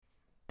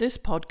This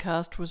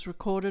podcast was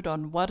recorded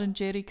on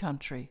Wurundjeri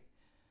country.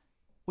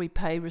 We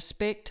pay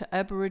respect to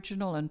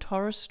Aboriginal and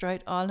Torres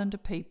Strait Islander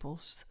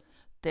peoples,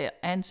 their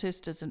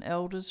ancestors and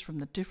elders from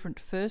the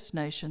different First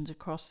Nations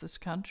across this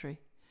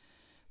country.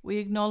 We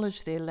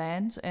acknowledge their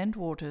lands and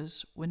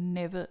waters were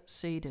never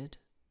ceded.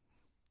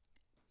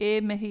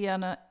 E mihi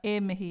ana, e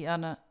mihi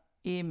ana,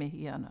 e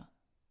mihi ana.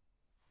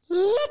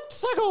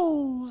 Let's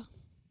go!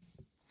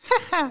 Ha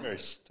ha! Very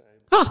stable.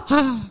 Ha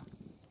ha!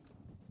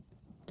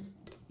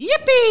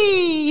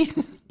 Yippee!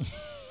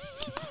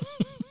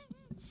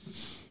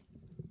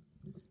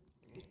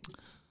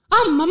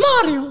 I'm a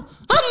Mario!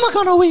 I'm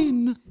gonna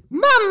win!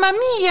 Mamma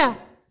mia!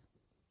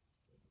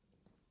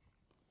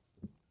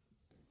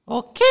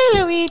 Okay,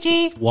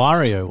 Luigi.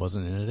 Wario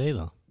wasn't in it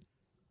either.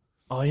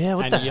 Oh, yeah,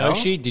 what And the hell?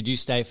 Yoshi, did you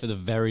stay for the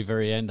very,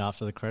 very end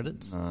after the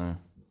credits? No.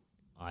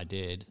 I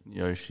did.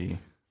 Yoshi.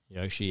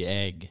 Yoshi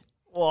egg.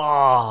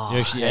 Wow.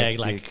 Yoshi egg,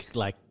 hectic.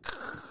 like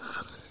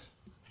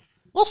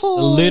Waffle!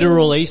 a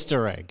literal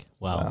Easter egg.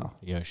 Wow.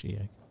 Yoshi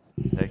egg.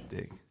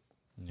 Hectic.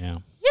 Yeah.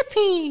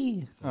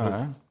 Yippee! All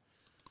right.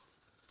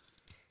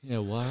 Yeah,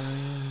 Wario.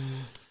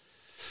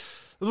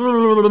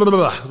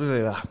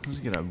 Let's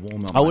get a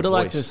warm up. I would have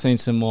liked to have seen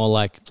some more,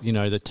 like, you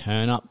know, the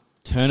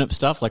turnip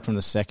stuff, like from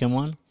the second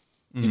one.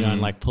 You know,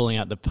 and like pulling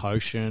out the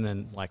potion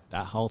and like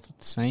that whole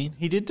scene.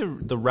 He did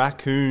the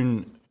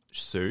raccoon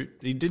suit.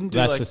 He didn't do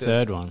That's like the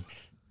third one.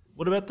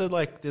 What about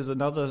the there's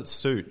another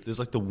suit. There's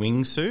like the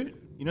wing suit.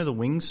 You know the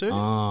wing suit?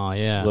 Oh,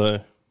 yeah.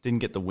 Didn't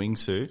get the wing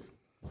suit.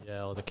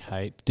 Yeah, or the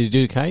cape. Did he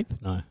do the cape?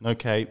 No. No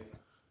cape.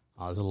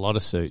 Oh, there's a lot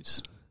of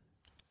suits.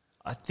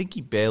 I think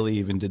he barely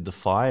even did the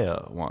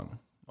fire one.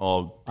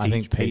 Or I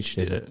think Peach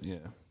did it. Yeah.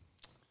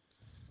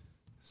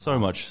 So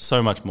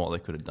much more they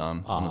could have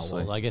done, Oh,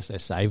 honestly. well, I guess they're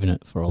saving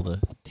it for all the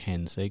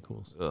 10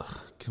 sequels. Ugh.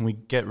 Can we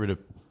get rid of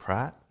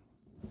Pratt?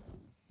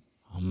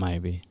 Oh,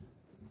 maybe.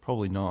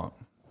 Probably not.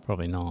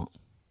 Probably not.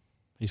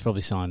 He's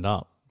probably signed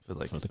up For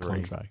like for the 3.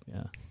 contract,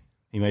 yeah.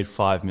 He made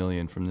 $5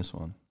 million from this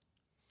one.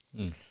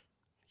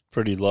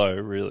 Pretty low,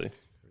 really.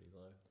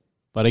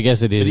 But I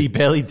guess it But is. he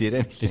barely did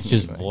anything. It's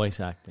just anyway.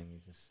 voice acting.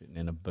 He's just sitting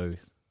in a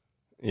booth.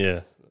 Yeah,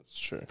 that's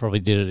true. Probably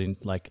did it in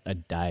like a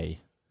day.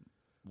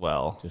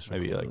 Well, Just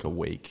maybe record like a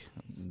week.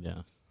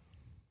 Yeah.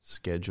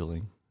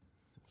 Scheduling.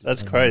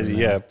 That's crazy.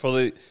 Yeah,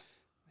 probably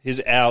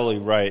his hourly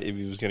rate, if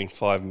he was getting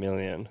 $5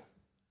 million,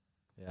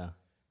 Yeah.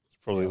 it's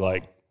probably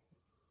like,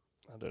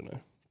 I don't know,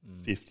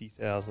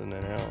 50,000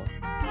 an hour.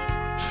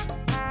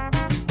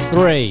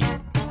 3. 2,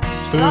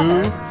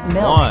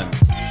 1.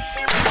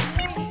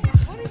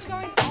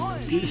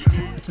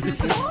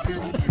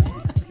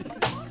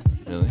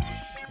 Really?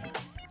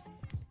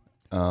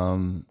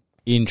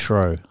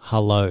 Intro.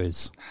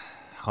 Hellos.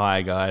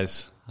 Hi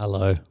guys.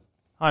 Hello.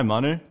 Hi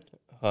Manu.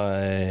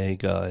 Hi,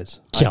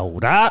 guys. Kia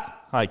ora.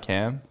 Hi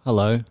Cam.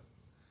 Hello.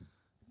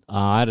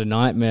 I had a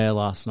nightmare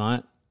last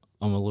night.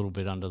 I'm a little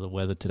bit under the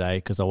weather today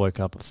because I woke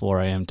up at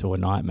 4 a.m. to a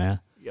nightmare.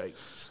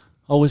 Yikes.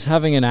 I was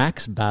having an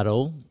axe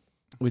battle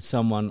with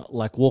someone,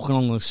 like walking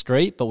on the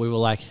street, but we were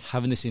like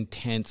having this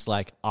intense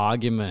like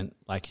argument.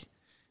 Like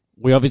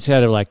we obviously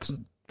had a like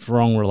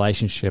strong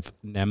relationship,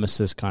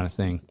 nemesis kind of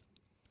thing.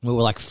 We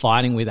were like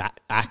fighting with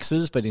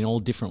axes, but in all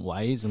different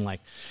ways, and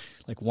like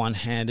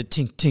one-handed,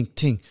 ting, ting,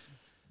 ting.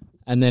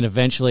 And then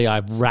eventually I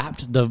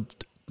wrapped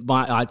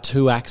my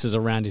 2 axes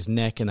around his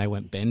neck and they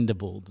went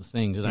bendable, the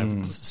things,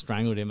 and I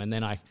strangled him. And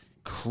then I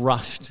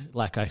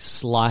I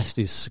sliced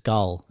his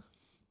skull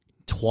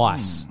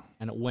twice.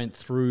 And it went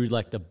through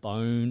like the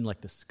bone,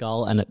 like the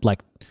skull, and it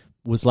like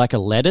was like a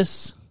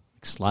lettuce,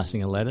 like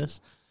slicing a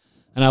lettuce.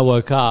 And I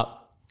woke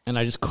up and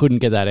I just couldn't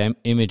get that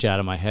image out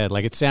of my head.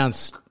 Like it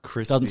sounds,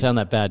 Crispy. doesn't sound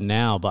that bad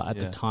now, but at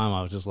the time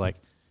I was just like,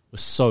 it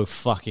was so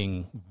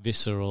fucking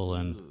visceral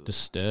and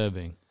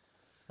disturbing.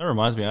 That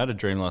reminds me, I had a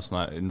dream last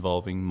night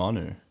involving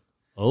Manu.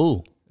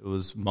 Oh. It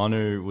was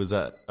Manu was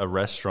at a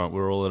restaurant. We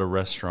were all at a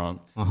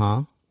restaurant.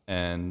 Uh-huh.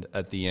 And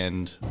at the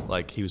end,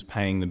 like he was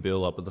paying the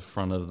bill up at the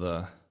front of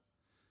the,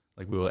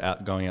 like we were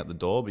going out the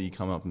door, but you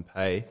come up and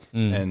pay.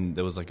 And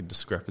there was like a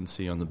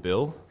discrepancy on the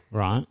bill.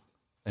 Right.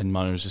 And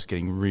Manu was just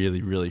getting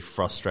really, really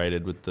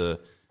frustrated with the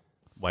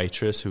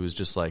waitress who was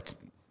just like,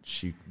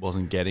 she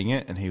wasn't getting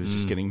it. And he was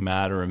just getting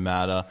madder and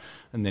madder.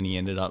 And then he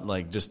ended up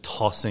like just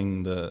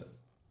tossing the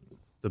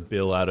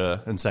bill at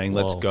her and saying,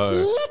 let's go.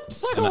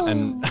 Let's go!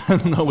 And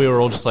we were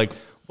all just like,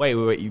 wait,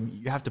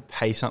 you have to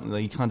pay something.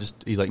 Like, you can't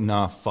just, he's like,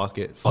 nah, fuck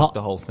it. Fuck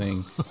the whole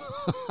thing.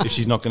 If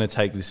she's not going to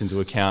take this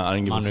into account, I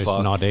don't give Manu's a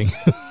fuck. nodding.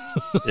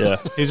 Yeah.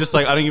 He's just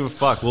like, I don't give a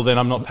fuck. Well, then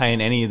I'm not paying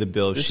any of the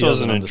bill. If This she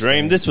wasn't doesn't a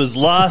dream. understand. This was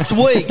last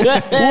week.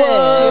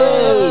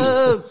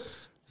 Whoa!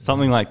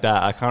 Something like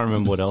that. I can't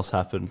remember what else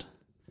happened.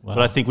 Wow.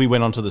 But I think we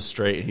went onto the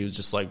street and he was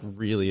just like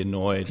really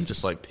annoyed and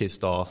just like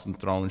pissed off and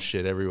throwing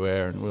shit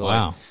everywhere. And we were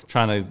Wow. like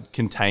trying to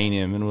contain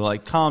him. And we're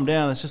like, calm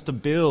down. It's just a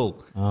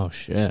bill. Oh,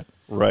 shit.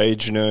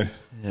 Rage, no.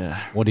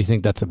 Yeah. What do you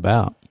think that's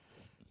about?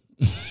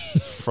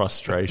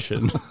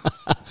 Frustration.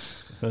 I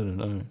don't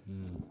know.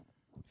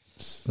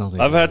 It's nothing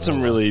I've to had do some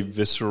with really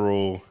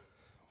visceral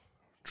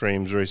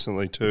dreams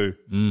recently too.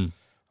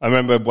 I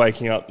remember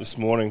waking up this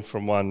morning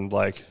from one,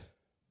 like,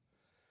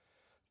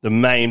 the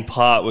main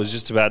part was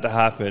just about to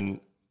happen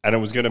and it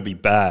was going to be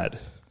bad.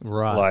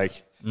 Right.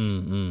 Like,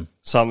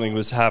 something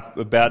was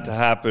about to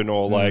happen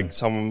or, like,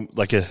 some,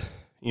 like a,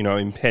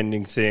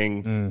 impending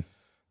thing.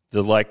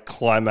 The, like,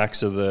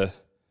 climax of the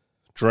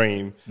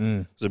dream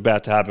was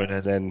about to happen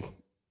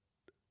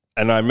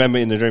and I remember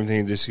in the dream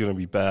thinking this is going to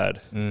be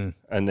bad.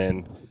 And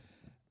then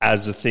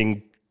as the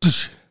thing,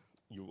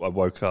 I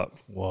woke up.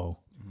 Whoa.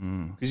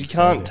 Because you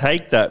can't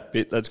take that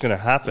bit that's going to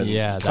happen.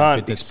 Yeah, you that can't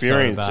bit that's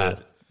experience so bad.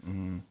 it.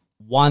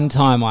 One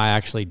time I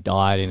actually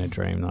died in a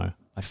dream, though.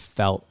 I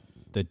felt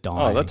the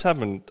dying. Oh, that's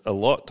happened a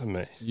lot to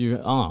me.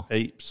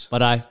 Heaps.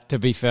 But to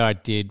be fair,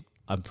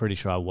 I'm pretty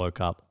sure I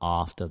woke up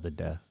after the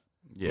death.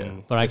 Yeah.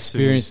 But I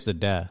experienced the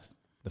death,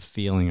 the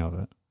feeling of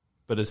it.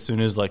 But as soon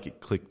as like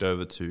it clicked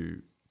over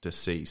to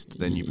deceased,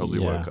 then you probably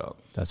woke up.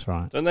 That's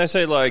right. Don't they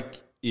say,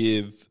 like,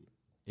 if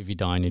you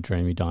die in your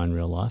dream, you die in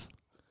real life?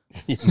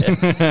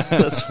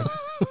 That's right.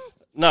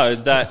 No,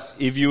 that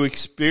if you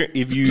experience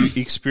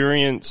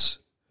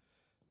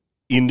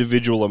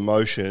individual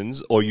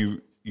emotions or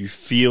you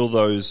feel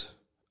those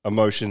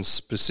emotions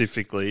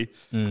specifically,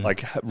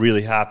 like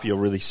really happy or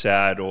really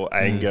sad or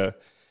anger,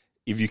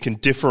 if you can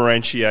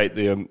differentiate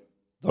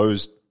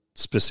those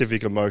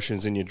specific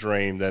emotions in your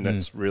dream, then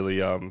it's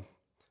really I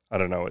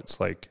don't know, it's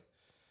like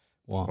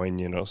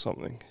poignant or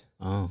something.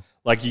 Oh.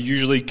 Like you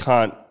usually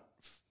can't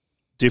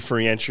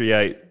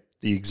differentiate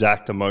the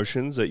exact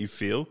emotions that you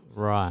feel.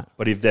 Right.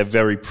 But if they're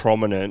very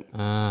prominent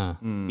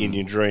in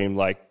your dream,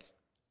 like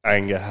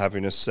anger,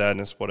 happiness,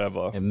 sadness,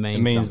 whatever. It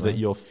means that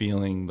you're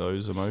feeling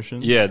those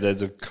emotions. Yeah,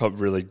 there's a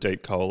really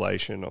deep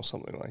correlation or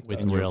something like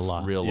with that. Real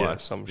life. Real life.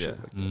 Some shit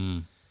like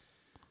that.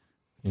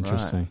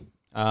 Interesting.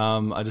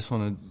 Right. I just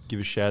want to give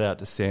a shout out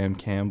to Sam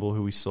Campbell,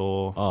 who we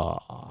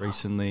saw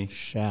recently.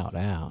 Shout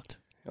out.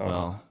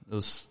 Well, it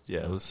was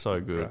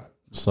so good. Yeah.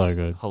 So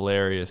good.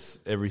 Hilarious,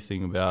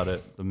 everything about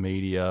it. The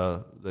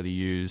media that he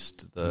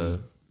used, I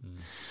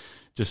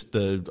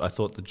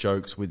thought the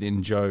jokes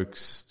within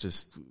jokes,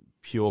 just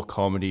pure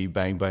comedy,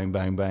 bang, bang,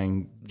 bang,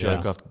 bang,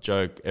 joke after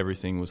joke.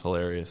 Everything was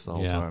hilarious the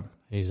whole time.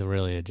 He's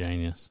really a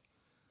genius.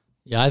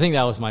 Yeah, I think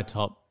that was my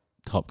top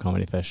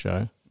Comedy Fest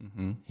show.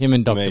 Him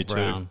and Dr. Me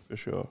Brown. too, for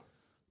sure.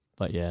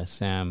 But yeah,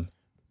 Sam.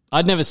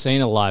 I'd never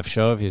seen a live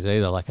show of his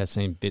either. Like I'd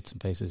seen bits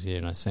and pieces here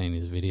and I'd seen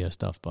his video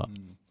stuff, but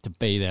to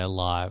be there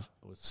live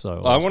was so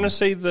awesome. I want to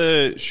see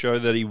the show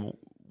that he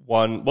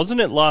won.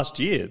 Wasn't it last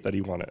year that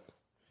he won it?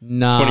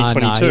 No,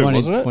 2022, he won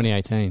wasn't in it?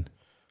 2018.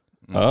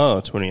 Oh,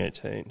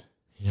 2018.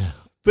 Yeah.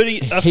 But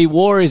he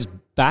wore his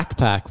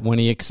backpack when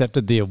he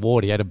accepted the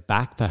award. He had a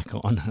backpack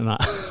on.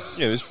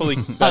 And it was probably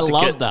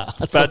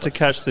about to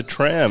catch the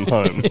tram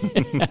home.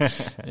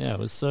 Yeah, it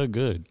was so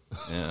good.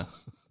 Yeah.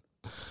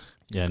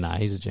 Yeah,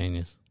 he's a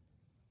genius.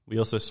 We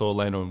also saw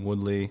Leno and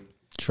Woodley.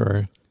 True.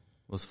 It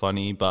was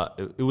funny, but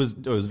it was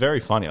very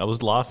funny. I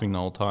was laughing the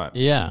whole time.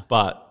 Yeah.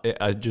 But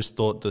I just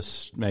thought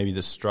maybe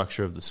the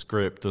structure of the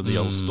script or the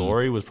old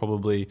story was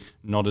probably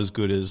not as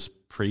good as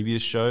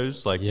previous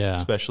shows,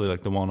 especially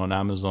like the one on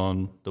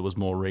Amazon that was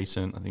more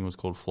recent. I think it was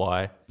called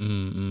Fly.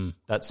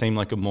 That seemed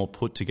like a more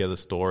put together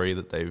story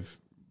that they've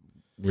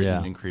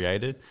written and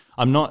created.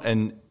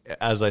 And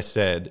as I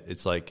said,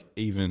 it's like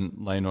even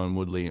Leno and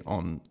Woodley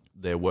on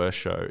their worst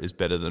show is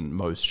better than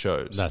most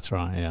shows. That's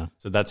right, yeah.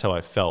 So that's how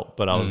I felt.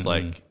 But I was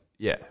like,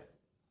 yeah.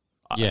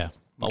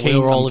 But we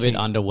were all a bit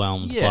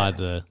underwhelmed by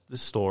the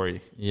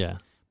story. Yeah.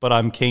 But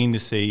I'm keen to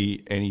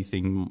see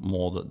anything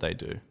more that they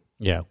do.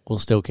 Yeah, we'll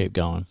still keep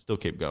going. Still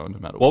keep going no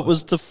matter What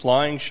was the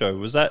flying show?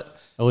 Was that?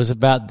 It was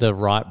about the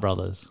Wright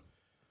brothers.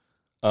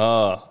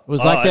 It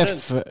was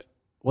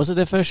was it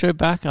their first show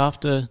back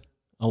after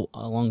a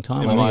long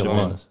time? It might think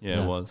have been.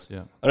 Yeah, it was,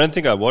 yeah. I don't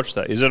think I watched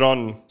that. Is it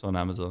on? It's on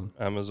Amazon.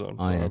 Amazon.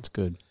 Oh, yeah, it's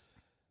good.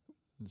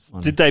 It's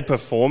funny. Did they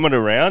perform it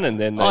around and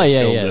then they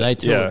filmed it? They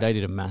toured. They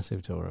did a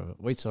massive tour of it.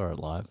 We saw it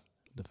live,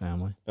 the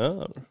family.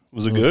 Oh,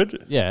 was it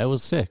good? Yeah, it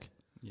was sick.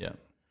 Yeah.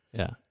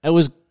 Yeah. It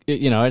was,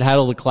 it had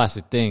all the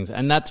classic things.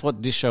 And that's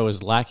what this show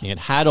was lacking. It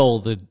had all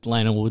the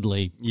Lena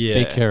Woodley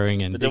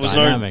bickering and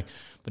dynamic,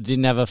 but it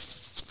didn't have a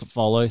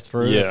follow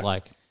through of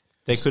like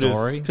they could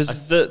story.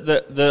 Because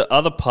the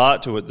other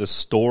part to it, the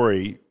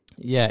story,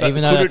 even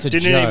though that's a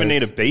didn't joke, even need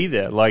to be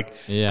there. Like,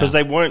 because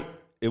they weren't.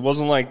 It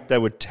wasn't like they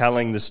were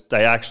telling this.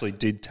 They actually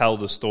did tell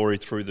the story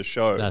through the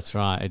show. That's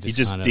right. He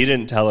just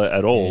didn't tell it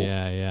at all.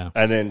 Yeah.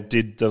 And then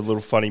did the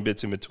little funny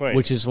bits in between.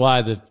 Which is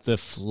why the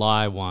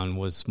Fly one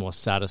was more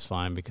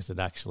satisfying because it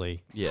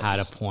actually had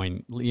a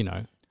point.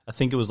 I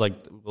think it was like,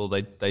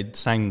 they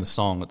sang the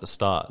song at the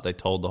start. They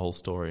told the whole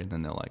story, and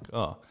then they're like,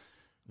 oh,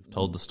 we've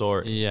told the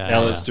story. Yeah.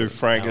 Now let's do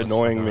Frank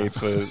annoying me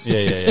for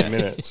 15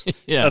 minutes.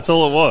 Yeah. That's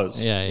all it was.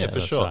 Yeah, for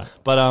sure. Right.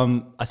 But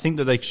I think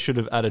that they should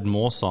have added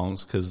more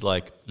songs because,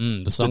 like,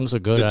 the songs are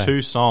good. The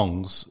two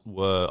songs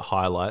were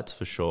highlights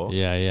for sure.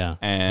 Yeah.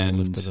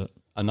 And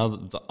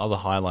the other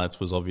highlights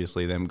was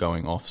obviously them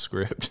going off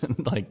script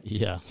and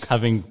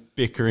having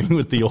bickering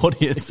with the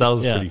audience. That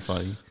was pretty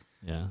funny.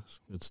 Yeah, it's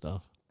good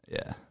stuff.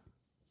 Yeah.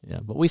 Yeah,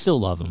 but we still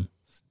love them.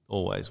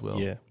 Always will.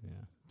 Yeah.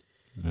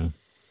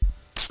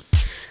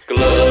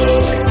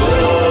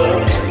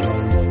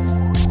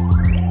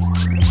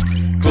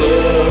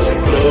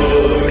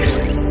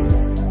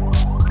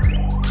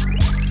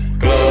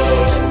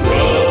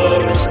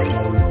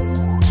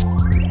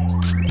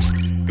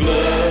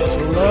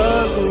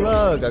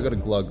 Glug. I got a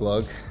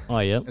glug. Oh,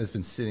 yep. It's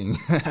been sitting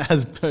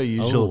as per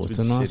usual. Oh, it's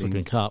a nice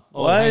looking cup.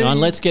 Oh, Why- hang on.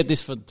 Let's get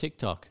this for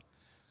TikTok.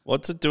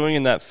 What's it doing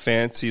in that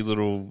fancy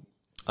little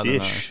I don't know.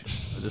 dish?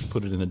 I just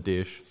put it in a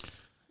dish.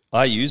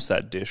 I used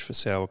that dish for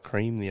sour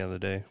cream the other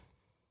day.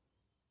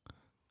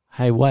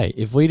 Hey, wait.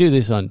 If we do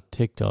this on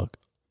TikTok,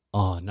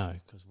 oh, no,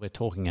 because we're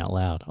talking out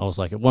loud. I was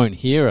like, it won't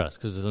hear us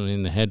because it's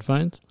in the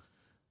headphones.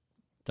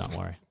 Don't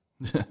worry.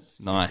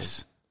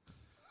 Nice.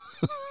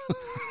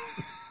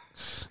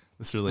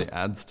 This really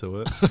adds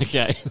to it.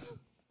 Okay.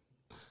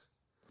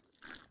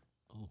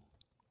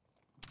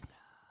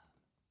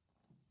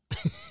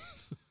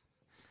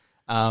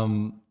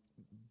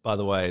 By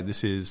the way,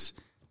 this is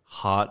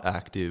heart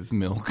active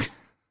milk.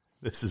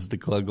 This is the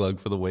glug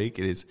for the week.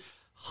 It is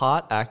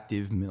heart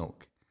active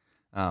milk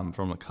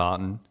from a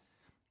carton,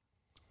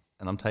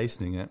 and I'm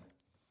tasting it.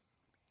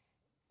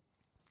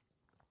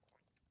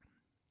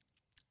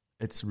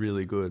 It's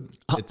really good.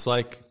 It's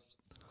like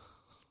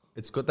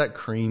it's got that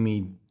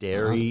creamy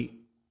dairy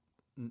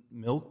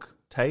milk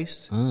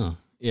taste. Oh,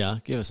 yeah,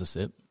 give us a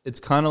sip. It's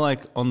kind of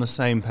like on the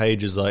same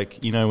page as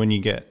like, you know, when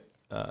you get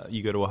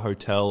you go to a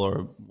hotel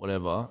or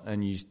whatever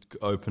and you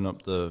open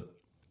up the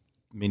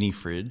mini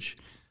fridge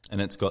and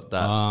it's got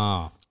that.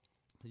 Ah,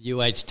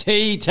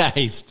 UHT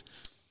taste.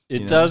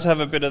 It does have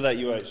a bit of that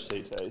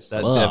UHT taste.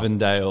 That Wow.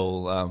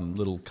 Devondale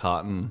little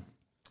carton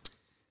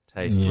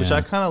taste, which Yeah.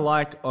 I kind of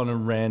like on a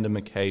random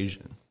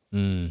occasion.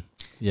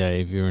 Yeah,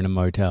 if you're in a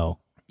motel.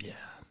 Yeah.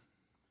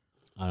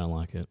 I don't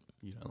like it.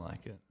 You don't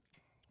like it.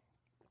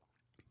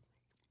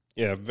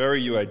 Yeah,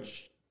 very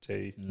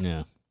UHT.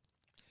 Yeah.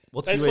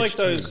 What's It's UHT? like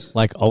those.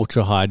 Like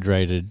ultra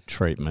hydrated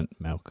treatment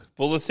milk.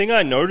 Well, the thing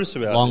I notice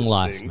about Long this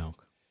life thing,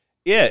 milk.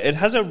 yeah, it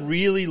has a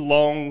really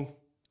long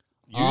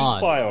use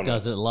by on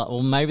does it. it?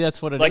 Well, maybe that's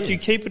what it is. Like you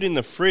keep it in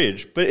the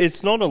fridge, but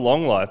it's not a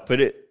long life. But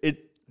it's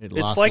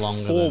lasts like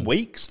longer 4 than-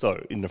 weeks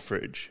though in the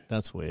fridge.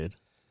 That's weird.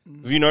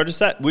 Have you noticed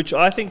that? Which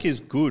I think is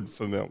good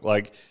for milk.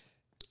 Like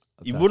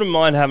you wouldn't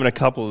mind having a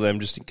couple of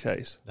them just in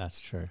case. That's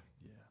true.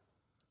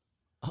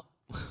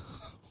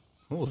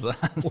 What was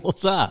that?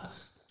 What's that?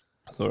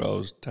 I thought I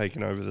was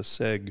taking over the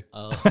seg.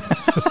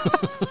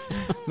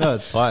 No,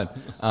 it's fine.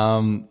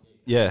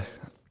 Yeah.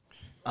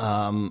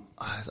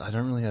 I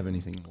don't really have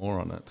anything more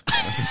on it, to be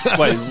honest.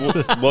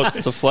 Wait, what's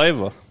the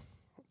flavour?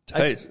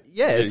 Taste.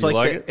 It's You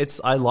like, it?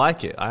 I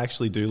like it. I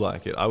actually do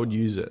like it. I would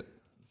use it.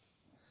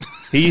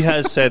 He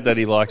has said that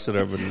he likes it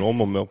over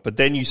normal milk, but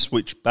then you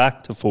switch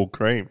back to full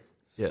cream.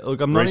 Yeah,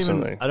 look, I'm not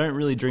Recently. even. I don't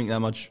really drink that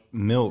much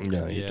milk.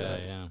 No, you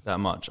don't. Yeah. That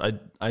much.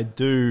 I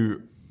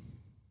do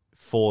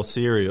for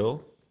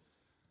cereal.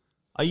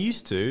 I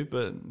used to,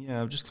 but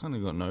yeah, I've just kind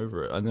of gotten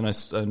over it. And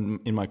then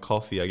in my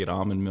coffee, I get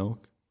almond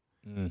milk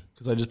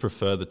because I just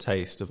prefer the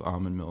taste of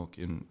almond milk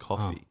in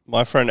coffee.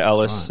 My friend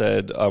Alice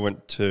said I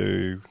went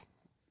to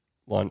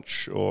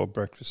lunch or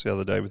breakfast the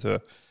other day with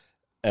her,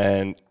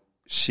 and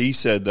she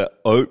said that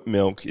oat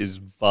milk is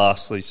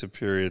vastly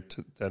superior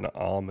than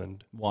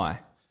almond. Why?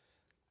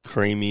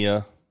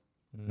 Creamier.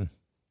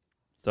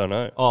 Don't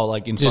know. Oh,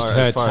 like Just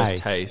as far as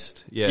taste.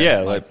 taste. Yeah. Yeah,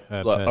 like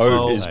her oat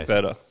personal is taste.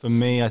 better. For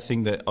me, I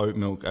think that oat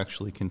milk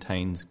actually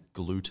contains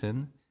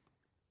gluten,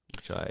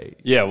 which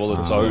Yeah, well,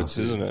 it's oats,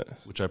 isn't it?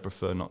 which I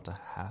prefer not to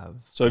have.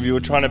 So if you were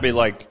trying to be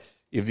like,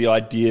 if the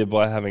idea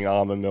by having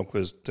almond milk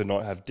was to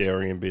not have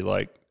dairy and be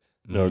like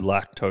no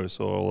lactose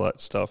or all that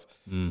stuff,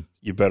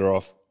 you're better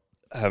off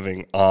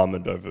having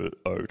almond over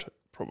oat,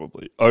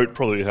 probably. Oat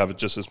probably have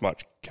just as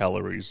much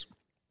calories.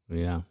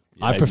 Yeah.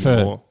 I maybe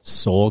prefer more.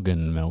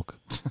 sorghum milk.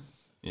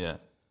 Yeah.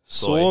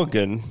 Soy.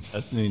 Sorghum.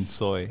 That means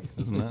soy,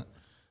 doesn't it?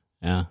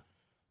 Yeah.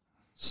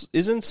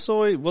 Isn't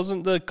soy,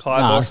 wasn't the Nah,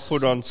 kibosh it's-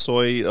 put on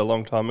soy a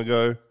long time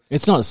ago?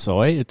 It's not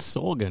soy, it's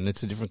sorghum.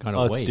 It's a different kind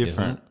of Oh, wheat. it's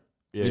different. Isn't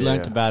it? Yeah, We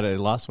learnt about it in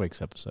last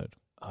week's episode.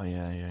 Oh,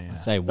 yeah.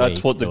 Say That's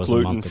week, what the it was a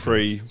month ago.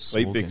 gluten-free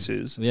Sorghum. Weet Bix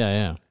is.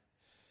 Yeah.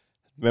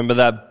 Remember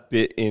that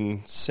bit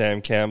in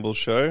Sam Campbell's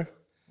show?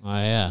 Oh,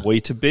 yeah.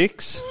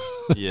 Weetabix?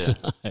 Yeah.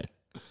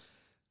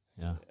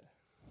 Yeah.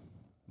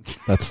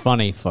 That's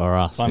funny for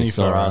us. Funny We for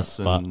saw us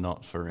it, but and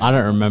not for I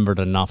don't remember it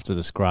enough to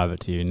describe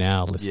it to you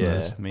now,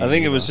 listeners. Yeah, me I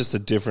think it neither. was just a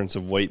difference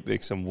of Weet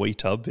Bix and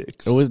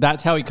Weetabix. It was,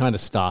 that's how he kind of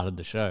started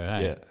the show.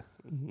 Hey? Yeah.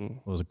 It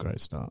was a great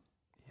start.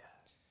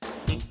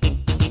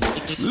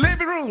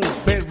 Living rooms,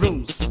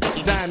 bedrooms,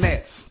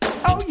 dinettes.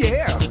 Oh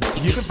yeah,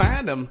 you can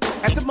find them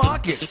at the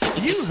market.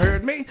 You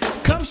heard me.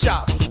 Come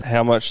shop.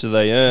 How much do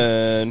they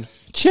earn?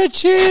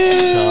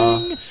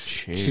 Cha-ching!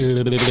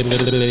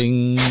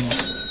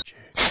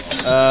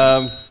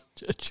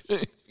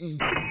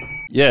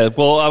 Yeah,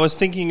 well, I was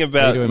thinking Are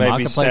about you doing maybe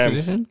Marketplace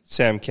Edition?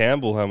 Sam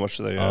Campbell. How much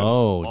do they earn?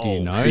 Oh, do you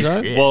know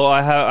though? Well,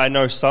 I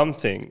know some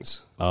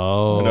things.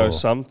 Oh, I know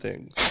some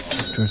things.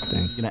 interesting.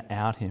 You're going to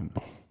out him.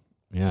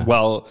 Yeah.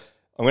 Well,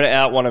 I'm going to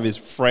out one of his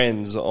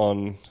friends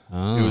on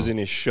who was in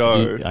his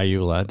show. Are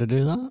you allowed to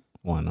do that?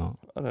 Why not?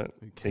 I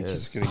don't think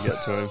he's going to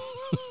get to him.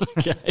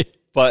 Okay.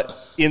 But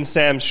in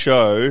Sam's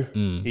show,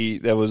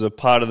 there was a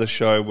part of the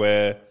show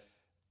where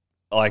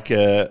like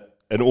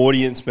an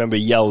audience member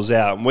yells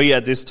out. And we,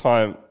 at this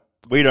time,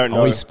 we don't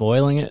know. Are we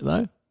spoiling it,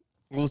 though?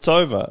 Well, it's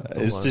over.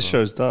 This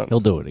show's done. He'll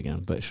do it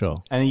again, but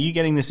sure. And are you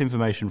getting this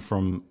information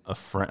from a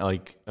friend?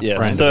 Like Yeah,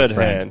 friend it's third of a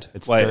friend? hand.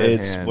 It's Wait, third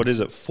it's hand. what is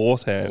it?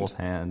 Fourth hand. Fourth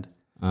hand.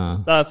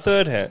 No,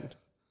 third hand.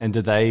 And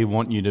do they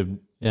want you to?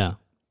 Yeah.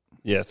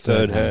 Yeah,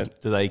 third hand.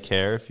 Do they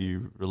care if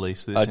you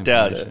release this? I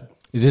doubt information? it.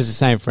 Is this the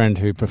same friend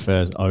who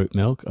prefers oat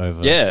milk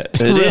over? Yeah,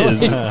 it is.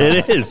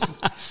 It is.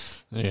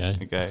 Okay.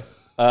 Okay.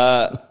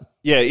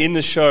 Yeah, in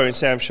the show, in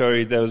Sam's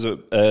show, there was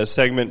a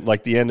segment,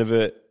 like the end of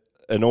it,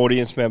 an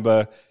audience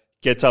member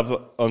gets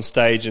up on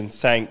stage and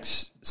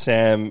thanks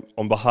Sam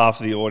on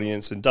behalf of the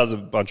audience and does a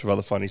bunch of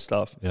other funny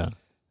stuff. Yeah.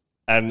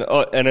 And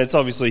it's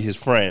obviously his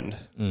friend.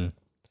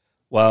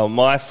 Well,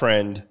 my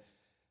friend,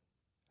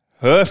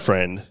 her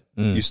friend,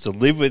 used to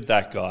live with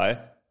that guy,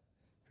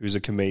 who's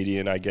a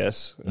comedian, I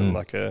guess, and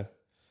like a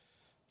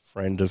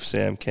friend of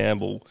Sam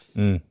Campbell.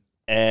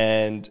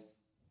 And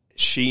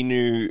she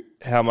knew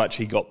how much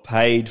he got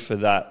paid for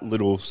that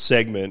little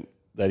segment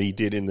that he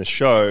did in the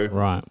show.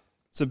 Right.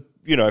 So,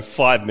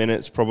 5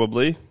 minutes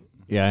probably.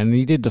 Yeah, and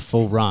he did the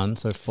full run,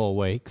 so 4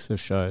 weeks of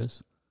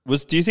shows.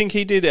 Do you think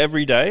he did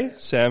every day?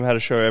 Sam had a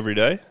show every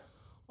day?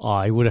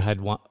 Oh, he would have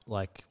had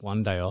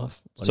one day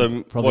off.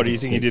 So Probably what do you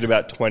think he 6. did,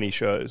 about 20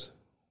 shows?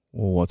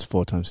 Well, what's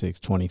 4 times 6?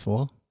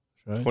 24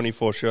 shows?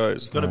 24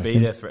 shows. Got to be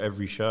there for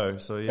every show.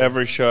 So yeah,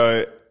 Every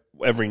show,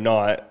 every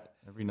night.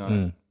 every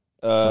night.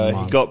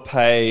 He got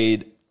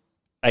paid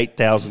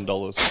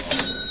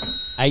 $8,000.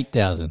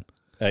 8,000.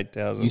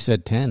 8,000. You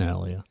said 10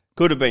 earlier.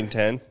 Could have been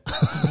 10.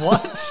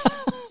 What?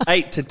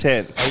 8 to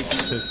 10. 8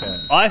 to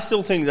 10. I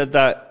still think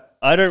that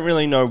I don't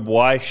really know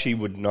why she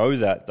would know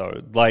that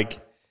though. Like,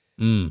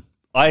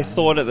 I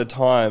thought at the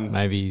time,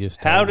 Maybe you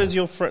just how told does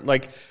your friend,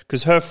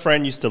 because her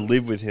friend used to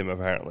live with him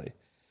apparently,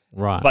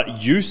 Right.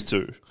 but used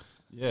to.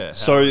 Yeah.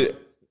 So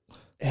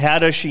how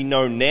does she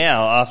know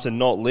now after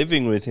not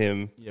living with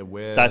him? Yeah,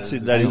 where That's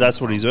is it, this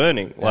that's what he's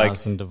earning. Like,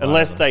 1,000 divided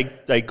unless by-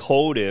 they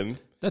called him,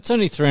 That's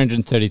only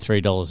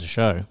 $333 a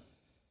show.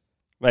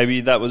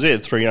 maybe that was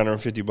it,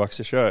 $350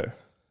 a show.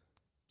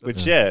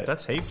 Which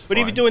That's heaps. But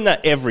if you're doing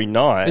that every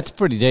night, It's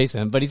pretty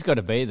decent, but he's got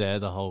to be there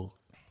the whole...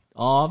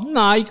 Oh,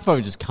 no, you could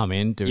probably just come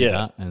in, do Yeah.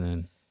 that, and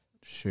then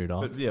shoot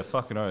off. But yeah,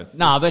 fucking oath.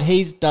 No, but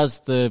he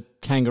does the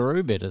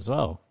kangaroo bit as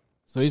well.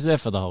 So he's there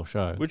for the whole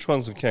show. which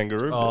one's the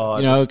kangaroo? Oh,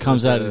 You know, just it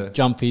comes out the- as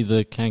Jumpy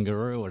the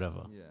kangaroo or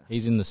whatever. Yeah.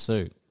 He's in the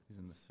suit. He's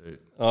in the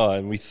suit.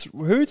 And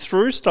who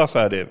threw stuff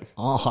at him?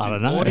 Oh, I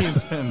don't know.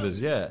 Audience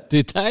members, yeah.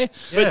 Did they?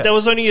 But there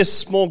was only a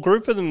small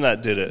group of them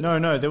that did it.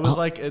 No, there was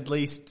like at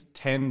least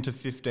 10 to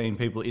 15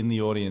 people in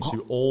the audience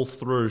who all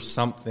threw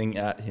something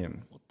at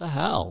him. What the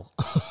hell?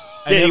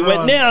 Yeah, he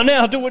everyone- went,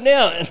 now, do it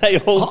now. And they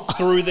all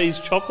threw these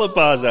chocolate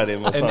bars at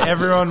him or And something.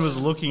 everyone was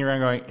looking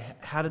around going,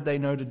 how did they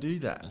know to do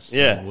that?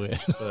 Yeah. Weird.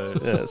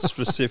 Yeah,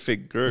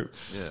 specific group.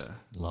 Yeah.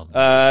 Love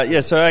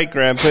it. So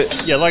 $8,000.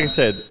 But yeah, like I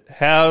said,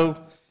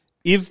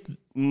 if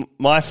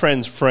my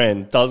friend's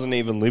friend doesn't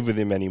even live with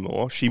him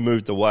anymore, she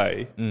moved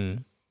away.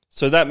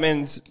 So that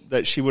means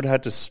that she would have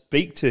had to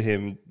speak to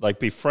him, like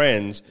be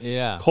friends,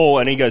 Yeah. call,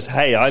 and he goes,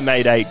 hey, I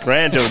made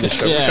 $8,000 doing the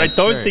show, Yeah, which I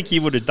don't true. think he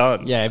would have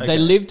done. Yeah, if they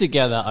live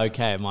together,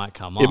 okay, it might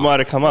come up. It might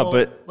have come up,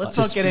 but Let's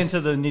not get into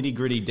the nitty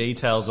gritty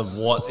details of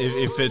what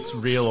if it's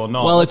real or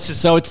not. Well, Let's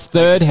it's just it's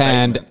third make a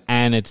hand statement.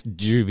 and it's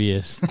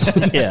dubious.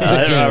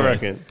 yeah, I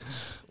reckon.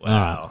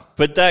 Wow.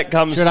 But that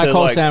comes Should to I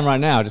call like, Sam right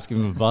now? Just give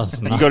him a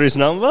buzz. you got his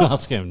number? I'll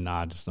just give him,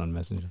 just on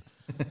Messenger.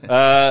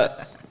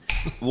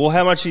 Well,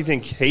 how much do you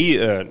think he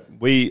earned?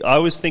 I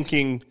was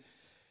thinking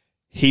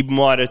he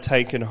might have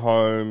taken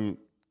home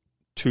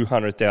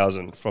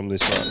 $200,000 from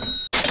this run.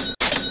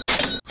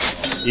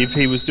 If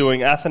he was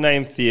doing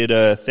Athenaeum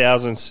Theatre,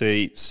 1,000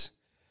 seats,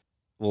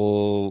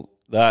 well,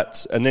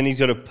 and then he's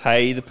got to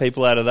pay the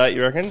people out of that,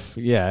 you reckon?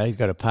 Yeah, he's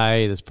got to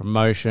pay. There's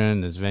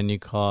promotion. There's venue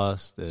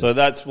costs. So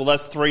that's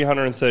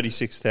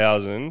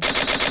 $336,000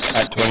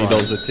 at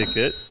 $20 a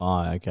ticket. Oh,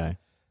 okay.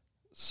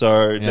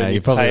 So Yeah, then you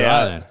you're probably pay right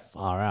out. then.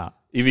 Far out.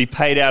 If he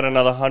paid out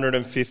another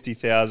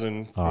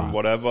 $150,000 from Alright.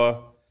 whatever,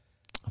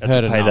 I've had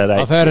heard to pay enough. that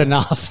I've heard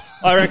enough.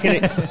 I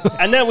reckon,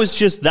 and that was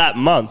just that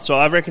month. So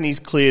I reckon he's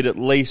cleared at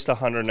least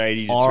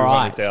 180 to All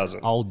right,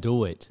 200,000. I'll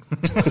do it.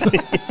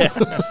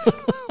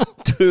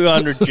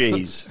 200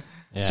 G's.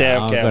 Yeah,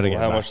 Sam I've gotta Campbell, get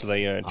how back. much do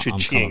they earn? I'm coming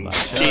Cha-ching.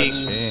 back.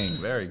 Ding. Dang,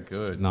 very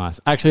good. Nice.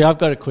 Actually, I've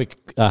got a quick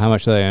how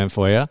much do they earn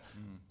for you.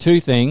 2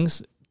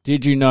 things.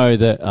 Did you know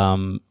that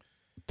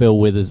Bill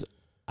Withers'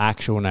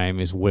 actual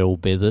name is Will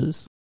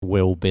Bithers?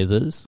 Will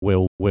Bithers.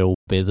 Will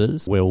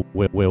Bithers. Will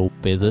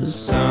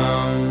Bithers.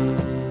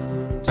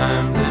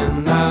 Sometimes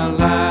in our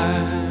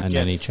life. And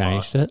then he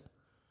changed it.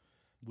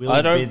 Will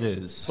I don't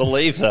Bithers.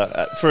 believe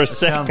that for a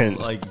Sounds second.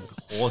 like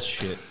horse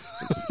shit.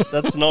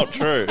 That's not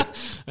true.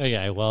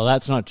 Okay, well,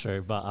 that's not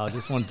true, but I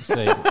just wanted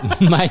to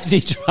see.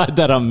 Maisie tried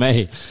that on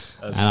me,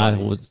 and I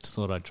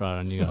thought I'd try it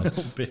on you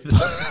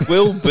guys.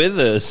 Will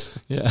Withers.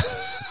 Yeah.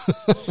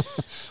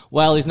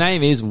 Well, his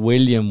name is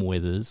William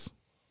Withers.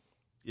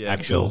 Yeah,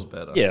 Actual- Bill's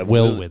better. Yeah,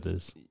 Will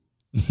Withers.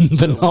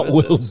 But not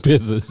Will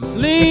Bithers.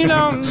 Lean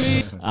on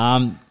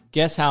me.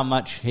 Guess how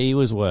much he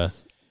was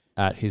worth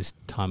at his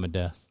time of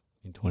death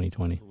in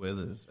 2020?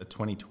 Withers at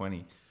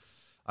 2020.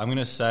 I'm going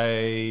to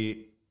say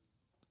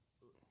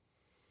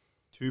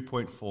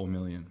 2.4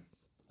 million.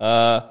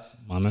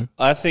 Manu?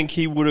 I think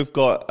he would have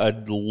got a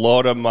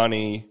lot of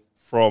money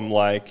from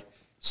like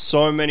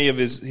so many of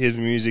his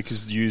music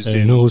is used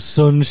in no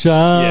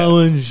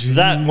sunshine.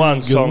 that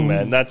one song,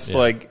 man. That's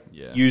like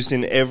Yeah. used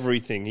in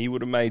everything. He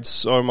would have made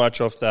so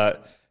much off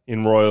that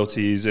in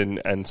royalties and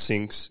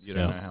syncs. You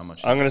don't know how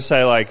much. I'm going to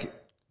say like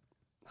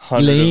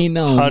Lean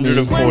on me.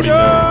 140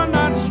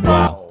 million.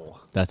 Wow.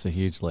 That's a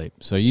huge leap.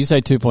 So you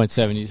say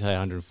 2.7, you say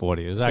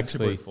 140. It was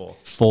actually 2.4.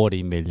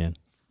 40 million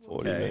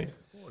 40 million.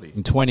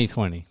 in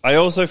 2020. I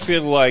also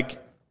feel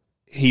like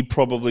he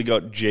probably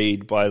got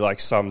G'd by like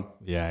some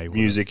Yeah, he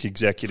would've. music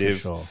executive.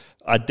 For sure.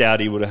 I doubt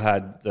he would have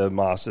had the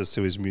masters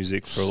to his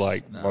music for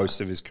like most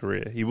of his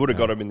career. He would have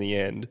got him in the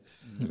end,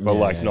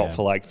 but not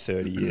for like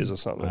 30 years or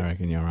something. I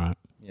reckon you're right.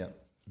 Yeah.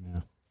 Yeah.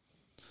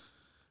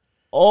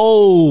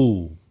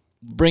 Oh,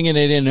 bringing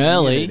it in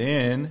early. Get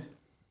it in.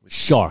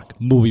 Shark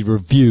movie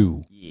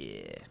review.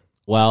 Yeah.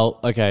 Well,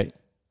 okay.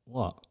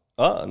 What?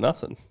 Oh,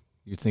 nothing.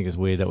 You think it's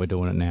weird that we're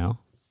doing it now?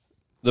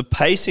 The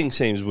pacing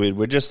seems weird.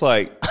 We're just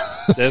like,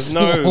 there's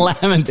no.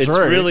 Slamming It's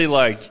through. really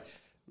like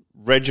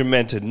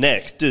regimented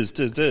next. Does.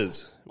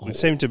 We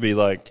seem to be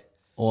like.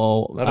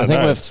 Well, I I don't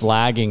think know. we're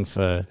flagging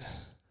for.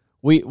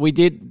 We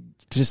did,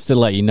 just to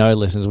let you know,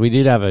 listeners, we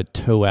did have a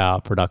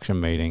 2-hour production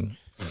meeting.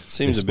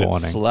 Seems This a bit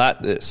morning.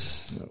 flat.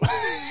 This.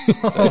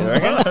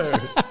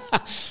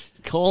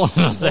 Calling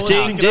us out.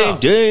 Ding, ding,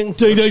 ding.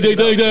 Ding, ding, ding,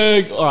 ding,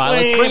 ding. All right,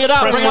 let's bring it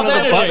up. Press Bring up one the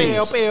of the energy.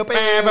 buttons.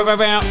 Bow, bow,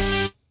 bow,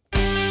 bow.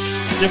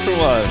 Different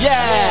one.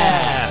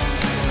 Yeah.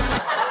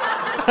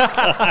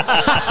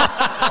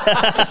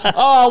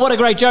 Oh, what a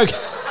great joke.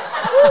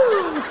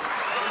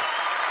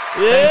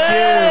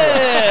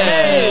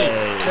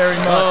 Yeah. Very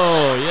much.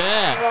 Oh,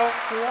 yeah.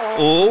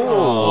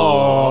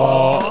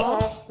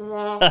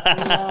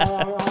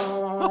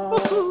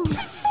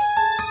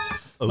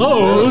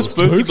 Oh,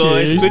 spooky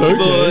boy, spooky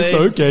boy.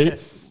 Spooky.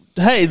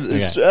 Hey,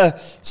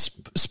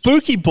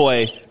 spooky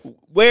boy,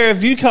 where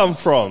have you come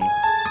from?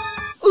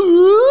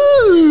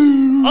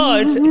 Oh,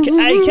 it's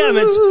hey Cam,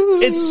 it's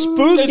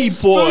Spooky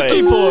It's Boy.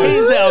 Spooky Boy.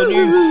 He's our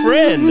new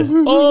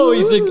friend. Oh,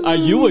 are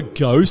you a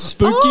ghost,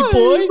 Spooky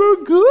Boy?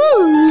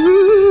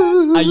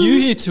 Are you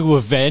here to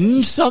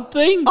avenge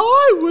something?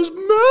 I was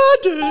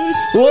murdered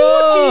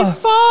Whoa.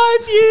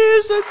 5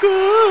 years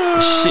ago.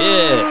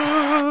 Shit.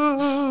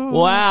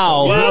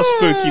 Wow. Wow,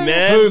 Spooky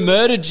man. Who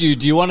murdered you?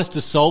 Do you want us to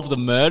solve the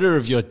murder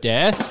of your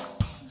death?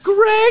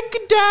 Greg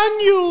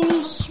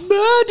Daniels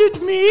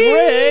murdered me.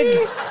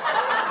 Greg.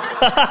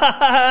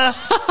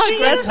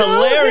 That's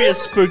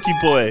hilarious, Spooky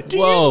Boy. Do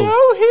Whoa. you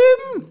know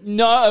him?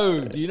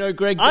 No. Do you know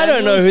Greg I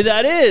Daniels? don't know who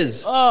that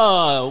is.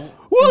 Oh.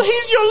 Well,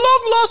 he's your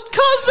long lost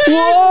cousin.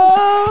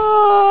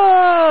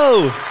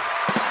 Whoa!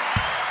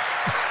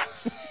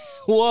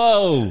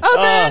 Whoa.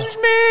 Avenge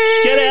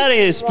me. Get out of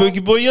here, Spooky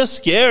Boy. You're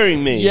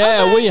scaring me.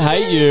 Yeah, we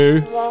hate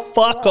you.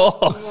 Fuck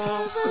off.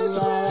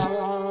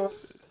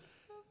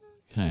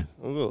 Okay.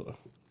 Ooh.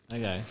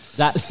 Okay. Is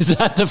that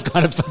the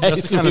kind of That's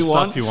face the kind we of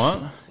want? stuff you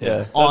want.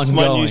 Yeah, that's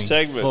my Ongoing new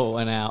segment.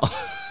 for an hour.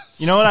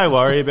 You know what I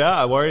worry about?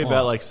 I worry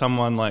about like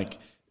someone like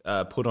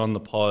put on the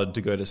pod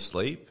to go to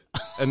sleep,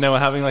 and they were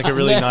having like a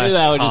really And then nice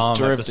they were just calm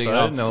drifting episode,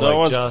 off. and they were No like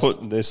one's just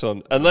putting this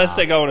on unless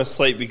they're going to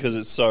sleep because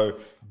it's so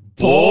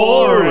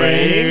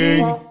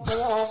boring.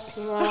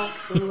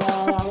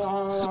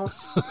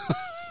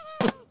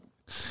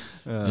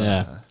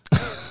 Yeah.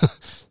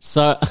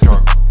 So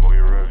Shark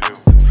movie review.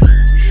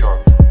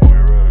 Shark movie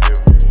review.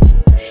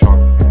 Shark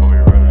movie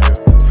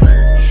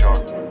review. Shark.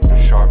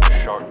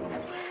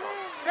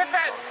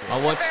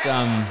 I watched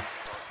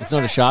it's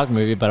not a shark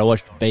movie, but I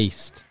watched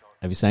Beast.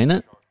 Have you seen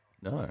it?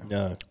 No.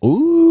 No.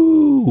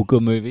 Ooh,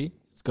 good movie.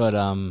 It's got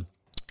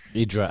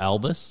Idris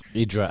Elba.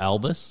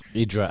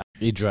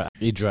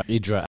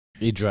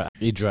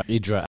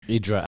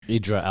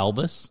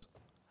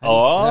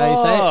 Oh, How do you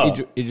say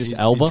it? Idris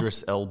Elba.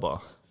 Idris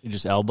Elba.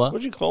 Idris Elba.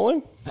 What'd you call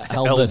him?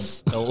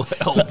 Elvis.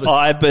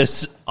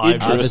 Ibis.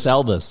 Idris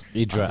Elbus.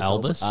 Idris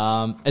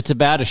Elbus. It's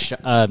about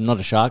not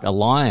a shark, a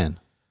lion.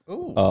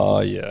 Oh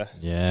yeah.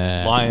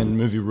 Yeah. Lion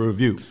movie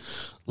review.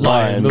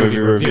 Lion movie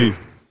review.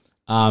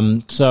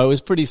 So it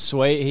was pretty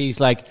sweet.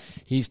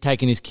 He's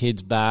taking his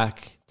kids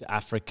back to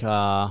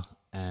Africa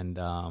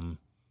and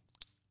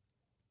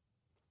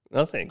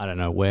Nothing. I don't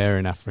know where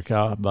in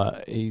Africa,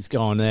 but he's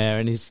going there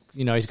and he's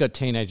got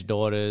teenage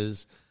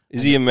daughters.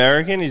 Is he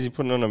American? Is he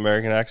putting on an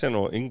American accent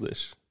or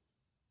English?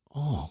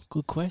 Oh,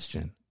 good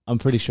question. I'm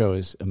pretty sure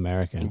he's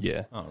American.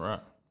 Yeah. Oh right.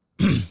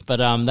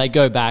 But they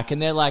go back and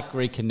they're like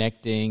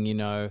reconnecting,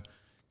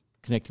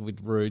 connecting with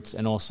roots,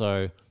 and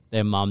also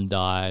their mum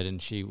died,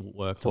 and she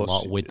worked a course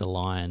lot she with did. the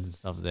lions and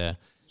stuff there.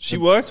 She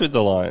worked with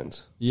the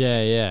Lions.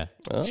 Yeah, yeah.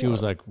 Oh. She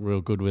was like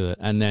real good with it.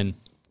 And then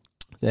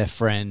their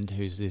friend,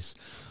 who's this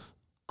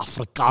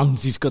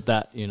Afrikaans, he's got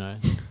that, you know,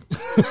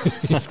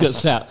 he's got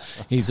that.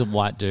 He's a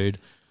white dude.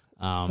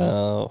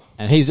 And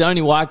he's the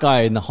only white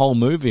guy in the whole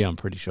movie, I'm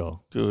pretty sure.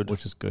 Good.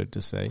 Which is good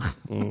to see.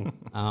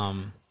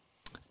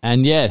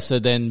 And yeah, so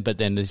then, but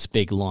then this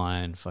big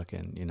lion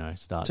fucking, you know,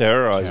 starts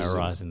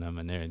terrorizing them,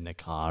 and they're in their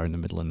car in the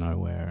middle of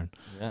nowhere.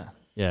 And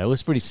yeah, it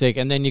was pretty sick.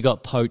 And then you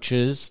got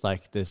poachers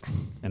like this,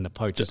 and the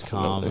poachers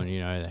come, and you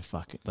know they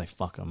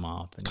fuck them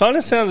up. And Kind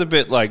of sounds a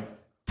bit like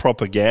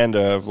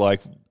propaganda of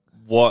like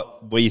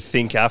what we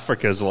think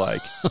Africa's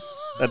like.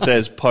 That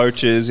there's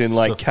poachers in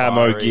like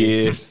camo Safari.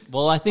 gear,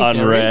 well, I think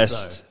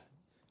unrest, there is,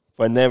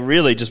 when they're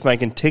really just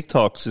making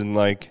TikToks and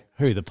like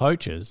though. Who, the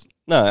poachers?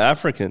 no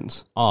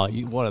Africans. Oh,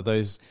 what are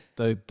those?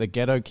 The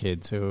ghetto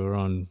kids who are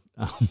on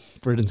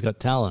Britain's Got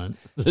Talent,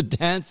 the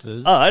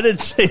dancers. Oh, I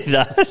didn't see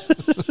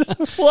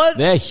that. What?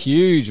 They're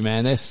huge,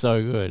 man. They're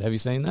so good. Have you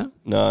seen them?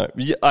 No,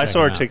 I saw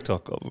a them out.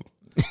 TikTok of them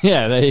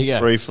Yeah, there you go.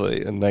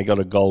 briefly, and they got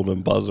a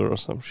golden buzzer or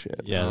some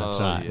shit. Yeah, that's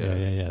Oh, right. yeah.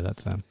 Yeah,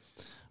 that's them.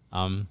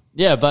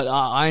 Yeah, but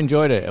I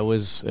enjoyed it. It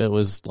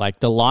was like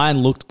the lion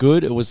looked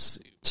good. It was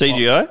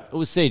CGI. It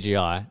was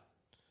CGI.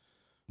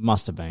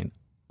 Must have been.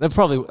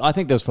 I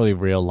think there was probably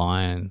real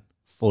lion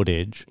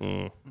footage.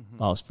 That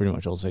was pretty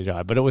much all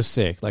CGI, but it was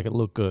sick. Like, it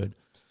looked good,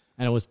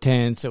 and it was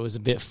tense. It was a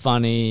bit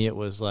funny. It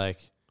was like,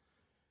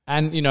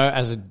 and you know,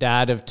 as a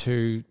dad of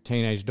 2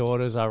 teenage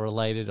daughters, I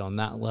related on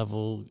that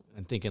level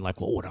and thinking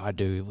like, what would I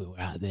do if we were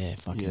out there,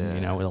 fucking,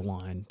 you know, with a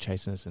lion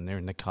chasing us, and they're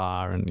in the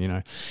car, and you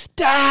know,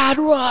 Dad,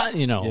 run,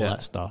 you know, all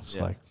that stuff. It's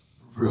like,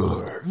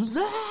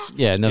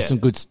 yeah, and there's some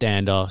good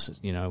standoffs,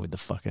 you know, with the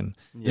fucking.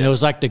 And it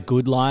was like the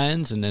good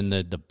lions, and then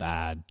the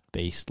bad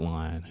beast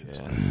lion.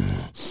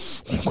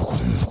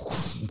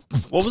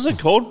 What was it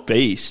called?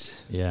 Beast.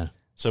 Yeah.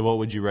 So what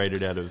would you rate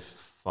it out of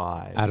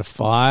 5? Out of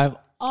 5,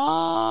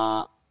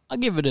 I'll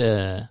give it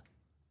a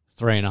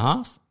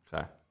 3.5.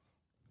 Okay.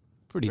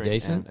 Pretty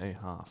decent.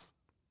 3.5.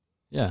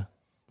 Yeah.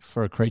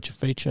 For a creature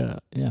feature,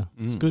 yeah,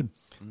 it's good.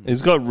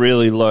 It's got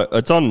really low.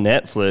 It's on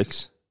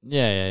Netflix.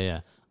 Yeah.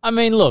 I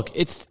mean, look,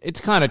 it's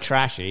kind of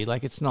trashy.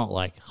 Like, it's not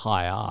like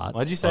high art.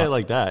 Why'd you say it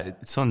like that?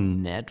 It's on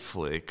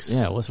Netflix.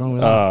 Yeah, what's wrong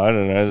with that? I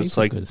don't know. Think It's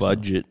so like good,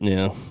 budget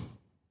now.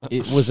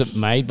 Was it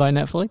made by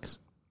Netflix?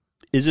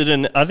 Is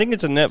it I think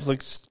it's a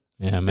Netflix.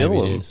 Yeah, maybe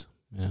Film. it is.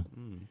 Yeah.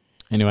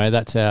 Anyway,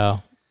 that's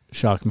our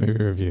shark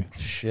movie review.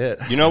 Shit.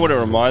 You know what it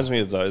reminds me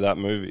of though? That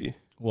movie,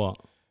 What?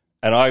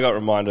 and I got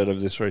reminded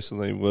of this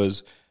recently.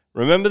 Was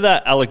remember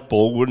that Alec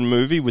Baldwin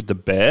movie with the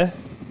bear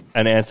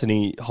and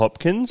Anthony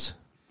Hopkins?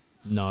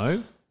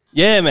 No.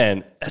 Yeah,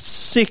 man, a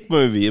sick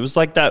movie. It was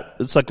like that.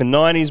 It's like a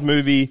 '90s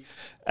movie,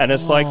 and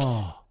it's like,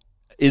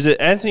 is it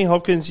Anthony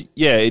Hopkins?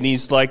 Yeah, and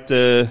he's like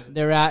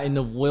They're out in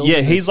the wilderness.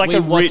 yeah, he's like we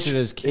a watched rich it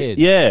as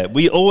kids. Yeah, it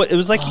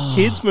was like a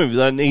kids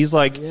movie, and he's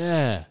like,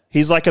 Yeah.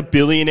 he's like a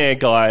billionaire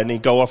guy, and he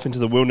go off into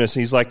the wilderness.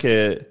 And he's like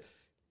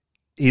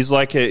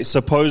a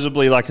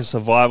supposedly like a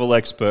survival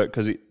expert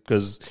because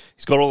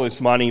he's got all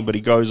this money, but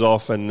he goes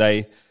off and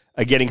they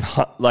are getting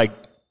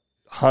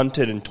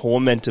hunted and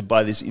tormented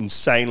by this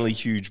insanely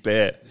huge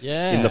bear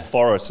in the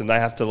forest, and they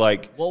have to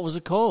like, What was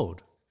it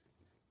called?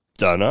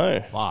 don't know.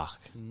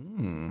 Fuck.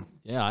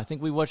 Yeah, I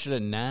think we watched it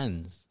at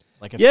Nan's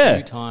like a Yeah.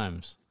 few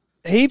times.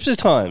 Heaps of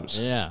times.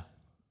 Yeah.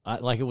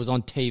 Like it was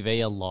on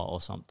TV a lot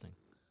or something.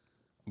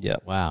 Yeah.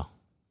 Wow.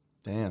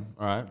 Damn.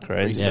 All right.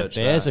 Crazy. Yeah, Research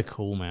bears that. are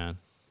cool, man.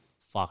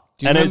 Fuck.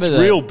 Do you And it's remember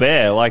the- real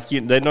bear. Like,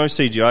 they're no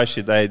CGI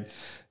shit. That's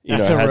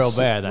That's a real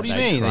bear. That What do you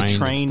mean? They and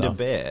trained a stuff.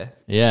 bear?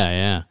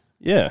 Yeah.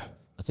 Yeah.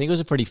 I think it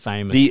was a pretty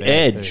famous The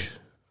bear Edge. too.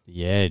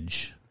 The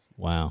Edge.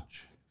 Wow.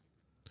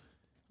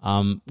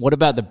 What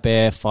about the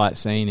bear fight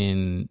scene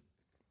in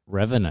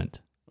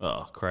Revenant?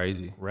 Oh,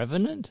 crazy.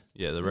 Revenant?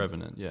 Yeah, The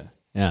Revenant. Yeah.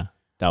 Yeah.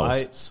 That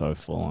was I- so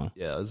full on.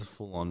 Yeah, it was a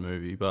full-on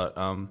movie, but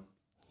I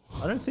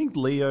don't think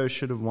Leo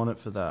should have won it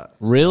for that.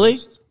 Really?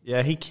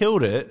 Yeah, he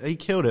killed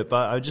it,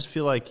 but I just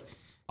feel like,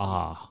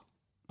 I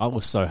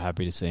was so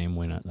happy to see him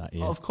win it that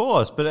year. of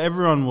course, but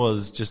everyone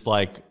was just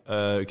like,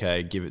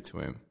 okay, give it to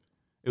him.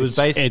 It was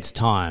basically It's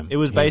time. It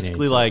was He basically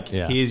needs it. like,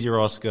 Yeah. here's your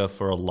Oscar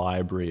for a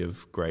library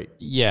of great.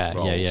 Yeah.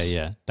 roles.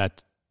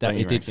 That Don't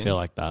you it did reckon? feel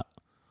like that.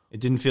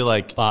 It didn't feel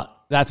like, But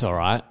that's all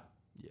right.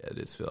 yeah, it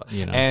does feel like,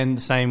 You know. And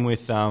same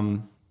with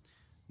The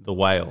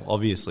Whale.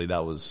 Obviously,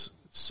 that was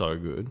so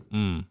good.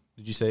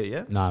 Did you see it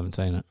yet? No, I haven't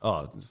seen it.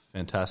 Oh, it's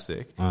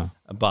fantastic. Oh.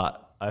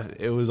 But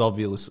it was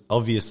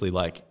obviously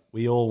like,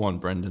 we all want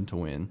Brendan to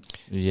win.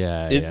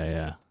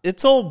 Yeah.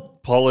 It's all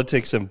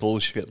politics and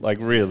bullshit, like,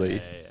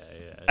 really.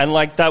 And,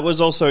 like, that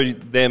was also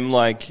them,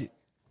 like,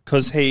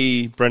 because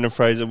Brendan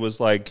Fraser was,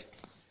 like,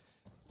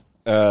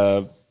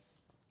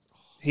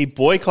 he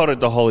boycotted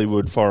the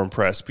Hollywood Foreign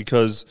Press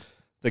because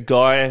the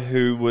guy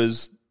who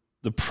was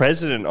the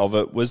president of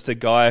it was the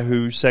guy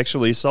who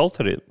sexually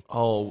assaulted him.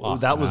 Oh, Fuck,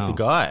 that was wow. the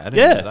guy. I didn't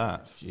Yeah. know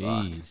that.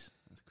 Jeez.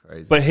 That's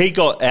Crazy. But he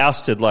got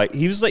ousted. Like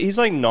he's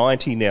like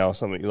 90 now or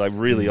something. Like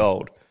really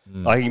old.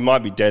 Like he might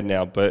be dead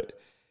now, but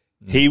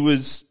he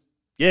was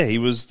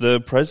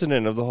the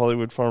president of the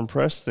Hollywood Foreign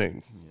Press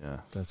thing. Yeah,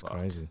 That's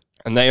crazy.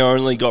 And they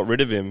only got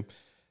rid of him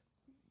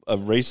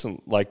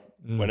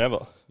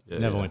whenever. Yeah,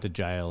 Never went to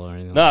jail or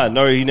anything.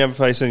 No, he never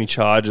faced any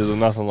charges or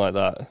nothing like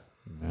that.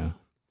 Yeah.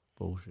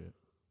 Bullshit.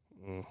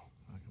 Fucking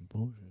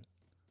bullshit.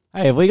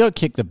 Hey, have we got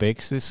Kick the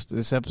Bix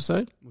this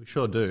episode? We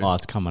sure do. Oh,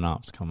 it's coming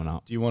up. It's coming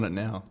up. Do you want it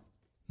now?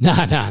 No.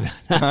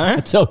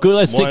 It's all good.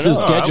 Let's stick to the not?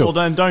 All right, schedule.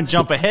 well, don't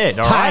jump ahead.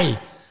 All right. Hey!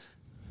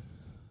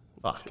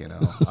 Fucking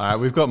hell. All right,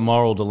 we've got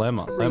moral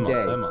dilemma. Every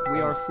day, we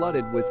are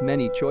flooded with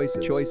many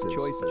choices.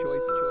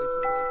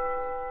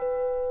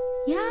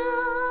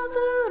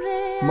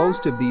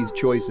 Most of these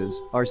choices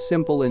are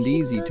simple and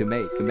easy to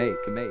make.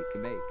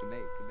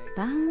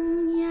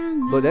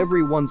 But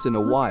every once in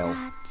a while,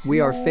 we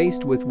are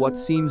faced with what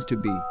seems to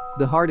be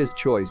the hardest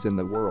choice in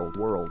the world.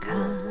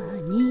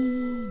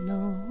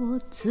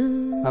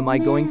 Am I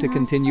going to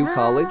continue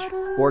college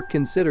or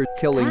consider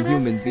killing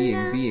human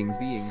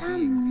beings?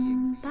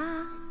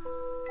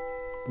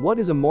 What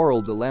is a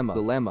moral dilemma?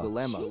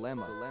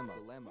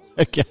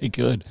 Okay,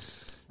 good.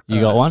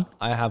 You got one?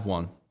 I have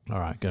one. All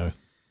right, go.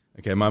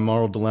 Okay, my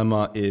moral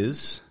dilemma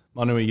is,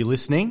 Manu, are you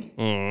listening?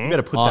 You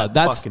better put that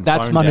that's fucking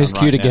that's phone Manu's down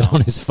cue right to get now.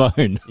 on his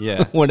phone.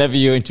 Yeah. Whenever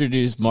you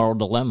introduce moral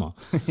dilemma.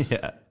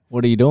 Yeah.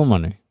 What are you doing,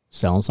 Manu?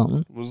 Selling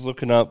something? Was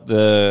looking up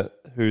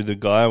who the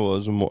guy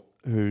was and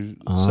who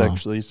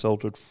sexually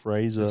assaulted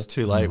Fraser. It's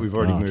too late. We've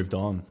already God. moved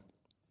on.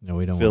 No,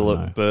 we don't want to know.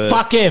 Philip Burke.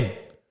 Fuck him!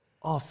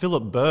 Oh,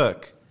 Philip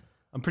Burke.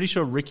 I'm pretty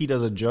sure Ricky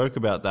does a joke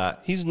about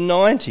that. He's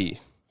 90.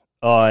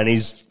 Oh, and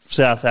he's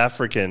South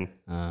African.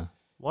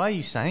 Why are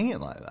you saying it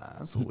like that?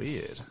 That's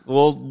weird.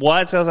 Well,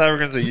 white South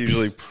Africans are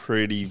usually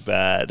pretty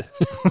bad.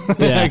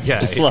 Yeah.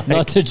 Okay.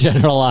 Not to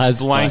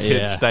generalize. but Blanket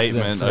yeah,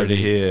 statement they're over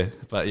pretty- here.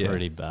 But yeah.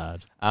 Pretty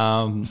bad.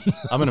 I'm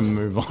going to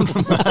move on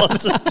from that.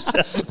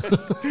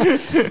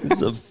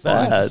 It's a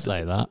Fine to bad.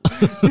 say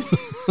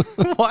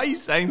that. Why are you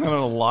saying that on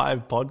a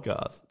live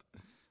podcast?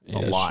 It's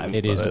not live.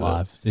 It is but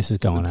live. This is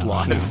going out.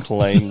 live. right now.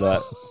 Claim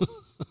that.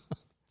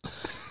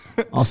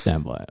 I'll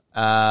stand by it.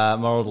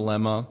 Moral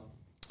dilemma.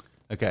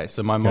 Okay,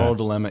 so my moral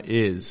dilemma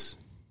is,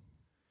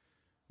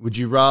 would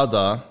you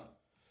rather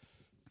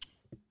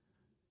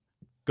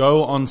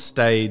go on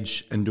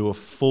stage and do a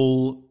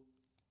full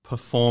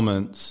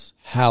performance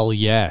Hell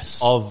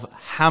yes. of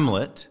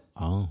Hamlet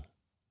Oh.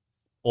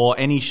 or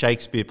any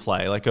Shakespeare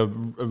play, like a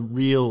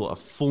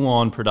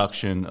full-on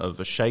production of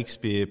a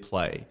Shakespeare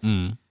play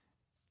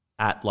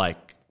at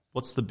like,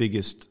 what's the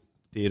biggest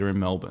theatre in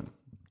Melbourne?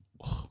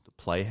 The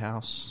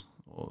Playhouse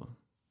or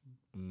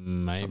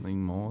Maybe.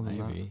 something more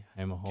than Maybe.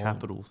 Hamer that? Hall.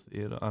 Capital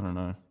Theatre? I don't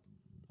know.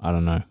 I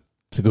don't know.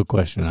 It's a good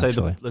question,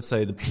 actually. Let's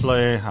say the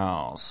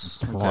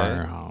Playhouse. Okay?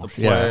 Playhouse,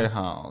 The yeah.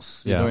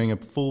 Playhouse. You're Yeah. doing a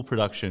full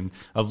production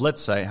of,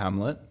 let's say,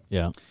 Hamlet.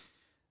 Yeah.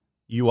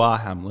 You are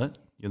Hamlet.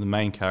 You're the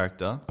main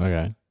character,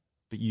 Okay.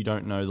 but you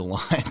don't know the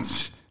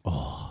lines.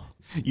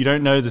 You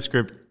don't know the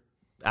script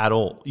at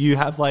all. You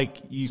have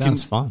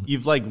Sounds fun.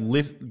 You've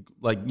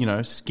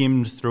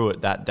skimmed through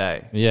it that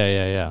day.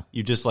 Yeah.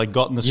 You've just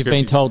gotten the You've script.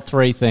 been told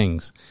three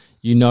things.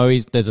 You know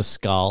there's a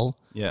skull.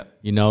 Yeah.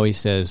 You know he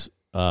says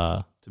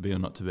To be or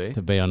not to be.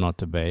 to be or not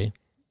to be.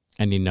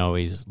 And you know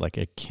he's like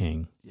a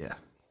king. Yeah.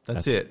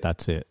 That's it.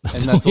 That's it. And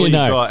that's all you you've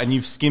know. got. And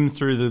you've skimmed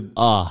through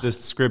the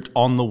script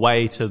on the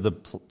way to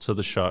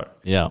the show.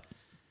 Yeah.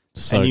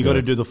 So and you got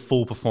to good. do the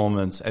full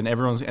performance, and they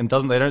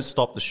don't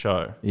stop the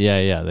show.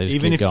 Yeah. They just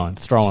Even keep if going,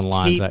 throwing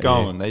lines keep at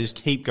going, you. they just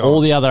keep going.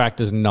 All the other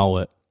actors know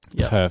it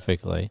Yeah.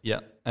 perfectly. Yeah,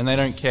 and they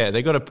don't care.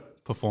 They got to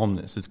perform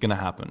this. It's going to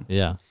happen.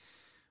 Yeah.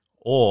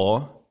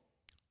 Or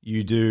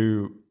you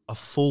do a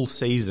full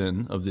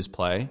season of this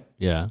play.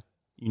 Yeah.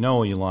 You know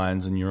all your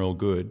lines, and you're all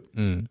good.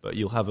 But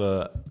you'll have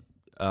a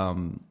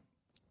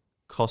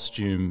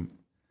costume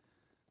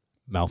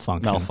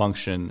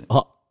malfunction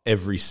Oh.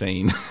 every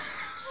scene.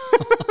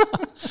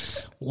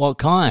 What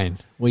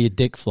kind? Where your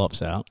dick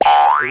flops out.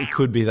 It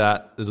could be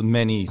that. There's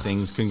many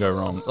things can go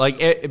wrong.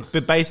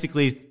 But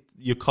basically,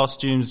 your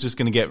costume's just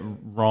going to get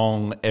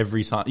wrong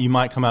every time. You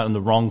might come out in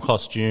the wrong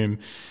costume.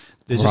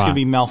 There's just Right. going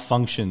to be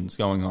malfunctions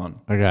going on.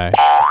 Okay.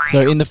 So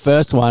in the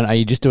first one, are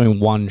you just doing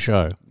one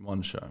show?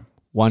 One show.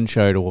 One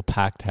show to a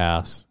packed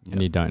house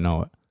and you don't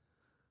know it?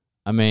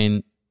 I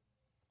mean,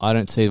 I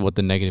don't see what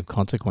the negative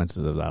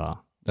consequences of that are.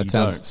 That You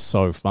sounds don't.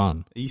 so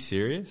fun. Are you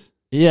serious?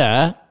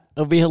 Yeah.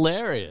 It'll be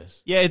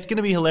hilarious. Yeah, it's going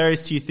to be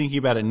hilarious to you thinking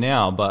about it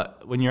now,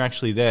 but when you're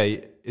actually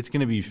there, it's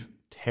going to be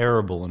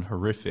terrible and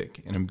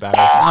horrific and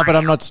embarrassing. No, but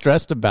I'm not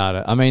stressed about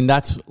it. I mean,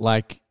 that's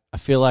like, I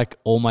feel like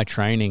all my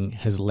training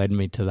has led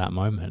me to that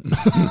moment.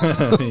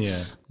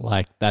 Yeah.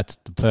 Like, that's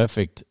the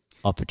perfect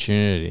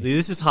opportunity.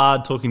 This is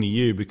hard talking to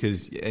you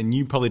and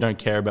you probably don't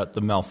care about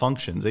the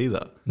malfunctions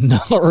either.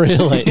 Not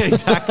really.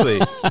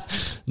 Exactly.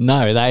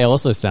 No, they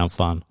also sound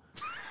fun.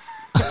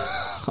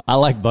 I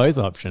like both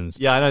options.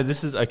 Yeah, I know.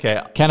 This is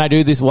okay. Can I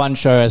do this one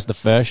show as the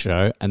first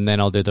show, and then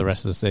I'll do the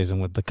rest of the season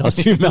with the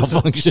costume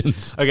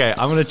malfunctions? Okay,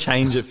 I'm going to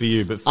change it for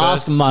you, but first,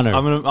 Ask Manu.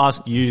 I'm going to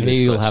ask you this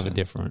He'll question. have a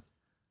different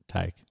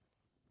take.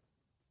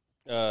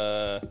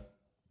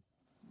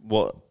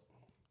 What?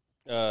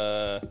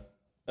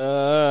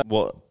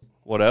 What?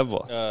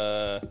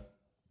 Whatever.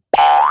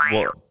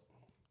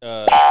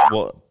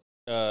 What?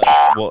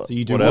 What? So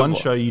you do whatever. one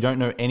show, you don't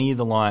know any of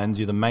the lines,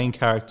 you're the main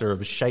character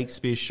of a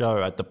Shakespeare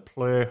show at the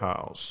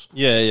Playhouse.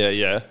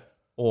 Yeah.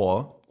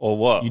 Or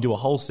what? you do a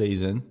whole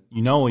season,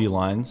 you know all your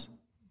lines,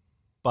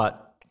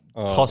 but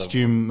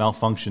costume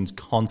malfunctions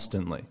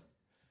constantly.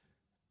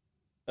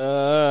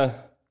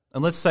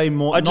 And let's say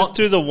more... I just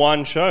do the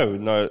one show.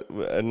 No,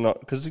 not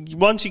because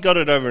once you got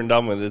it over and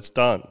done with, it's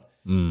done.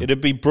 It'd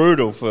be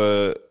brutal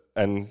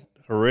and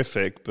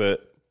horrific,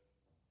 but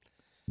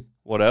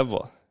whatever.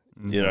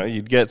 You know,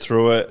 you'd get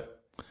through it.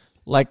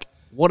 Like,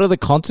 what are the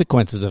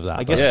consequences of that?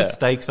 I guess Yeah. the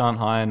stakes aren't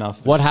high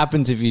enough. What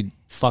happens if you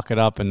fuck it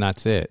up and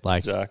that's it? Like,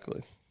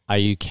 Exactly.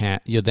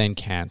 you're then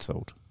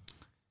cancelled.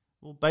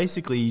 Well,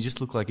 basically, you just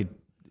look like an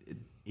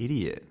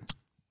idiot.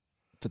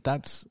 But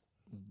that's...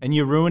 And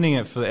you're ruining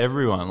it for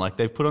everyone. Like,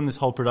 they've put on this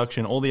whole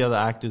production. All the other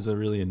actors are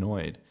really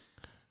annoyed.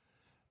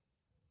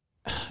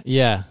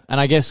 Yeah, and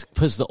I guess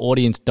because the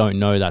audience don't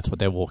know that's what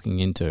they're walking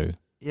into.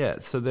 Yeah,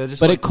 so they're just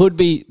But like... it could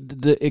be,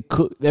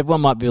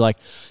 everyone might be like,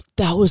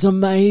 that was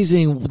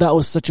amazing. That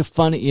was such a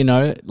funny, you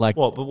know, like...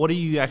 What? But what are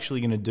you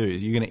actually going to do?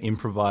 You're going to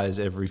improvise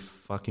every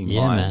fucking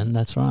Yeah, line. man,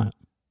 that's right.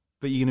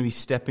 But you're going to be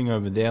stepping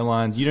over their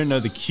lines. You don't know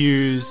the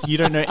cues. You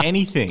don't know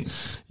anything.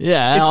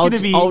 Yeah, It's I'll,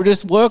 gonna be- I'll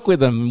just work with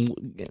them.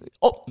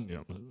 Oh,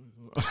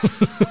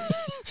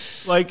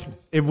 Like,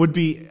 it would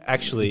be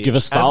actually... give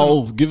us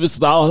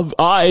thou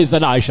eyes,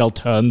 and I shall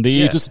turn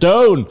thee to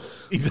stone.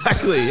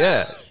 Exactly,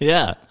 yeah.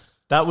 Yeah.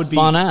 That would be...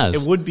 Fun as.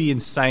 It would be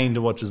insane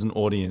to watch as an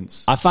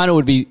audience. I feel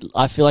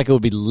like it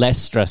would be less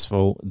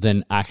stressful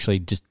than actually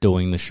just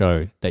doing the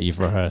show that you've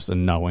rehearsed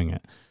and knowing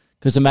it.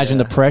 Because imagine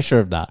the pressure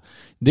of that.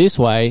 This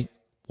way,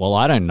 well,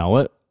 I don't know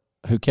it.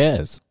 Who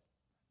cares?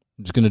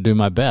 I'm just going to do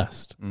my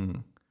best.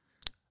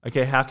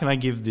 Okay, how can I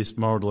give this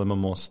moral dilemma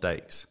more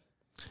stakes?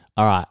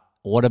 All right.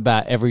 What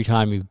about every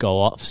time you go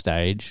off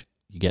stage,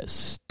 you get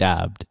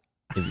stabbed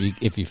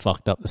if you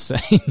fucked up the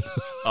scene?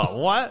 Oh,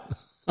 what?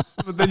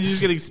 But then you're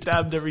just getting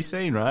stabbed every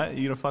scene, right?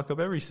 You're going to fuck up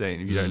every scene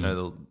if you don't know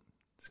the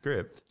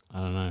script. I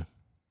don't know.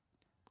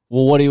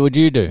 Well, what would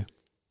you do?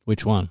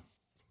 Which one?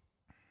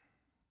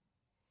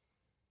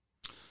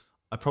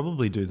 I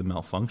probably do the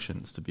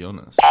malfunctions, to be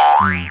honest.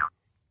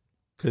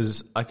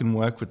 Because I can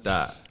work with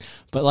that.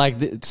 But like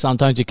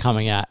sometimes you're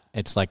coming out,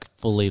 it's like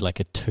fully like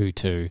a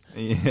tutu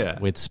Yeah.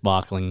 with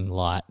sparkling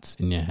lights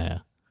in your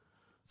hair.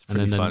 It's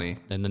pretty and then funny.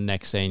 Then the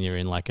next scene you're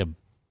in like a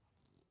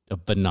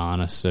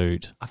banana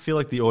suit. I feel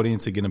like the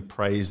audience are going to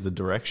praise the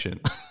direction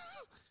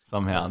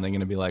somehow, and they're going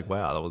to be like,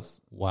 wow, that was...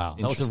 Wow, that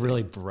was a Interesting.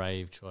 really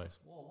brave choice.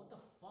 Whoa, what the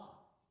fuck?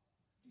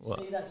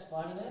 Did you see that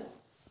spider there?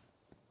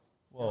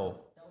 Whoa.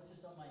 That was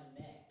just on my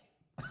neck.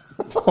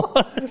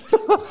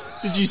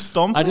 Did you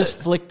stomp I it?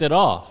 just flicked it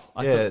off.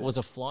 I Yeah. thought it was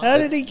a fly. How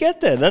did he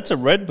get there? That's a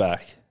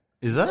redback.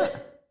 Is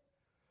that?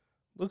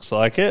 Looks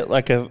like it.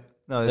 Like a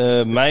No,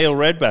 it's male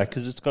redback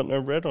because it's got no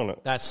red on it.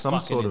 That's some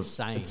fucking sort of...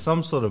 insane. It's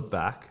some sort of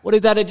back. What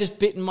if that had just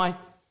bitten my...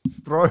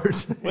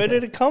 Throat. Where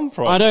did it come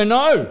from? I don't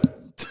know.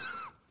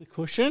 The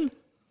cushion?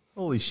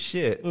 Holy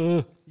shit.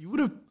 You would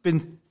have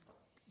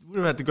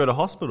had to go to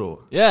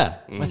hospital. Yeah.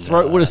 My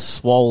throat would have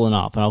swollen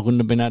up and I wouldn't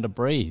have been able to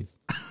breathe.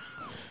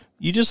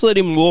 You just let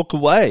him walk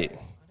away.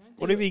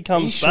 What if he Are you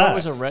comes sure back? it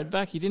was a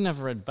redback? He didn't have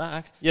a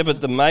redback. Yeah, but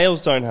the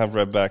males don't have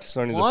redback. It's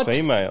only What? the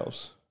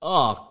females.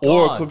 Oh, God.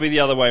 Or it could be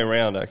the other way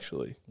around,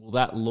 actually. Well,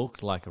 that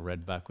looked like a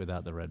redback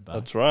without the redback.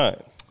 That's right.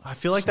 I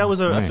feel like I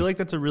feel like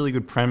that's a really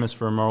good premise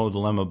for a moral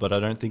dilemma, but I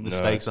don't think the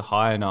stakes are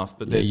high enough.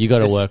 But Yeah, you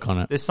gotta there's- work on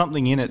it. There's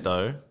something in it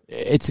though.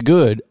 It's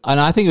good. And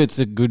I think it's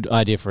a good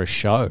idea for a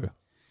show.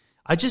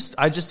 I just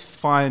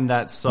find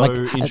that so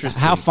Like,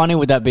 interesting. how funny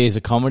would that be as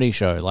a comedy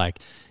show? Like,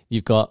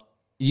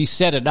 you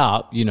set it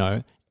up, you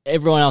know,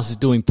 everyone else is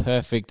doing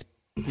perfect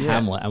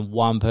Hamlet and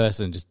one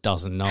person just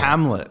doesn't know.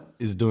 Hamlet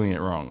is doing it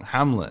wrong.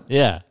 Hamlet.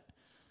 Yeah.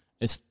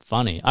 It's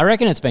funny. I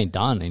reckon it's been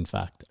done, in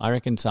fact. I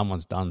reckon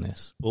someone's done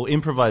this. Well,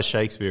 improvised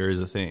Shakespeare is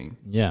a thing,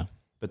 Yeah.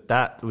 but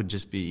that would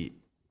just be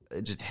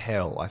just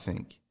hell, I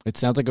think. It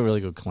sounds like a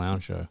really good clown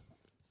show.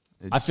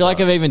 It I feel like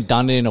I've does. even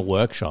done it in a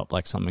workshop,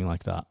 like something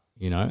like that,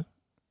 you know?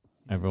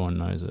 Everyone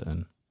knows it.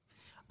 And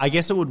I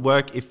guess it would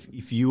work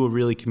if you were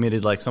really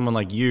committed, like someone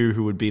like you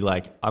who would be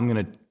like, I'm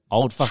going to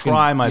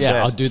try my yeah,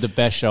 best. I'll do the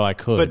best show I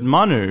could. But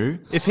Manu,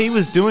 if he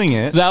was doing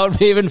it, that would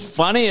be even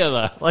funnier,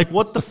 though. like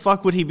what the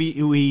fuck would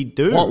he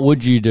do? What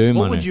would you do, What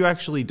Manu? would you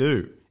actually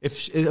do?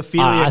 If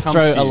Ophelia I comes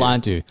throw to a you,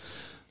 line to you.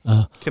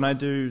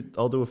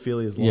 I'll do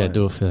Ophelia's line. Yeah,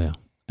 do Ophelia.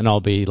 And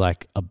I'll be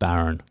like a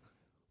baron.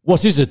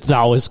 What is it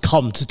thou hast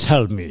come to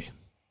tell me?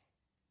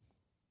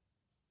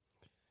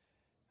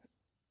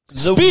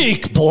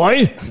 Speak,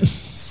 boy!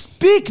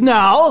 Speak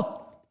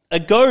now! A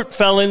goat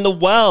fell in the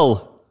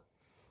well.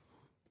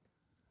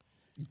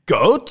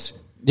 Goat?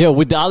 Yeah,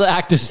 would the other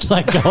actors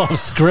like go off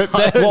script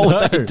then?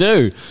 What would they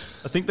do?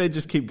 I think they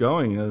just keep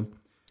going.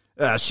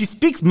 She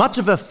speaks much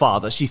of her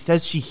father. She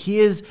says she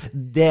hears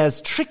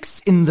there's tricks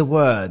in the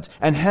word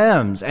and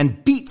hams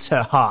and beats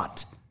her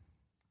heart.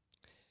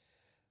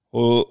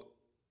 Well,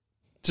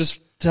 just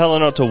tell her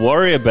not to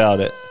worry about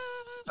it.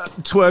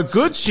 'Twere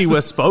good she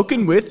were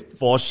spoken with,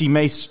 for she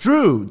may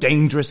strew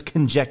dangerous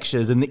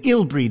conjectures in the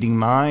ill-breeding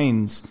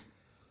minds.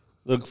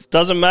 Look,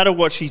 doesn't matter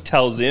what she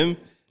tells him.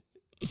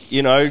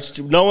 You know,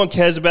 no one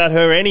cares about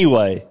her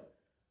anyway.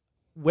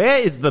 Where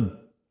is the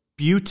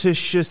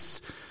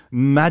beauticious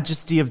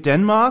majesty of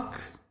Denmark?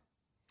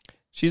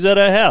 She's at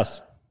her house.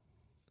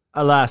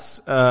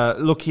 Alas,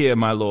 look here,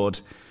 my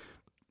lord.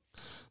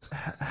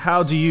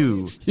 How do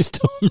you He's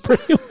doing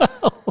pretty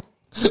well.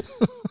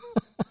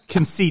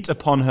 conceit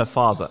upon her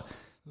father?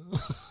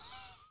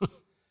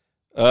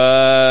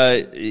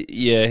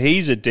 Yeah,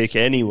 he's a dick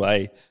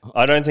anyway.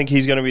 I don't think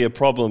he's going to be a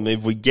problem.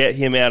 If we get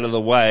him out of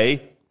the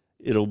way,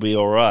 it'll be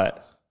all right.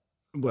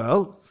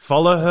 Well,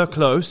 follow her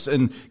close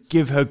and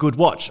give her good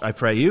watch, I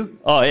pray you.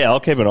 Oh, yeah, I'll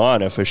keep an eye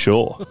on her for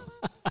sure.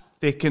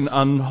 Thick and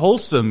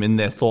unwholesome in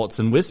their thoughts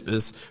and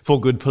whispers, for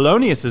good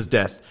Polonius'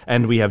 death,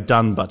 and we have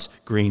done but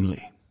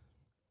greenly.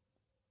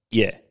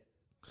 Yeah.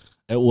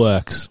 It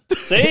works.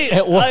 See,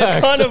 It works.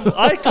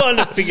 I kind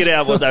of figured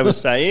out what they were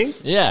saying.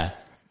 Yeah.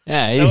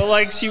 Yeah. They were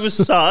like, she was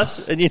sus,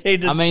 and you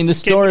need to. I mean, the keep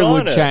story an eye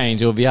would on her.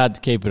 change. It would be hard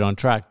to keep it on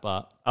track,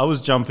 but I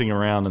was jumping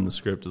around in the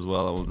script as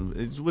well.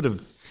 It would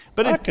have,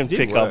 but I it can did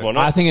pick work. up on it.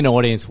 I think an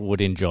audience would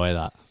enjoy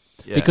that.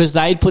 Yeah. Because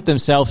they'd put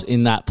themselves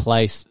in that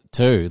place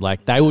too.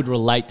 Like, they would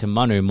relate to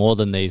Manu more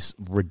than these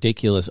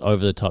ridiculous,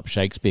 over-the-top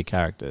Shakespeare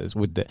characters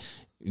with the,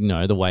 you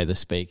know, the way they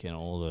speak and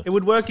all the. It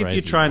would work if crazy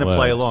you're trying to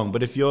play words. along,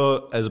 but if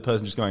you're as a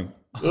person just going,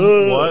 what?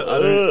 I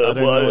don't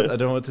know what to do. I don't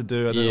know what to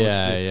do.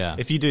 Yeah.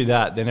 If you do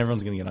that, then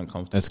everyone's going to get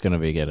uncomfortable. That's going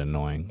to get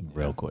annoying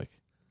real quick.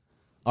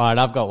 All right,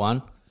 I've got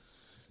one.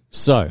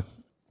 So,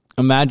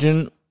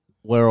 imagine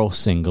we're all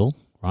single,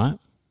 right?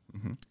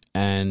 Mm-hmm.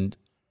 And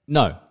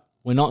no,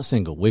 we're not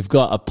single. We've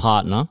got a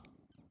partner,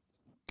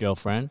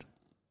 girlfriend.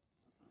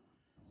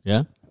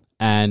 Yeah?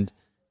 And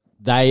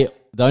the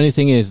only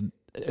thing is,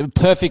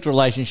 perfect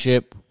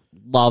relationship,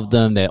 love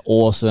them, they're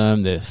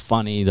awesome, they're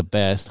funny, the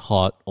best,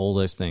 hot, all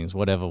those things,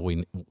 whatever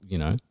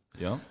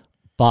Yeah.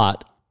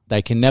 but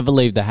they can never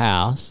leave the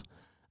house.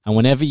 And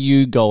whenever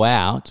you go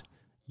out,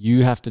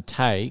 you have to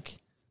take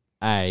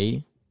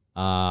a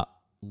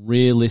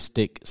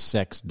realistic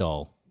sex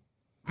doll.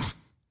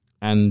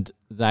 And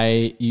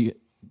they've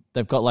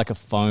got like a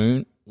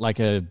phone, like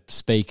a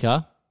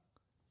speaker,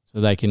 so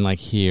they can like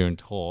hear and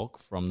talk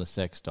from the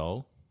sex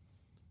doll.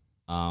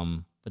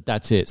 But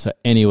that's it. So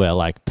anywhere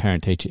like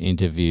parent-teacher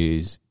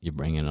interviews, you're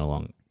bringing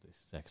along this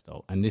sex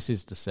doll. And this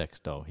is the sex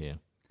doll here.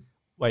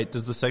 Wait,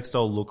 does the sex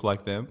doll look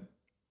like them?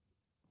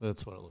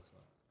 That's what it looks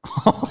like.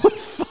 Holy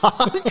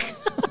fuck.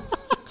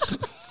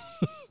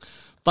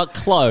 But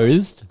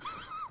clothed.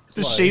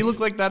 Does she look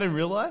like that in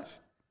real life?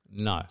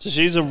 No. So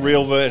she's a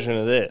real version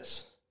of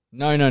this.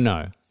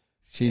 No.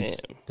 She's,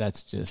 Damn.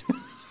 that's just.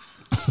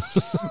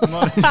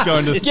 Manu's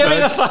going to Give me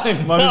the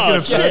phone. Manu's Oh,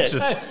 going to shit.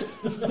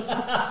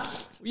 purchase.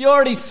 You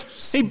already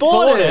He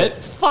bought it.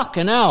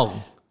 Fucking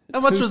hell. How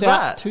much was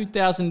that?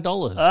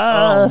 $2,000.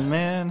 Oh,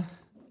 man.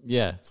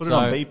 Yeah. Put it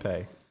on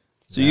BPay.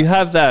 So you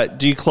have that.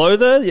 Do you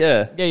clothe her?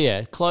 Yeah.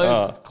 Yeah.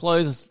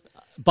 Clothes,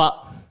 but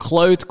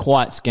clothed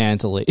quite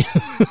scantily.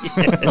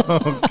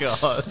 Oh,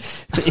 God.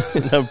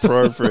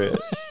 Inappropriate.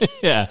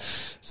 Yeah.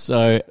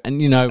 So,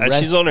 and you know, And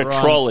she's on a restaurants-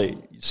 trolley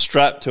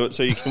strapped to it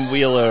so you can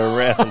wheel her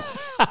around.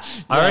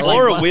 reckon-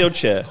 Or a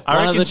wheelchair. I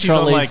One of reckon the she's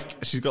on trolleys-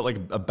 she's got like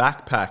a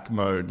backpack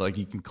mode, like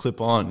you can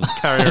clip on, you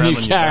carry her And around you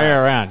on carry your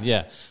her back. around,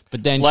 yeah.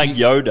 But then Like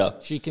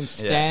Yoda. she can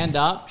stand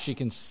up, she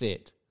can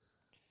sit.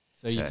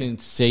 So you Okay. can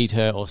seat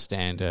her or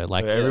stand her.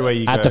 Like So everywhere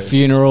you at go. the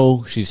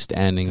funeral, she's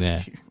standing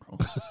there.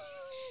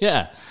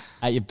 Yeah.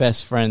 At your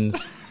best friend's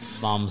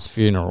mum's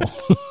funeral.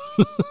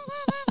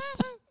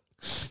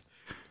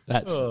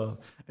 That's Oh.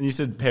 And you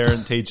said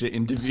parent-teacher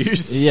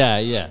interviews.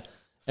 yeah.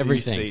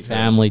 Everything. seat her.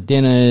 Family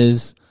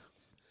dinners.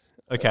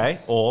 Okay,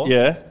 or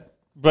Yeah.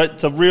 But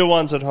the real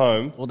one's at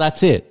home. Well,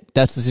 that's it.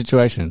 That's the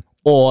situation.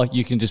 Or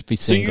you can just be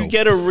So single. you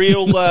get a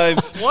real live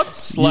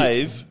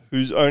slave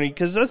who's only...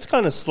 Because that's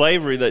kind of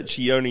slavery that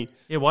she only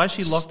yeah, why is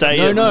she locked stay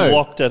up?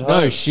 locked at home.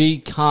 No, she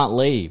can't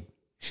leave.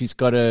 She's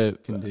got a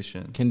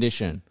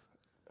Condition.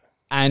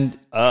 And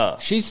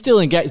she's still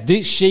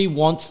engaged. She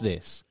wants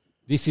this.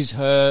 This is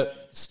her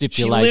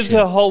stipulation. She lives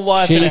her whole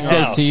life She in a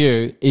says house. to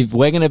you, if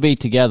we're going to be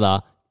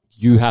together,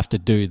 you have to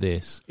do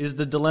this. Is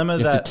the dilemma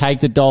You have that to take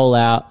the doll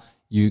out.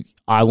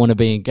 I want to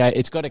be engaged.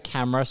 It's got a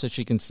camera so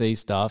she can see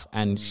stuff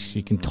and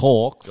she can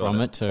talk from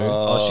it too.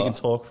 she can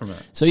talk from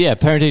it? So yeah,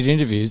 parent-teacher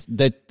interviews,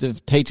 the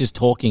teacher's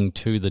talking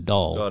to the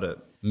doll. Got it.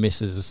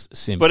 Mrs.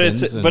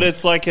 Simpkins. But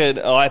it's like an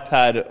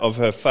iPad of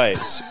her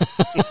face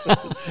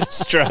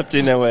strapped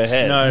into her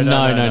head.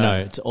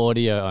 No. It's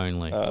audio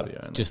only.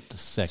 It's just the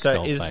sex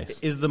doll face.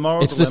 Is the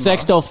moral It's the dilemma,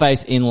 sex doll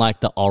face in like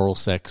the oral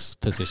sex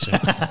position.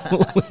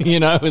 You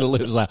know, with the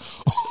lips like.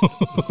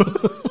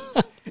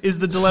 Is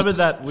the dilemma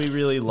that we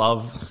really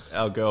love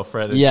our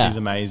girlfriend and Yeah. she's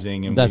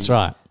amazing? And That's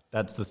right.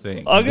 That's the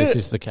thing. This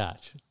is the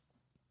catch.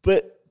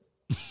 But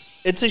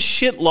it's a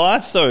shit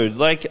life, though.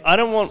 Like, I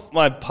don't want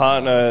my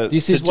partner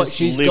This to is what just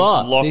she's live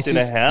got. locked in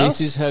a house.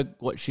 This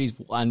is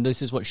and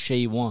this is what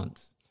she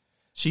wants.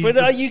 She's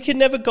But you can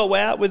never go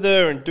out with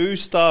her and do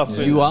stuff.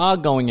 and- You are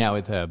going out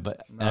with her,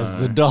 but as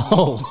the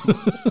doll.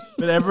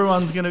 but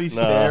everyone's going to be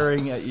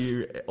staring at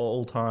you at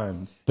all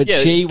times. But Yeah,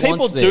 she people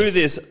wants do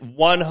this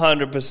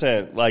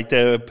 100%. Like,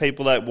 there are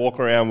people that walk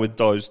around with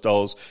those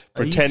dolls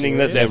pretending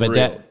that they're serious?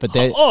 real. But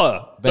they're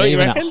don't you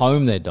even reckon? at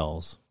home, they're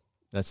dolls.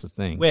 That's the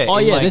thing. Where? Oh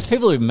In, yeah, like- there's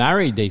people who've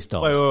married these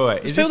dolls. Wait. Is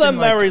There's this people that in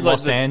marry, like,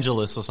 Los the-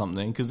 Angeles or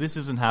something? Because this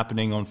isn't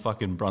happening on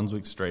fucking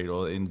Brunswick Street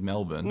or in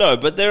Melbourne. No,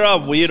 but there are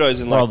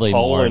weirdos in like Probably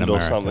more in Poland or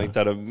America. something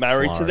that are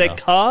married to their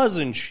Florida. cars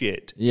and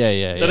shit.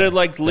 Yeah. That are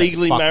like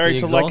legally fuck married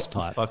the to like. exhaust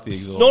pipe. Fuck the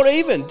exhaust. Not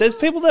even. There's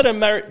people that are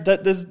married.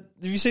 Have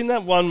you seen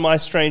that one, My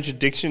Strange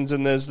Addictions?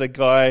 And there's the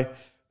guy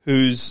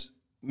who is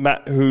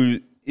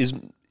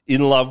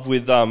in love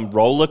with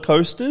roller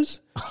coasters.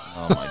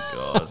 Oh my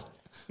god.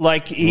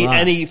 Like he Right.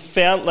 and he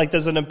found like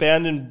there's an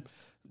abandoned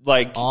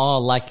like Oh,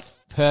 like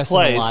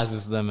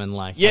personalizes them and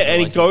like yeah, has and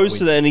he like a goes weird-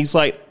 to there and he's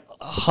like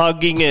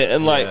hugging it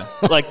and like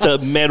the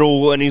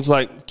metal and he's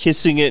like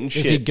kissing it and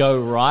Does shit. he go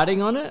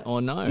riding on it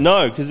or no?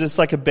 No, because it's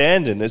like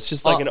abandoned. It's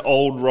just like an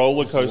old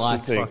roller coaster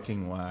like thing.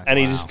 Fucking whack. And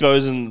he just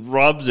goes and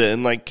rubs it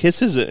and like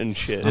kisses it and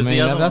shit. I mean,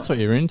 the other that's one-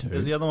 what you're into.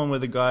 There's the other one where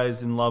the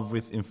guy's in love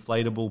with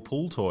inflatable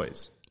pool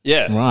toys.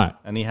 Yeah. Right.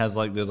 And he has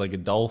like, there's like a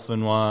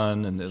dolphin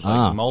one and there's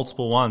like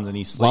multiple ones and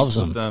he sleeps Loves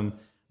with them. them.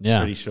 Yeah.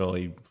 Pretty sure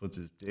he puts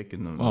his dick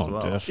in them as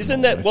well. definitely.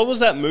 Isn't that what was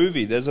that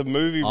movie? There's a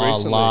movie Oh,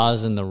 recently.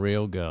 Lars and the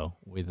Real Girl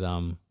with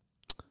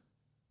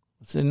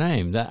what's her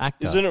name? That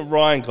actor. Isn't it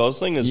Ryan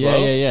Gosling as yeah,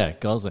 well? yeah.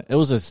 Gosling. It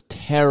was a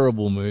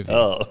terrible movie.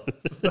 Oh.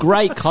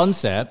 Great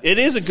concept. It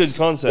is a good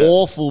concept.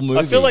 Awful movie.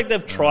 I feel like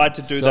they've tried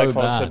to do So that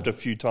concept bad. a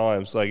few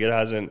times. Like it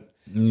hasn't.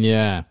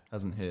 Yeah.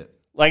 Hasn't hit.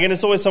 Like, and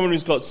it's always someone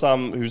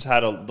who's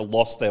had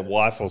lost their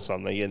wife or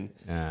something,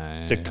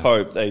 and to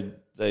cope,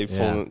 they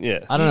fall. Yeah.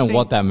 I don't Do know you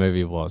what think- that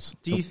movie was.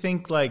 Do you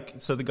think like,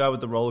 so the guy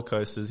with the roller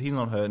coasters, he's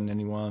not hurting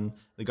anyone.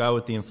 The guy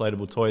with the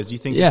inflatable toys, do you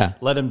think Yeah.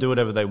 just let them do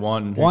whatever they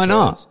want? And who Why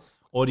not? cares?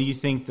 Or do you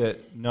think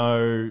that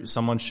no,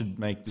 someone should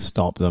make this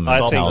Stop them. I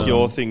Stop think them.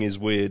 your thing is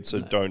weird, so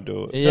don't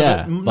do it.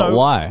 Yeah, but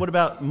why? What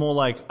about more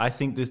like, I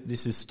think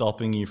this is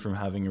stopping you from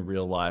having a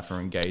real life or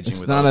engaging It's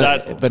with not others.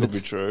 That but could be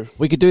it's true.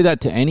 We could do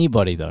that to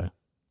anybody though.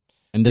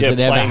 And does Yeah, it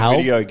ever playing help?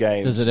 video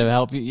games. Does it ever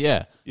help you?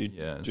 Yeah. You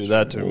Yeah, do it's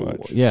that too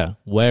much. Yeah.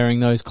 Wearing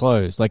those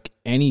clothes. Like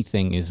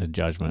anything is a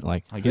judgment.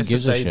 Like I who guess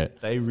gives if a they,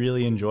 shit? they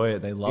really enjoy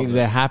it. They love If it.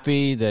 they're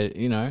happy, they're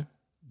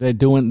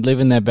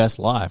living their best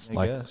life. I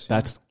Like guess, yeah.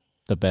 that's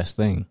the best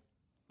thing.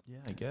 Yeah,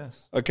 I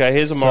guess. Okay,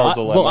 here's a moral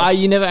dilemma. Well,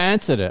 you never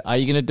answered it. Are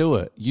you going to do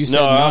it? You said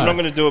no, no. I'm not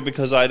going to do it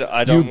because I don't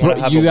want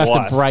to have you a have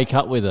wife. to break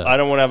up with her. I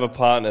don't want to have a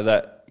partner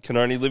that can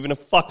only live in a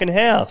fucking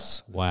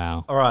house.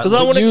 Wow. All right. Because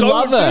I want to you go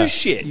love and her. do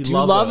shit. You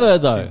love her,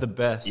 though. She's the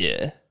best.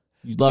 Yeah.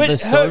 You love her But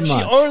so much. she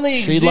only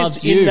She exists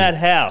loves in you. that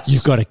house.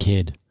 You've got a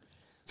kid.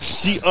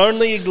 She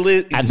only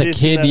exists And the in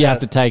kid that you house. have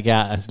to take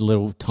out as a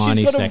little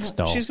tiny sex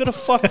doll. She's got a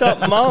fucked up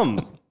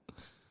mum.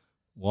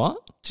 What?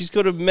 She's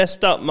got a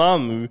messed up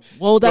mum who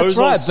Well, that's goes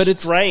all right, but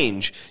it's-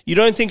 strange. You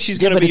don't think she's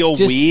Yeah, going to but be it's all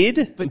just-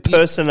 weird? but you-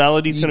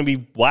 Personality's going to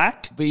be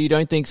whack? But you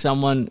don't think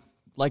someone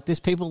like there's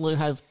people who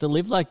have to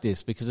live like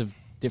this because of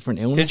different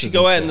Can illnesses. she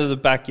go and out shit. into the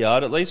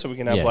backyard at least so we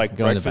can have Yeah, like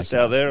go in the breakfast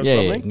backyard. out there or Yeah,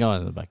 something? Yeah, go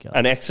in the backyard.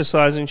 And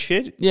exercise and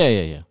shit?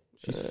 Yeah.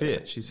 She's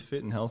fit. She's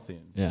fit and healthy.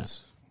 And Yeah.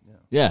 it's-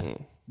 Yeah.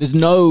 There's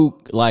no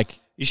like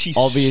Is she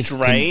obvious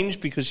strange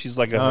because she's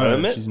like a No,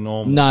 hermit? she's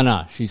normal.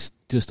 No, she's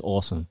just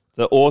awesome.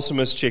 The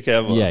awesomest chick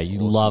ever. Yeah, you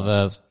love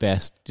her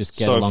best. Just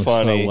get So along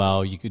funny. so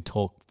well. You could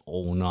talk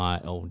all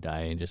night, all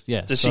day, and just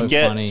Does so she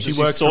get? funny. Does she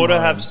works from sort of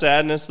home. have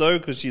sadness though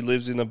because she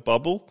lives in a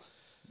bubble?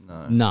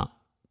 No,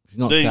 she's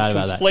not Dude, sad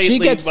about that. She completely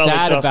gets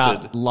sad well-adjusted.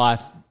 about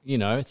life.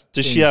 Does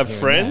things she have here and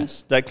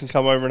friends that can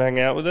come over and hang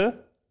out with her? there.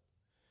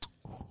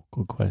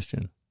 Good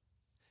question.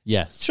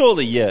 Yes.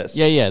 Surely, yes.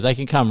 Yeah. They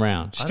can come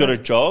round. She's got a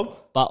job.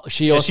 But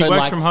she also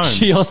works from home.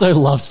 She also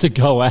loves to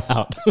go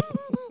out.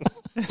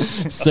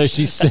 So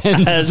she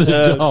sends As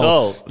the a doll.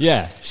 doll.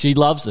 Yeah, she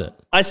loves it.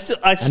 I her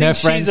think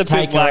she's friends a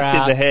take bit her whacked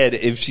in out. the head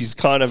if she's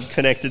kind of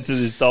connected to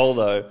this doll,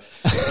 though.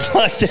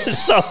 Like, there's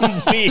some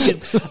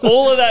weird.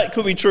 All of that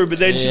could be true, but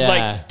then she's Yeah.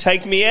 like,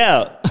 "Take me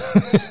out."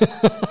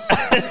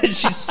 And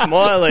she's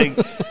smiling,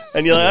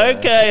 and you're like,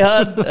 "Okay,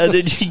 hun," and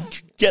then you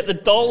get the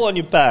doll on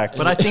your back.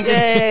 But I think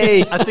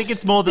Yay!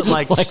 it's more that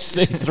like Like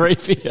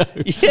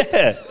C3PO.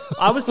 Yeah.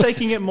 I was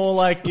taking it more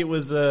like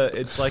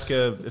it's like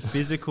a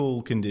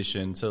physical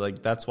condition. So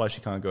like that's why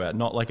she can't go out,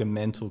 not like a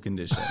mental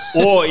condition.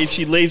 Or if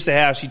she leaves the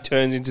house, she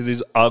turns into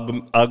this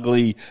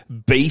ugly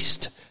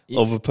beast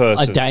of a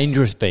person. A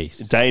dangerous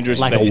beast. Dangerous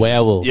like beast. a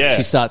werewolf. Yes.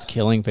 She starts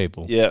killing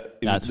people. Yeah.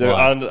 That's The-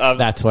 why.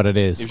 That's what it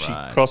is. If she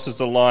crosses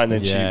the line,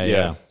 then Yeah, she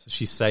yeah. So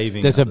She's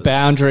saving. There's a others.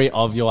 boundary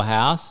of your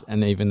house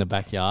and even the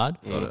backyard.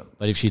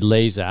 But if she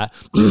leaves that,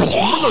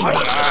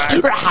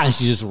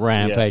 she just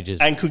rampages.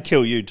 And could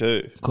kill you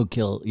too. Could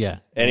kill, yeah.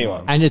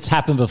 Anyone. And it's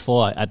happened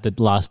before at the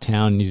last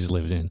town you just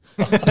lived in.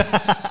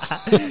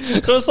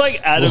 So it's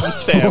like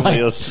Adam's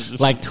family.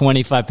 Like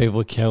 25 people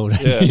were killed.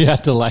 Yeah. You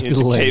had to like You had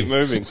to leave. keep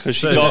moving because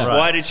she got. right.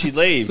 Why did she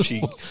leave?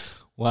 She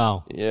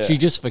Wow. Yeah. She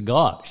just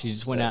forgot. She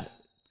just went out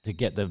to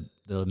get the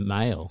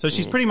mail. So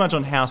she's pretty much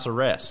on house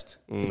arrest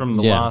from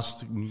the Yeah.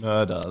 last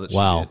murder that she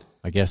Wow. did.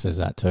 I guess there's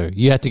that too.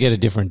 You had to get a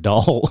different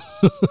doll.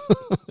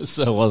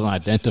 So it wasn't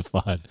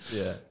identified.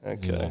 Yeah.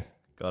 okay. Yeah.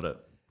 Got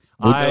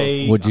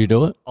it. Would you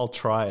do it? I'll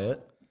try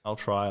it. I'll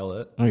trial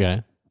it.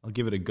 Okay. I'll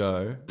give it a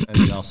go, and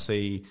then I'll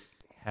see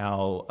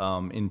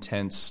how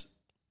intense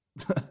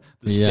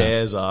the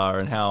stares are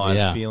and how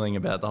I'm feeling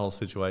about the whole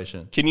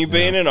situation. Can you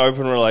be in an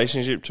open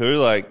relationship too?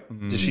 Like,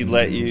 does she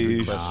let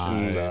you?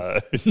 No.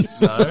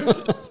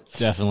 No?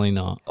 Definitely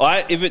not.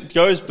 If it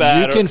goes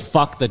bad, You can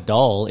fuck the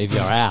doll if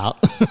you're out.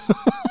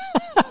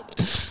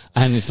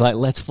 And it's like,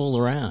 let's fool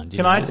around.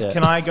 Can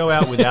I go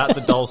out without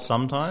the doll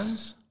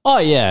sometimes? Oh,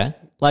 yeah.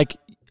 Like,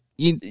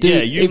 you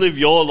do. you live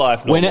your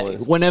life normally.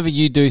 Whenever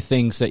you do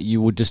things that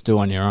you would just do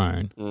on your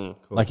own,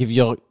 like if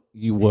you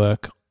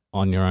work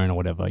on your own or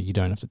whatever, you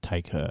don't have to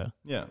take her.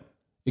 Yeah.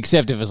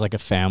 Except if it's like a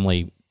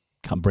family,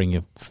 come bring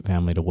your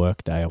family to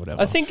work day or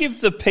whatever. I think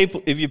if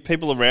your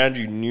people around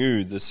you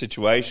knew the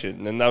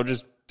situation, then they'll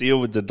just deal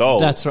with the doll.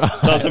 That's right.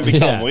 It doesn't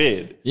become Yeah.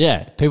 weird.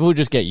 Yeah, people would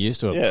just get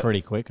used to it Yeah.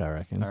 pretty quick, I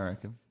reckon.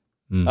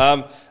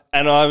 And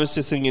I was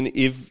just thinking,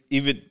 if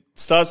it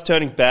starts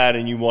turning bad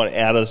and you want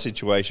out of the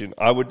situation,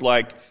 I would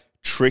like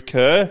trick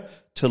her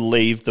to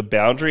leave the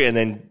boundary and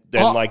then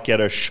like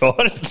get her shot.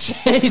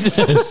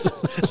 Jesus.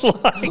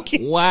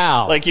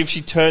 Wow. Like if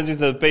she turns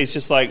into the beast,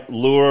 just like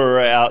lure her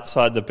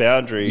outside the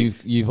boundary.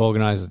 You've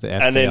organised the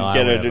FBI and then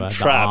get her or whatever,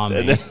 trapped, the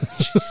and then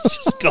she's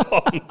just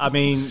gone. I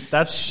mean,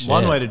 that's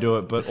one way to do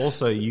it, but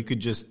also you could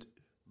just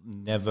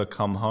never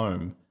come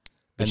home,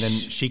 and then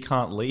she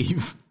can't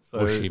leave. So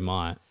Or she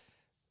might.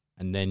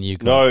 And then you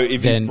can... No,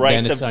 if you break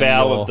then the it's on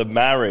vow your- of the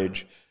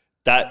marriage,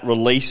 that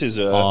releases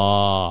her,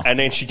 Oh, and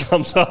then she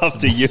comes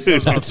after you.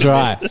 that's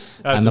right.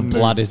 And the to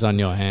blood move- is on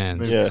your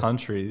hands. move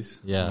countries.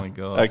 Yeah. Oh my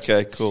god.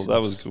 Okay, cool.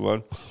 That was a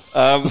good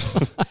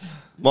one.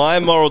 My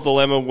moral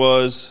dilemma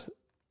was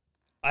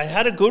I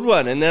had a good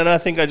one, and then I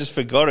think I just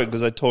forgot it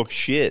because I talk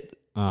shit.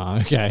 Oh,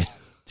 okay.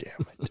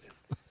 Damn, I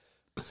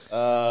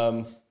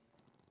did.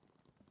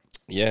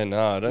 Yeah, no,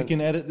 I You don't.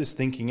 can edit this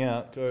thinking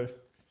out. Go.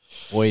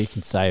 Or you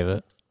can save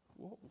it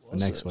for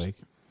next week.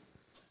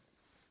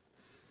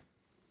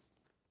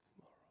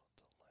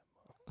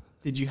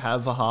 Did you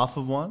have a half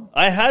of one?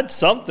 I had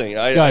something.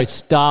 Go,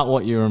 start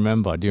what you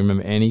remember. Do you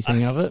remember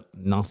anything of it?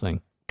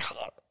 Nothing. can't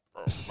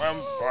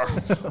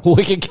remember.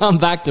 We can come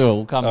back to it.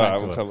 We'll come All back right,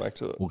 to we'll it. come back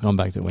to it. We'll come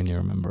back to it when you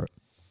remember it.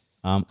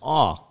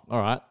 All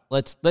right.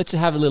 Let's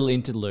have a little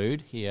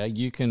interlude here.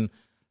 You can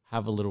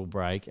have a little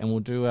break, and we'll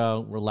do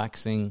our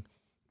relaxing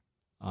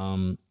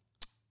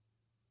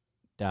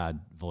dad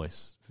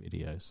voice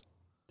videos.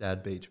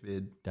 Dad beach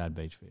vid. Dad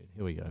beach vid.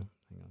 Here we go.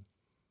 Hang on.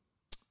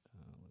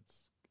 Let's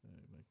go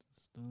back to the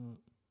start.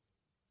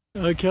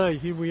 Okay,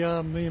 here we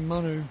are, me and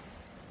Manu.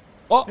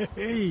 Oh,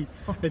 Hey,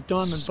 at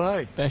Diamond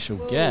Bay, special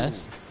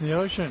guest. the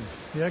ocean,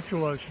 the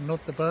actual ocean,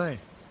 not the bay.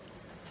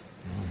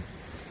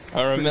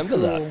 I remember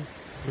that. Cool.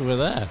 We were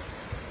there.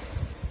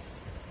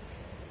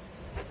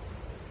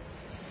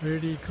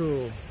 Pretty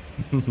cool.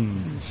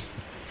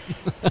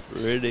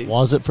 Really?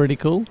 Was it pretty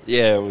cool?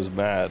 Yeah, it was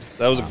mad.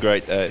 That was a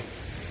great day.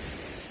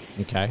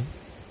 Okay.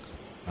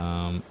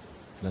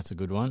 That's a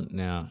good one.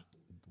 Now,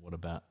 what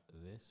about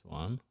this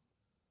one?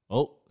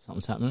 Oh,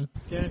 something's happening.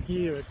 Down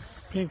here at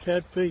Pink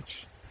Hat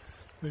Beach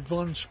with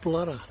Von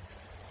Splutter.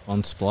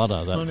 On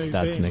Splutter, that's Manu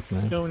Dad's Ben,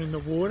 nickname. Going in the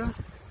water.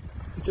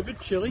 It's a bit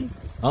chilly.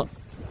 Oh,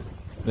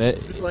 there,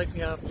 It's late in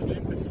the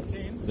afternoon, but it's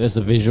in. there's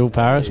the visual,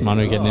 Paris.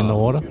 Manu getting in the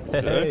water.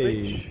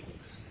 Hey.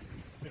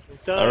 Beautiful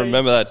day. I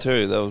remember that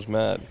too. That was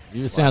mad.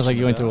 You sounds like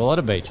you went to a lot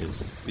of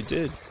beaches. We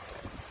did.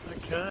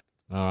 Okay.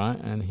 All right,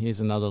 and here's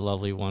another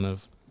lovely one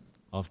of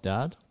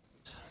Dad.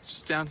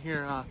 Just down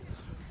here,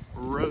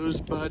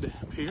 Rosebud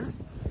Pier.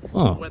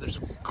 Oh, Weather's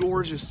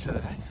gorgeous today.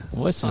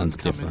 well, that Sun's sounds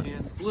coming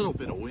different. in. A little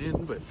bit of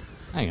wind, but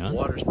Hang on.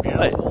 water's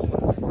beautiful.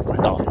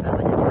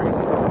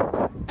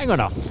 Hang on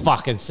a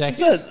fucking Is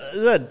second.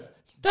 that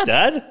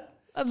Dad?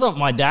 That's not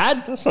my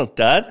dad. That's not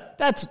Dad.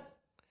 That's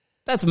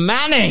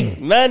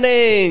Manning.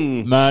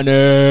 Manning.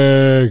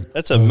 Manning.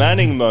 That's a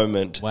Manning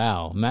moment.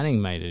 Wow,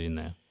 Manning made it in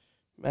there.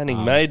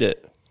 Manning made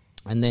it.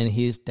 And then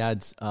here's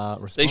Dad's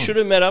response. They should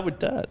have met up with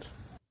Dad.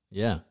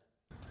 Yeah.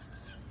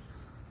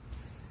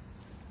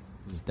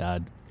 This is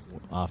Dad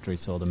after he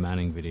saw the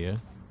Manning video.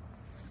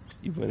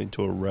 He went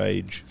into a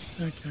rage.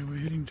 Okay, we're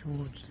heading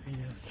towards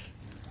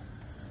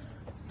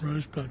the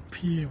Rosebud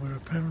Pier where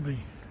apparently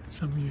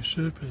some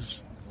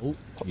usurpers Oh,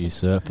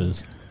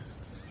 usurpers. were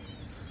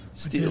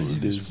Still down here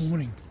it this is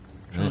morning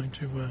trying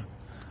to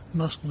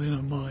muscle in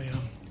on my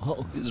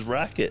Oh, his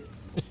racket.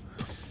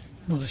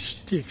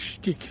 stick,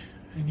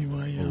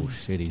 Anyway, Oh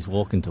shit, he's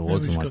walking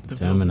towards him now like he's the got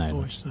the velvet Terminator.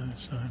 voice,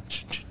 though,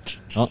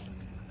 so.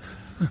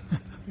 Oh,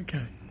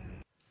 Okay.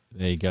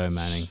 there you go,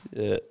 Manning.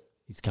 Yeah.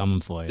 He's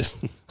coming for you.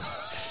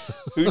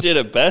 Who did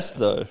it best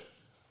though?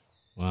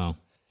 Wow.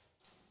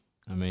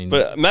 I mean,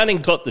 But Manning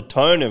got the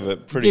tone of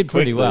it pretty he did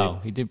pretty quickly. well.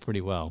 He did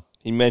pretty well.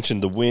 He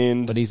mentioned the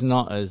wind. But he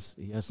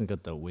hasn't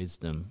got the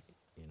wisdom,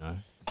 you know,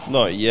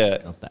 Not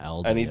yet. not the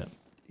elder And yet.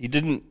 he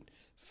didn't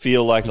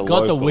feel like He a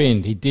got local. the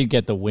wind. He did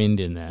get the wind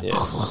in there. Yeah.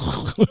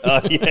 Oh,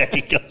 yeah,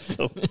 he got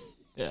the wind.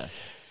 Yeah.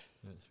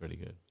 That's pretty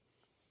good.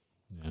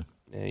 Yeah.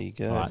 There you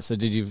go. All right, so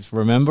did you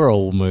remember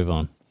or we'll move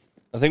on?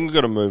 I think we've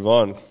got to move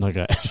on.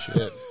 Okay.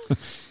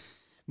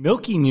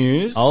 Milky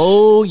news.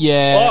 Oh,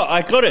 yeah. Oh,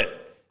 I got it.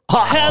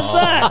 How's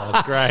that?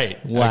 Oh, great.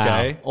 Wow.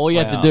 Okay. All you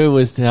had Wow. to do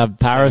was to have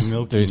Paris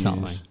Milky do news.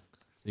 something. So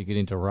you could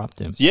interrupt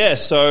him. Yeah,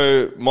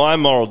 so my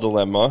moral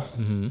dilemma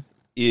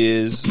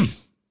is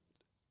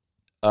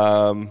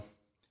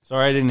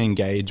Sorry, I didn't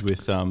engage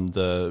with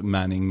the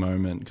Manning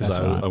moment because That's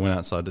all right. I went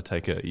outside to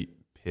take a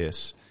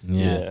piss.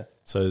 Yeah.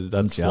 So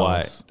that's I'm why.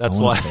 jealous. That's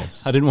I wanna why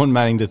piss. I didn't want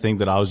Manning to think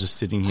that I was just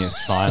sitting here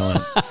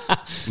silent,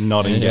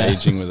 not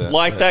engaging with it.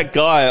 like that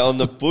guy on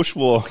the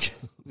bushwalk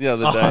the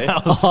other day.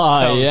 That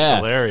was yeah.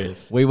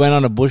 hilarious. We went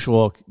on a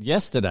bushwalk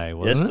yesterday,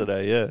 wasn't it?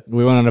 Yesterday, yeah.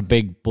 We went on a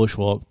big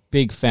bushwalk,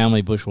 big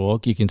family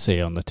bushwalk. You can see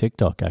it on the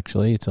TikTok,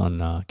 actually. It's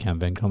on Cam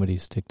Ben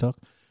Comedy's TikTok.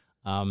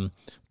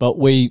 But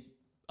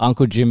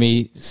Uncle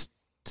Jimmy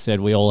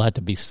said we all had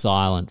to be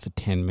silent for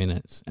 10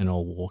 minutes and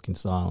all walk in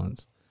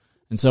silence.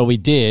 And so we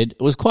did.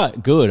 It was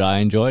quite good. I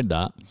enjoyed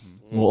that.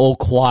 We're all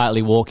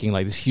quietly walking,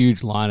 like this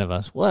huge line of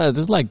us. Well,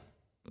 there's like,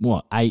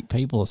 8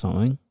 people or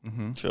something?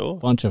 Sure. A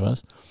bunch of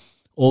us.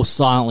 All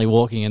silently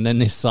walking, and then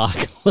this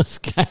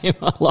cyclist came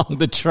along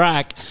the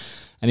track,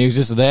 and he was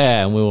just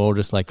there, and we were all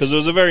just like... Because it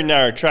was a very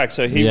narrow track,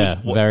 so he was...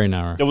 very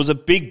narrow. There was a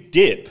big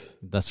dip,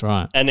 That's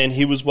right. and then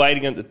he was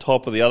waiting at the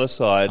top of the other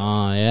side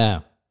Oh,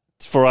 yeah.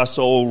 for us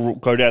to all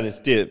go down this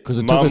dip. 'Cause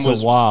it took us a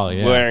was while,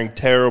 yeah. wearing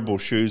terrible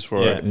shoes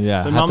for it.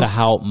 Yeah, had to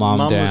help Mum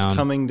was down.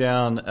 coming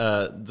down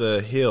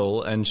the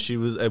hill, and she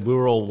was. We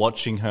were all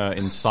watching her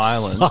in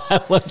silence.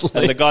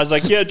 And the guy's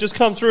like, yeah, just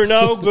come through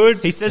now, good.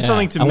 He said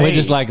something to and me. we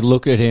just like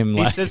look at him He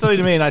like... said something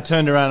to me, and I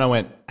turned around and I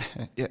went,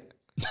 yeah.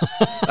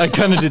 I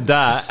kind of did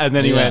that, and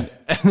then he Yeah. went,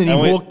 and then he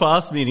And we- walked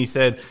past me, and he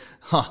said,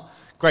 "Huh,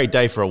 great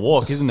day for a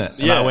walk, isn't it?" And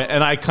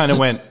Yeah. I kind of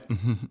went,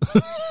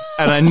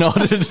 and I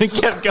nodded and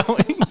kept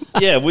going.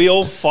 Yeah, we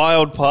all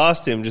filed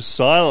past him just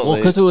silently. Well,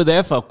 because we were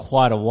there for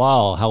quite a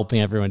while helping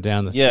everyone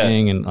down the Yeah.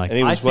 thing and like... And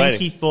he was I think waiting.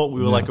 he thought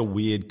we were like a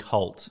weird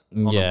cult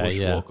on Yeah, a bushwalk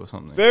yeah. or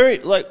something. Very,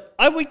 like,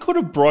 we could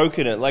have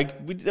broken it.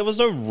 Like, there was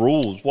no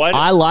rules. Why?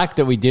 I liked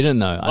that we didn't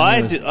know.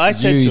 I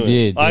said you to him,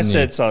 did, I didn't you?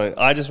 said something.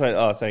 I just went,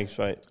 oh, thanks,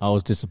 mate. I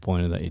was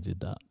disappointed that you did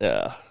that.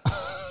 Yeah.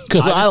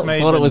 Because I I, just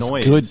made thought the it was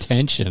noise. good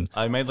tension.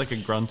 I made like a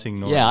grunting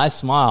noise. Yeah, I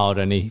smiled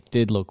and he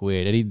did look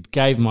weird. And he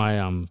gave my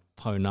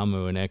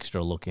Ponamu an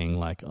extra looking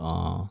like,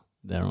 oh,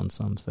 they're on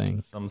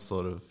something. Some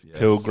sort of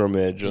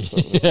Pilgrimage or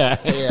something. Yeah.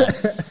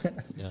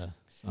 Yeah,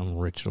 some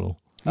ritual.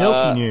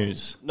 Milky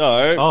news.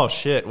 No. Oh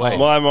shit! Wait,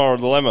 My moral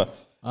dilemma.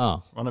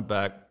 Oh, run it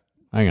back.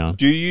 hang on.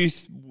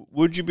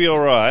 Would you be all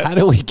right? How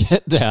do we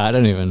get there? I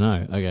don't even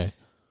know. Okay.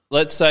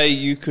 Let's say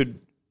you could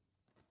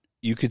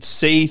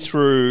see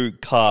through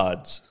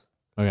cards.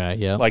 Okay,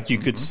 yeah. Like you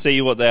could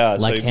see what they are.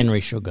 Like so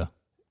Henry Sugar.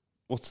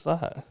 what's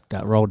that?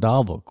 That Roald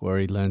Dahl book where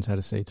he learns how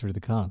to see through the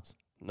cards.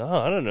 No,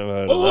 I don't know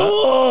about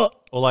that.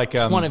 Or like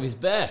It's one of his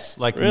best.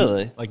 like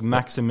Really? like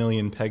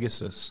Maximilian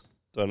Pegasus,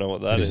 Don't know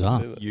what that Who's is.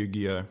 that? either.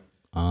 Yu-Gi-Oh.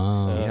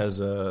 Oh. He has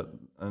an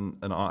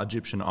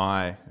Egyptian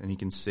eye, and he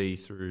can see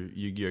through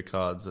Yu-Gi-Oh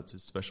cards. That's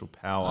his special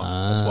power.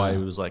 That's why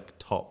he was like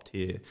top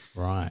tier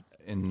Right.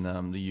 in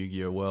the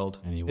Yu-Gi-Oh world.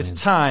 And he It's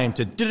wins. time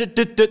to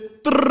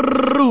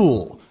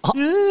rule.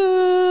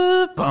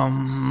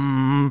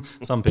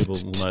 Some people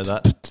will know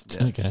that.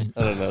 Yeah. Okay.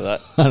 I don't know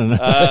that. I don't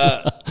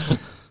know.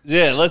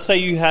 Yeah, let's say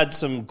you had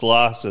some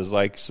glasses,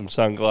 like some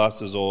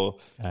sunglasses or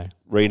Okay.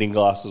 reading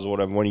glasses or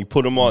whatever. When you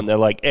put them on, they're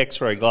like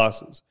X-ray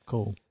glasses.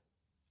 Cool.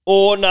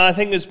 Or no, I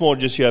think it's more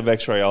just you have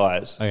X-ray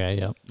eyes. Okay,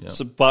 yeah.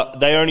 So, but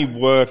they only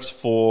works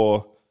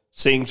for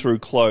seeing through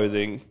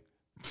clothing.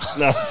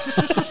 No,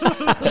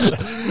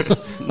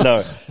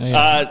 no,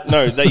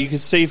 no. That you can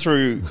see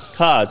through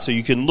cards, so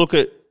you can look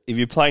at if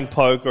you're playing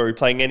poker or you're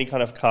playing any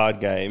kind of card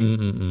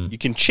game. You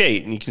can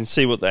cheat and you can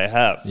see what they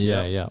have.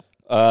 Yeah, yeah.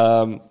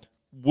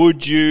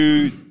 Would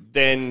you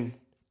then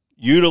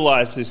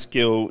utilize this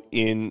skill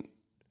in?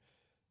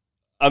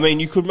 I mean,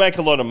 you could make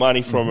a lot of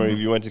money from it if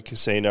you went to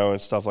casino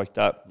and stuff like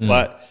that.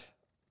 But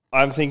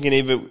I'm thinking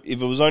if it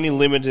was only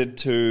limited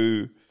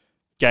to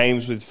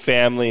games with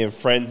family and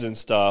friends and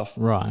stuff,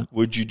 Right.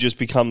 would you just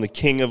become the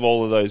king of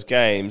all of those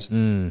games,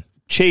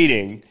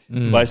 cheating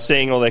by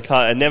seeing all their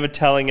cards and never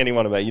telling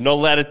anyone about it? You're not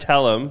allowed to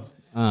tell them.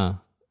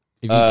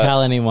 If you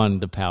tell anyone,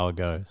 the power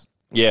goes.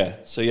 Yeah,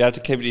 so you have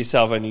to keep it to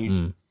yourself. And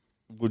you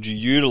would you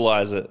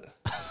utilize it?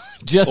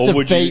 Just Or to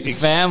would beat you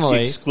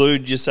family.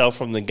 exclude yourself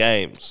from the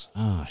games?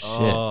 Oh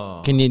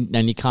shit! Can you?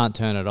 And you can't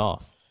turn it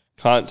off.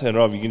 Can't turn it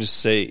off. You can just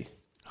see.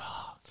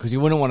 Because you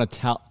wouldn't want to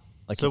tell.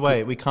 Like, So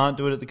wait, we can't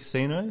do it at the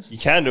casinos? You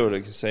can do it at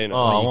a casino.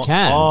 Oh, you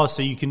can. Oh,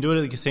 so you can do it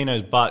at the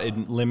casinos, but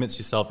it limits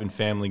yourself in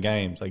family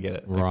games. I get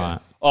it. Right.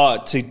 Okay.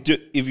 Oh,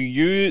 if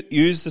you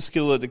use the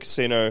skill at the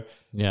casino,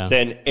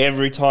 then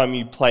every time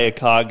you play a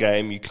card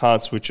game, you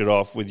can't switch it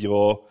off with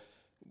your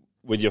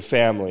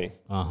family.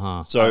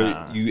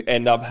 So you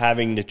end up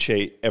having to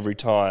cheat every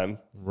time.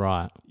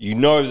 Right. You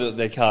know that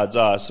their cards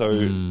are, so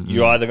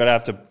you're either going to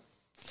have to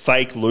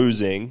fake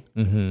losing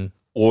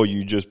or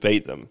you just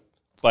beat them.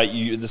 But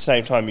at the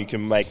same time, you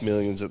can make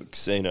millions at the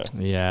casino.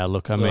 Yeah,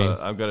 look, I mean...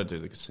 I've got to do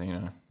the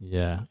casino.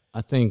 Yeah,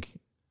 I think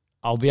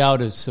I'll be able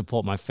to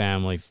support my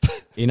family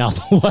in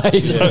other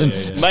ways.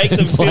 Make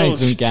them feel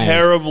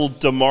terrible,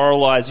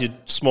 demoralize your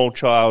small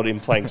child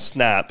in playing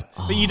Snap.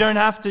 But you don't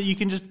have to. You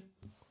can just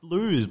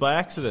lose by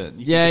accident.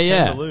 You Yeah, can yeah.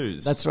 pretend to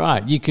lose. That's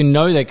right. You can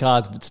know their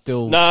cards, but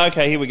still... No,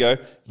 okay, here we go.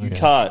 You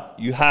can't.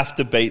 You have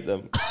to beat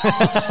them.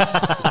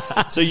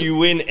 So you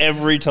win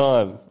every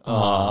time.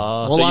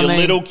 Well, So I your mean,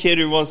 little kid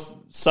who wants...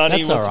 Sonny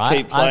that's wants all right. to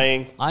keep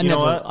playing. I You know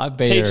never... what? I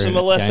beat Teach her them in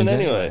a lesson games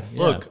anyway.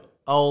 Yeah. Look,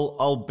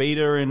 I'll beat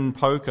her in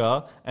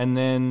poker, and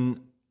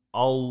then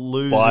I'll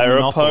lose. Buy in her a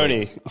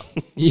Monopoly.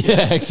 pony.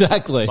 Yeah,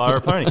 exactly. Buy her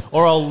a pony,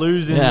 or I'll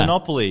lose in Yeah.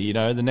 Monopoly.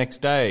 The next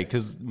day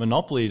because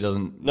Monopoly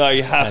doesn't. No,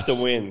 you have to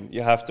win.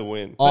 You have to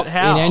win. Oh, But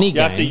how? In any You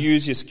game. have to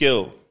use your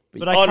skill.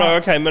 But I Oh, no,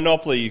 can't- okay,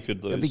 Monopoly you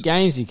could There'll be lose.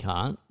 games you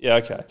can't. Yeah,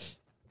 okay.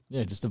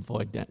 Yeah, just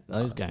avoid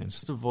those games.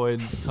 Just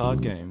avoid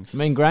card games. I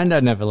mean,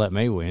 Granddad never let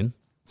me win.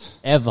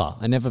 Ever.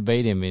 I never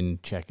beat him in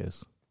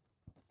checkers.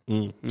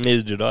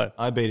 Neither did I.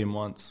 I beat him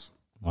once.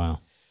 Wow.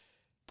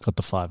 Got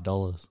the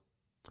 $5.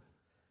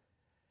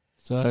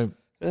 So,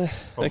 Probably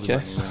Okay.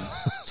 let me win.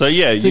 So,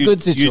 yeah. It's a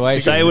good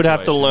situation. They would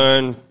have to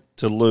learn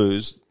to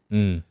lose.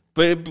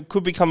 But it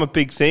could become a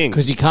big thing.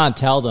 because you can't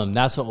tell them,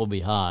 that's what will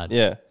be hard.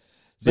 Yeah.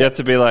 So you have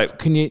to be like,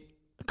 Can you?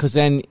 Because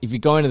then, if you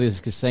go into these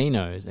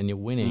casinos and you're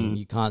winning,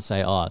 you can't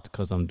say, "Oh, it's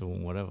because I'm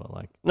doing whatever."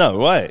 Like, no,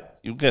 wait.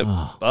 You'll get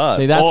barred.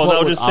 See, that's or what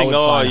they'll just I think, would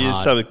oh, find you're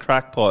hard. so a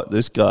crackpot,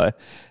 this guy.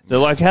 They're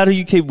like, how do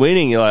you keep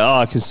winning? You're like,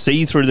 oh, I can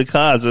see through the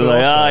cards. They're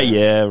like, also-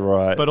 yeah,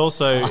 right. But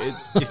also,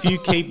 if you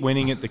keep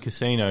winning at the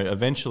casino,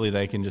 eventually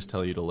they can just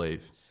tell you to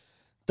leave.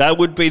 that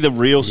would be the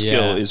real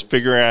skill, Yeah. is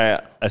figuring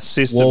out a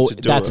system well, to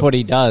do that's it. what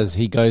he does.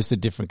 He goes to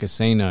different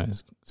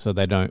casinos so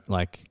they don't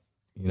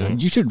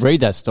You should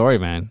read that story,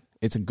 man.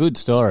 It's a good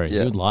story.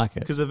 Yeah. You'd like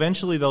it. Because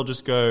eventually they'll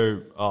just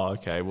go, oh,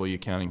 okay, well, you're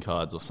counting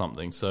cards or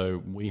something,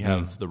 so we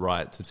have the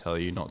right to tell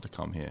you not to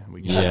come here.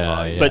 We can just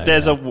buy you. But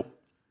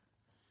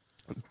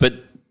but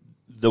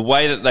the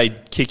way that they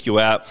kick you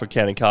out for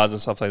counting cards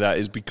and stuff like that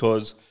is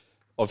because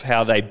of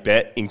how they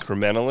bet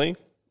incrementally.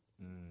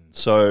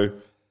 So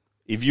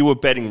if you were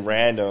betting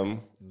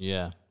random,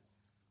 Yeah.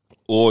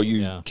 or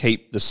you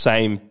keep the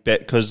same bet,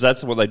 because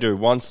that's what they do.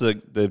 Once the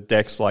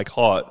deck's like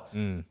hot,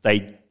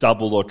 they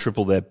double or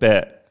triple their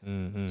bet.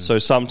 So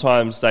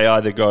sometimes they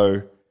either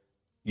go,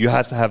 you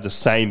have to have the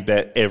same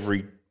bet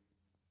every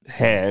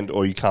hand,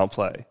 or you can't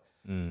play.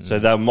 So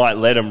they might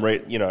let them, they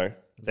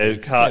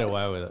Get can't.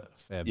 away with it.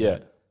 Fair Yeah,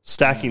 bit.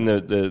 stacking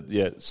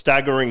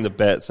staggering the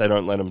bets. They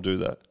don't let them do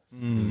that.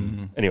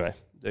 Anyway,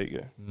 there you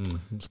go.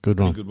 It's a good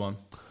one. Good one.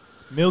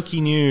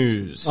 Milky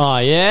News. Oh,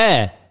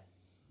 yeah.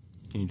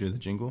 Can you do the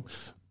jingle?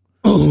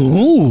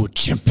 Ooh,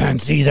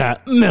 chimpanzee,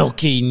 that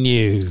milky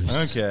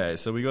news. Okay,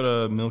 so we got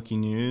a Milky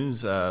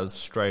News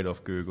straight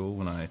off Google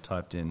when I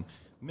typed in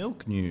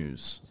milk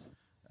news.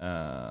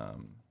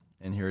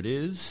 And here it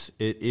is.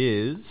 It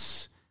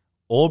is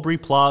Aubrey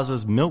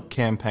Plaza's milk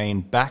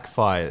campaign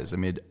backfires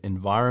amid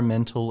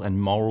environmental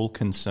and moral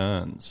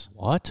concerns.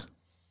 What?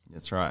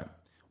 That's right.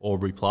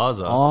 Aubrey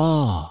Plaza,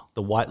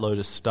 the White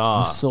Lotus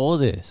star, I saw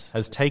this.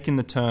 has taken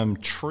the term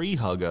tree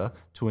hugger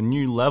to a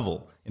new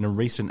level in a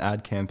recent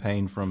ad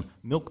campaign from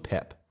Milk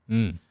Pep.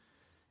 In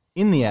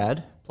the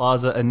ad,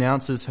 Plaza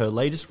announces her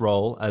latest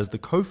role as the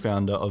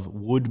co-founder of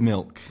Wood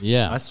Milk.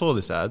 Yeah. I saw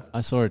this ad.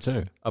 I saw it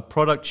too. A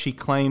product she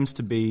claims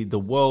to be the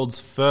world's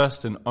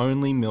first and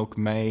only milk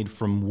made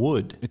from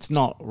wood. It's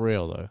not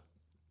real, though.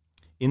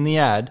 In the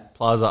ad,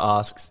 Plaza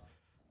asks,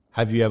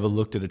 have you ever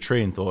looked at a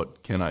tree and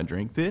thought, can I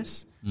drink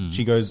this?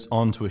 She goes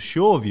on to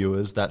assure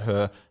viewers that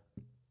her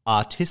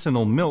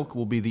artisanal milk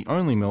will be the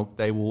only milk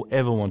they will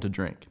ever want to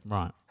drink.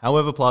 Right.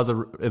 However,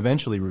 Plaza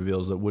eventually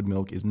reveals that wood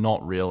milk is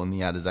not real and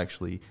the ad is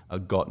actually a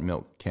Got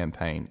Milk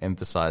campaign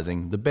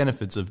emphasizing the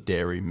benefits of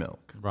dairy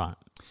milk. Right.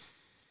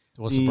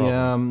 What's the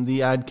problem?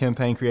 The ad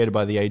campaign created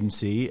by the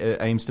agency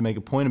aims to make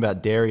a point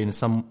about dairy in a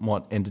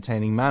somewhat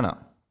entertaining manner.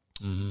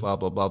 Blah,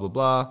 blah, blah, blah,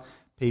 blah.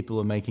 People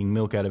are making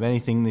milk out of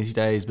anything these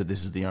days, but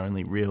this is the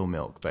only real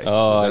milk, basically.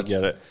 Oh, I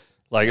get it.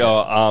 Like,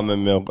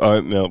 almond milk,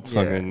 oat milk,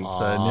 fucking So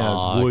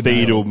now it's wood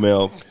beetle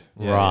milk.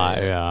 Right,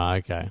 yeah,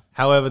 okay.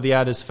 However, the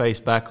ad has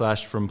faced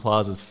backlash from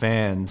Plaza's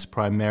fans,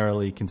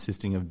 primarily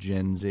consisting of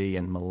Gen Z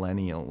and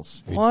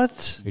millennials.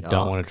 What? You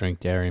don't want to drink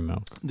dairy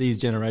milk. These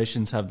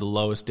generations have the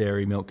lowest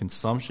dairy milk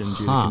consumption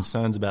due to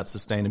concerns about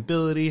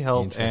sustainability,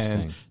 health,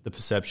 and Interesting. the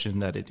perception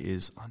that it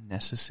is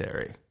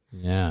unnecessary.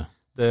 Yeah.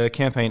 The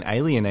campaign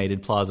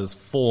alienated Plaza's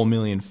 4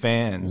 million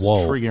fans,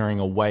 Whoa. triggering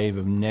a wave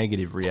of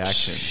negative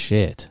reaction.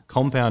 Shit.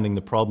 Compounding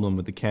the problem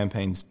with the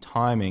campaign's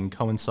timing,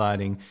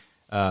 coinciding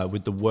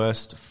with the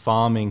worst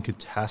farming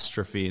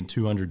catastrophe in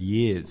 200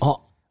 years,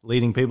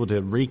 leading people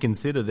to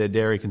reconsider their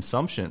dairy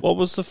consumption. What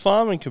was the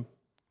farming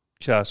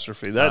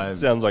catastrophe? That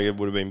sounds like it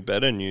would have been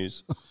better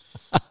news.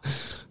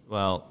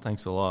 Well,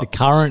 thanks a lot. The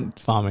current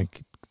farming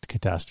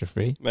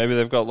catastrophe. Maybe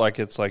they've got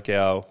it's like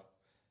our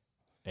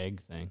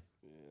egg thing.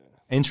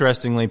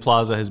 Interestingly,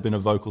 Plaza has been a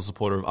vocal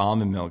supporter of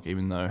almond milk,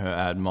 even though her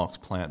ad mocks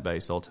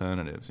plant-based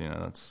alternatives.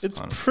 That's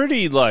it's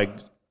pretty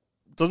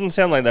doesn't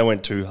sound like they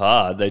went too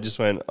hard. They just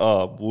went,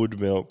 wood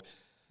milk.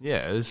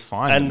 Yeah, it's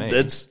fine. And to me.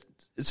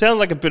 it sounds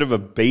like a bit of a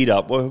beat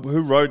up. Who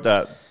wrote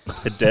that?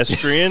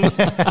 Pedestrian?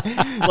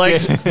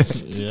 It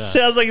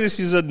sounds like this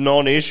is a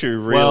non-issue,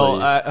 really.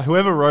 Well,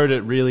 whoever wrote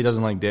it really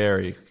doesn't like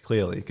dairy,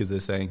 clearly, because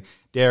they're saying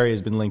dairy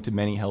has been linked to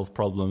many health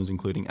problems,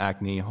 including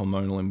acne,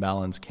 hormonal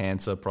imbalance,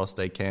 cancer,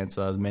 prostate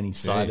cancer, has many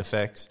side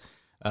effects.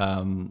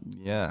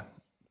 Yeah.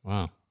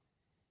 Wow.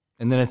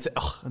 And then it's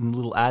a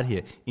little ad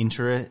here.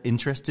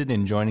 Interested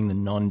in joining the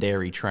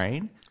non-dairy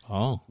train?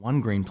 Oh. One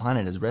Green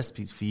Planet has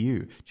recipes for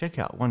you. Check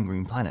out One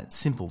Green Planet.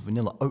 Simple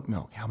vanilla oat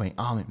milk. How about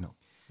almond milk?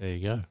 There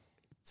you go.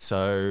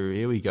 So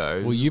here we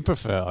go. Well, you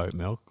prefer oat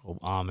milk or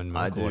almond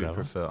milk I or do whatever.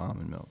 prefer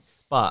almond milk.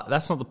 But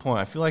that's not the point.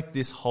 I feel like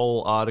this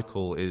whole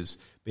article is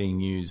being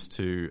used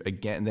to,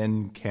 again,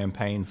 then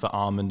campaign for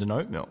almond and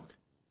oat milk.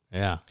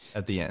 Yeah.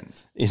 At the end.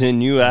 In a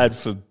new ad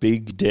for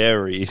Big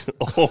Dairy,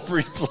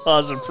 Aubrey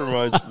Plaza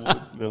promotes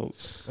wood milk.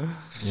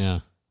 Yeah.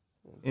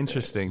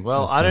 Interesting.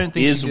 Well, I don't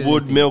think... Is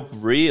wood milk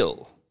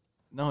real?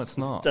 No, it's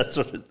not. That's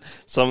what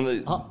some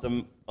of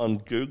them on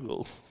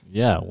Google.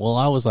 Yeah, well,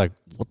 I was like,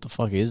 what the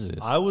fuck is this?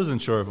 I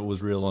wasn't sure if it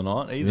was real or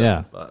not either.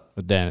 Yeah, but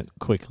then it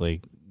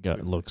quickly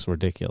looks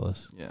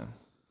ridiculous. Yeah.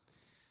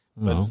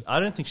 But Well. I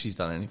don't think she's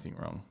done anything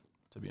wrong,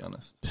 to be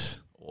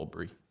honest.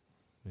 Aubrey.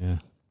 Yeah.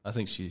 I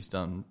think she's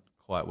done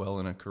quite well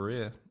in her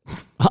career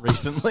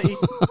recently.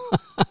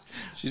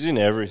 She's in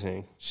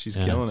everything. She's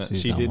killing it.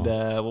 she's She done did,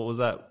 well. what was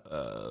that?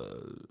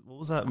 What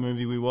was that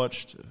movie we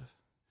watched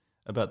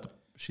about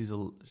she's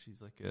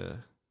like a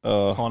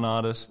con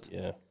artist.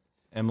 Yeah.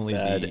 Emily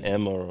Bad the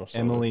Emma or something.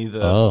 Emily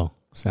the Oh,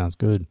 sounds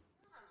good.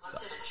 Looked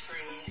at a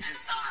tree and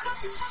thought,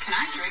 can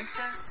I drink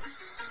this?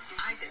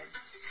 I did.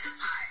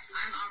 Hi,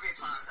 I'm Aubrey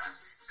Plaza,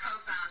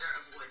 co-founder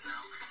of Wood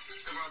Milk,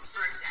 the world's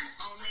first and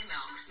only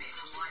milk made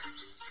from wood.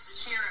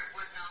 Here at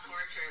Wood Milk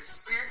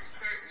Orchards, we're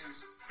certain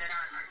that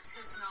our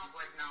artisanal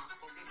wood milk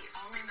will be the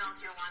only milk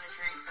you'll want to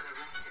drink for the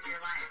rest of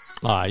your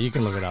life. You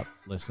can look it up,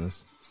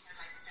 listeners.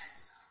 Because I said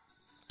so.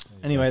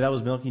 Anyway, that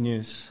was Milky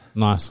News.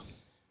 Nice.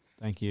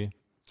 Thank you.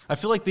 I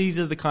feel like these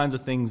are the kinds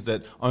of things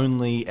that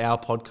only our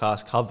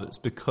podcast covers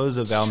because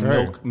of our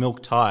True.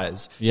 milk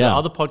ties. Yeah. So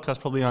other podcasts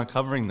probably aren't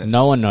covering this.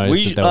 No one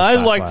knows that there was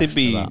I'd like to backlash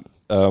be for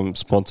that.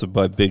 sponsored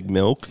by Big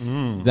Milk.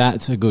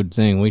 That's a good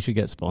thing. We should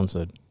get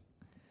sponsored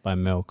by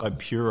milk. By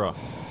Pura.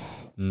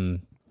 They're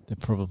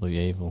probably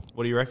evil.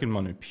 What do you reckon,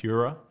 Manu?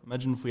 Pura?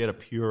 Imagine if we had a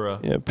Pura.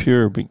 Yeah,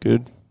 Pure would be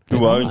good.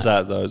 Who owns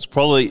that, though? It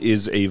probably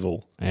is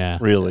evil. Yeah.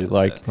 Really.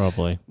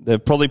 Probably. They're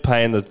probably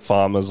paying the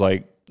farmers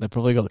They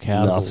probably got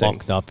cows Nothing.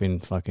 locked up in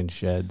fucking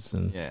sheds.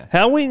 And Yeah.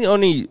 How are we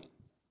only...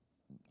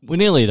 we're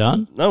nearly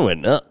done. No, we're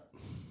not.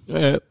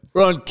 Yeah.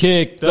 Run,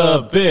 kick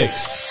the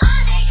Bix.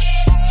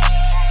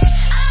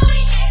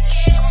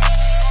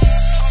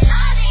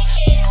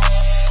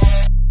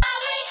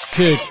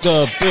 Kick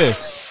the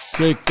Bix.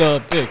 Kick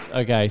the Bix.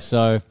 Okay,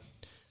 so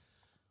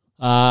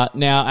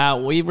now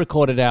we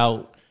recorded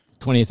our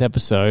 20th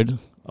episode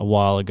a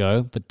while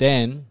ago, but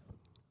then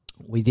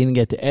we didn't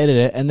get to edit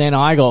it, and then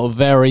I got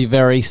very,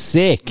 very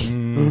sick.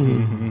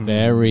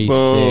 Very sick.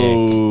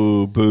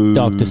 Boo.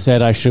 Doctor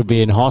said I should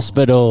be in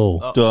hospital.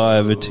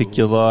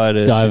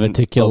 Diverticulitis.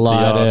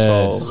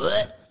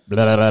 Diverticulitis.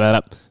 Blah, blah, blah,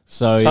 blah.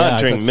 So Can't yeah, I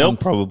drink got milk, some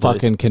probably.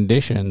 fucking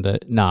condition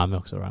that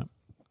milk's alright.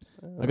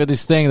 I got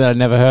this thing that I'd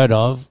never heard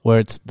of,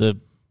 where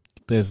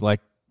there's like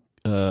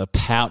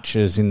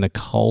pouches in the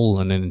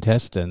colon and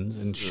intestines,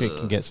 and shit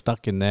can get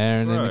stuck in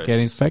there, and then you get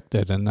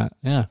infected, and that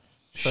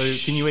So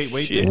can you eat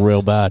wheat bix?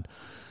 real bad.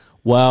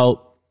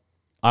 Well,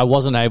 I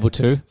wasn't able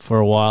to for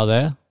a while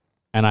there,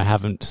 and I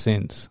haven't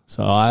since.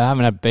 So I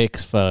haven't had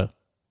Bix for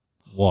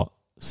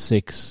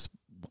 6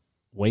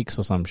 weeks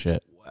or some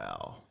shit.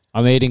 Wow.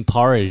 I'm eating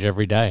porridge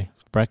every day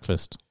for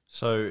breakfast.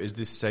 So is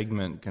this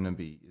segment going to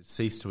be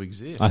cease to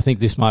exist? I think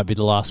this might be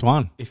the last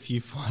one. If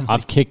you finally...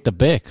 I've kicked the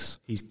Bix.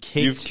 He's kicked...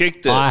 You've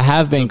kicked it. I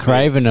have been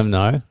craving them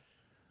though.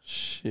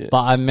 Shit.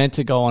 But I'm meant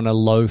to go on a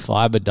low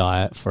fiber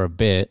diet for a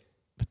bit,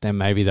 but then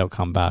maybe they'll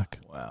come back.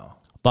 Wow.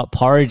 But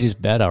porridge is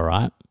better,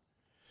 right?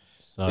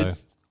 So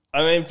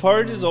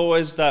Porridge is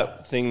always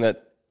that thing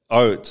that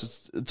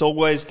oats. It's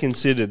always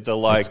considered the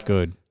it's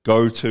good.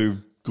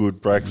 go-to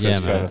good breakfast Yeah,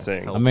 kind man. of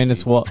thing. I mean,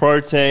 it's what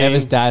Protein.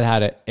 Eva's dad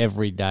had it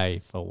every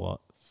day for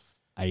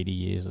 80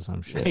 years or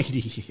some shit. 80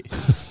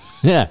 years.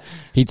 Yeah,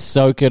 he'd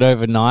soak it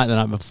overnight the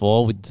night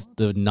before with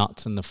the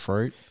nuts and the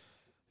fruit.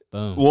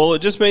 Boom. Well,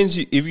 it just means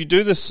if you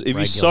do this, if you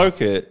Regular.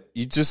 soak it,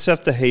 you just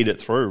have to heat it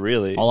through,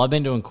 really. Oh, I've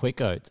been doing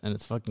quick oats, and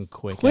it's fucking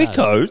quick. Quick as.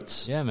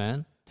 oats? Yeah,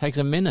 man. Takes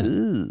a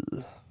minute.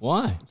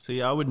 Why?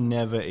 See, I would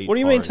never eat. What do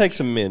you mean porridge. takes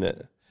a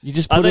minute? You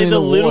just Are put it they in the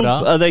the little?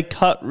 water. Are they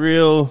cut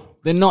real?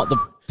 They're not the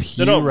puree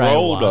They're not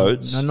rolled one.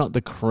 oats. No, not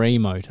the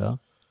cream oater.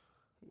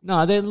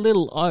 No, they're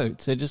little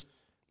oats. They're just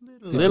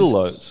Little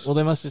oats. Well,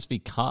 they must just be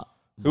cut.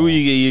 Who are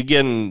you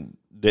getting?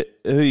 Who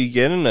are you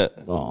getting it?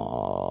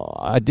 Oh,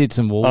 I did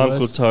some Woolworths.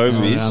 Uncle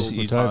Toby's. Oh, Uncle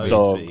You Toby's.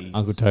 dog.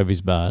 Uncle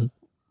Toby's bad.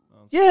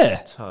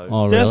 Yeah,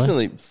 Oh, really?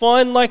 definitely.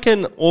 Find like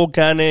an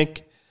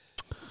organic,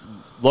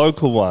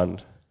 local one.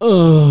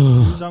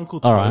 Who's Uncle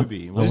All right.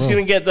 Toby? I I'm just will.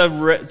 gonna get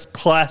the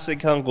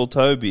classic Uncle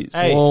Toby's.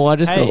 Hey, Well, I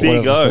just got big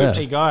whatever oat. said.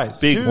 Hey guys,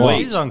 Big who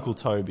weight. is Uncle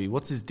Toby?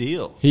 What's his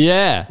deal?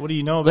 Yeah. What do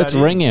you know about Let's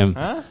him? ring him.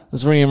 Huh?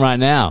 Let's ring him right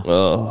now.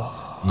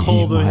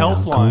 Call the my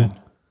helpline. uncle.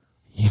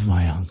 You're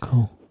my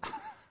uncle.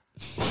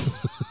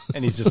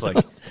 And he's just like,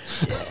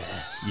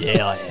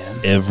 yeah, I am.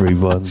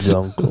 Everyone's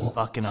uncle.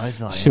 Fucking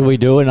oath I am. Should we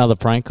do another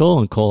prank call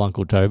and call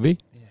Uncle Toby?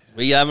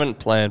 We haven't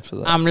planned for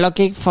that. I'm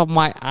looking for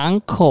my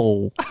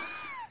uncle.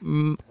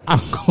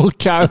 Uncle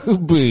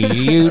Toby,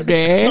 you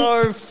there?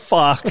 So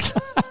fucked.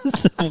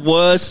 The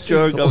worst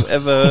joke I've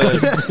ever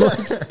heard.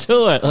 Let's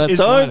do it. Let's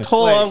Don't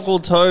call Wait. Uncle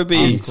Toby.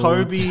 Is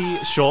Toby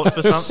short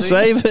for something?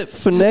 Save it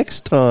for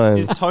next time.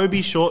 Is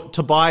Toby short?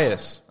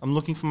 Tobias. I'm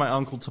looking for my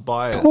uncle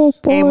Tobias.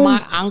 Hey,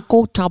 my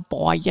uncle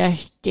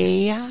Tobias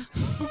there?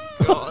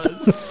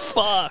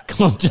 Fuck.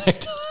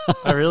 Contact.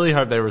 I really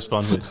hope they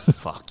respond with,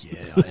 fuck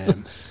yeah, I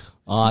am.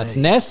 Oh, it's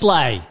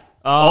Nestle.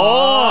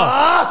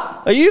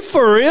 Oh, are you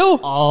for real?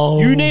 Oh.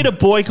 You need to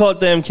boycott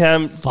them,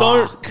 Cam.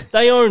 Don't.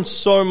 They own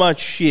so much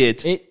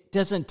shit. It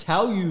doesn't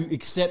tell you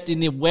except in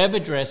the web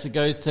address. It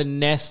goes to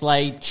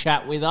Nestle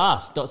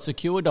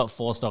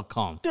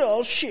chatwithus.secure.force.com.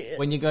 Oh shit.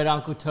 When you go to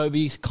Uncle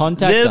Toby's,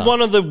 contact They're us.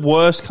 one of the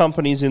worst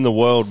companies in the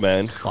world,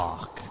 man.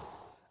 Fuck.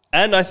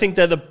 And I think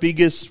they're the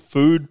biggest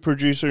food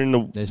producer in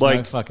the There's like.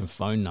 no fucking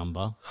phone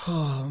number.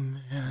 Oh,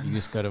 man. You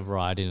just got to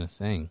write in a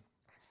thing.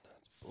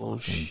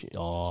 Bullshit.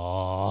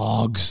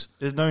 Dogs.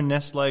 There's no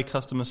Nestle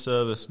customer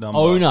service number.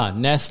 Owner,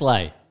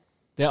 Nestle.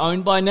 They're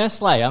owned by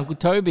Nestle, Uncle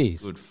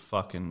Toby's. Good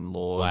fucking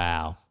lord.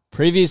 Wow.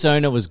 Previous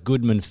owner was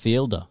Goodman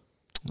Fielder.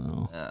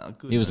 Oh,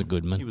 Good he was a man.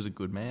 good man. He was a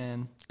good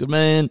man. Good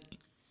man.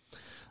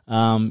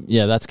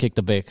 Yeah, that's Kick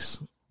the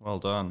Bix. Well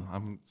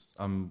done.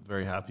 I'm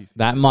very happy. For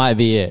That might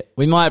be it.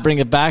 We might bring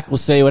it back. We'll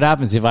see what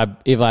happens if I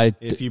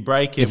If you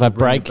break it, if I we'll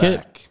bring break it,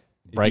 back.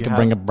 If break you it, have-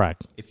 bring it back.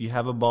 If you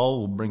have a bowl,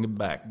 we'll bring it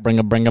back. Bring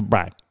it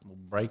back. We'll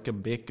break a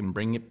bick and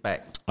bring it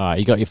back. All right,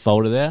 you got your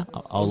folder there.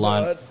 I'll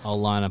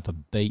line up a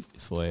beat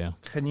for you.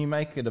 Can you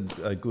make it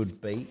a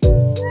good beat?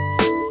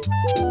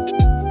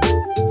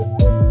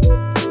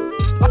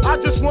 I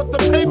just want the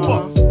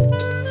paper.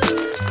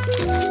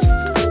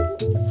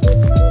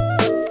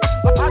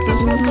 I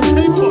just want the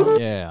paper.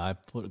 Yeah, I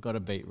got a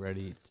beat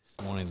ready this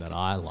morning that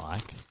I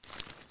like.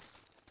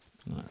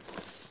 All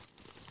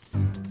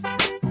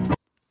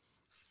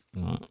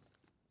right.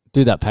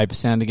 Do that paper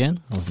sound again.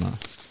 That was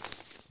nice.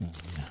 Oh,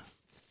 yeah.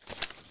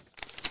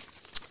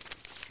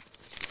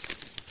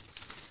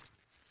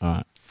 All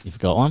right, you've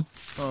got one.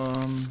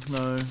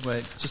 No,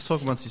 wait. Just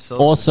talk amongst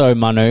yourselves. Also,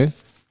 Manu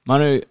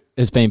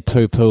has been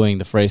poo-pooing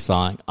the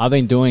freestyling. I've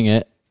been doing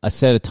it. I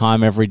set a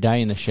time every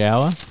day in the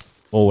shower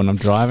or when I'm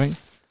driving.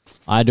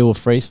 I do a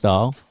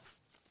freestyle.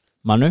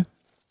 Manu?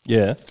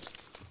 Yeah.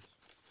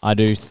 I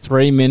do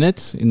 3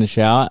 minutes in the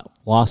shower,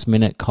 last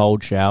minute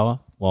cold shower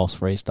whilst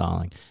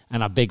freestyling.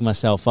 And I big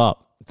myself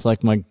up. It's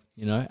like my,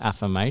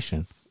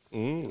 affirmation.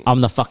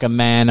 I'm the fucking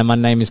man and my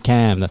name is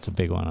Cam. That's a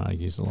big one I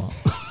use a lot.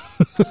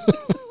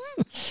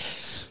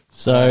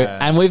 So,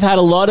 and we've had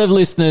a lot of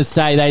listeners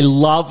say they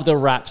love the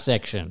rap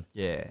section.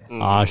 Yeah.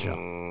 Aja.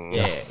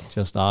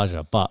 Just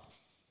Aja. But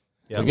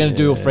we're going to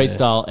do a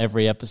freestyle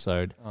every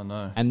episode. Oh,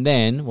 no. And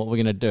then what we're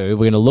going to do, we're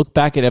going to look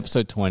back at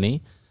episode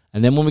 20.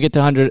 And then when we get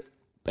to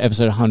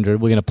episode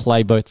 100, we're going to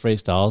play both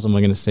freestyles and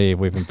we're going to see if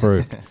we've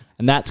improved.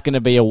 And that's going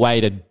to be a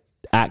way to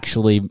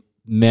actually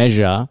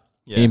measure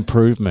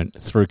improvement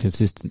through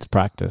consistent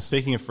practice.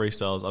 Speaking of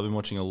freestyles, I've been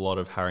watching a lot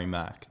of Harry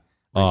Mack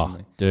Oh,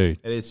 recently. dude.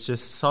 And it's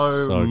just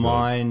so good.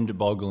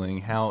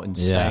 mind-boggling how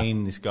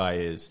insane this guy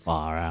is.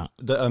 Far out.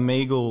 The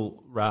Omegle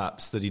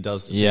raps that he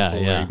does to Yeah,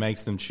 people yeah. where he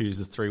makes them choose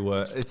the 3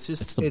 words. It's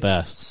just It's the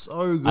best.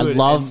 so good. I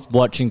love And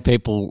watching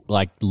people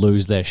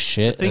lose their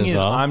shit the thing as is,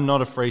 well. I'm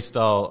not a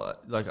freestyle.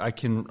 Like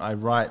I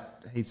write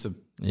heaps of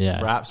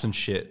raps and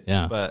shit.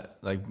 Yeah. But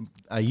like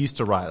I used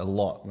to write a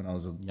lot when I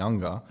was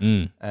younger.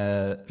 Mm.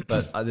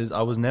 But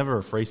I was never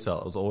a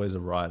freestyle. I was always a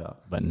writer.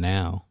 But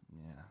now,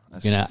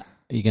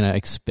 you're gonna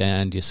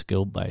expand your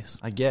skill base.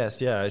 I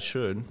guess, yeah, I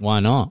should. Why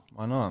not?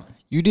 Why not?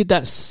 You did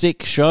that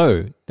sick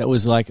show that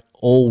was like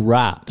all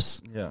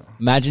raps. Yeah.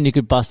 Imagine you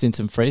could bust in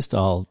some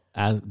freestyle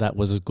that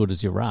was as good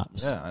as your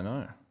raps. Yeah, I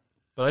know.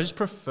 But I just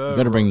prefer. You've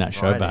got to bring that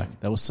show writing. back.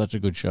 That was such a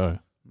good show.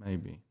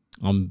 Maybe.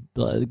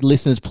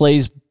 Listeners,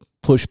 please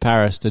push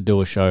Paris to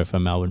do a show for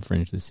Melbourne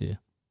Fringe this year,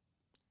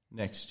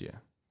 Next year.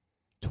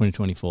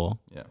 2024.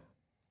 Yeah.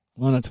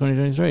 Why not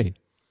 2023?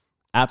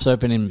 Apps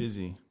open in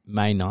Busy.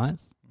 May 9th.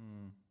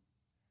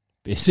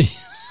 Busy.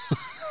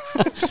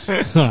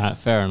 All right,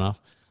 fair enough.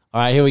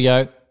 All right, here we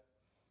go.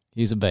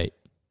 Here's a beat.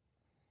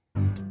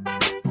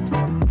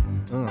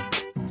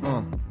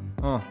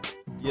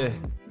 Yeah.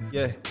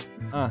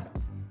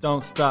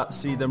 Don't stop,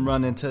 see them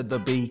running to the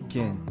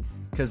beacon.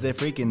 Cause they're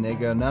freaking, they're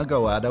gonna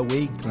go out a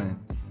weakling.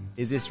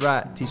 Is this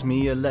right? Teach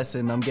me a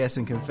lesson. I'm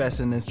guessing,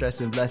 confessing and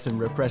stressing, blessing,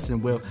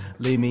 repressing will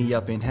lead me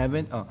up in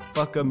heaven.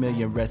 Fuck a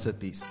million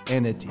recipes,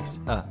 entities.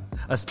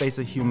 A space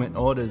of human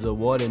orders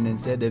awarded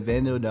instead of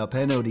ended up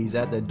penalties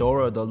at the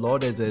door of the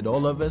Lord. Is it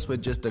all of us? We're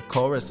just a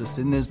chorus of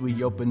sinners.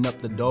 We open up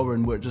the door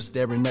and we're just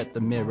staring at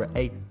the mirror.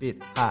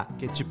 8-bit high,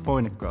 get your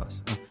point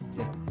across.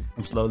 Yeah,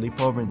 I'm slowly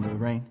pouring the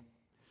rain.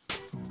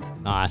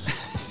 Nice.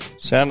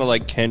 Sounded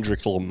like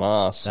Kendrick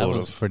Lamar, That sort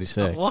was of. pretty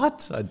sick.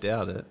 What? I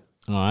doubt it.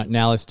 All right,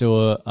 now let's do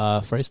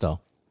a freestyle.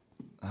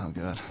 Oh,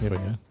 God. Here we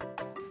go.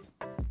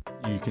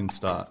 You can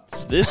start.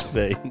 It's this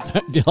beat.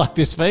 Do you like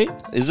this beat?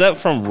 Is that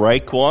from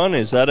Rake One?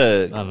 Is that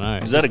a? I don't know.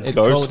 Is that a It's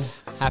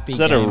ghost? called Happy Is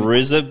that Game- a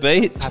RZA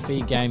beat?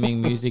 Happy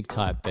gaming music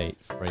type beat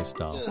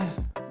freestyle.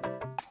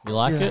 You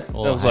like it?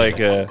 Or Sounds hate like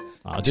it? a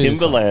I'll do this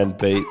Timberland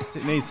beat.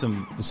 It needs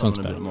some This one's something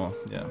a better. bit more.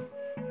 Yeah.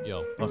 one?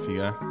 Yo. Off you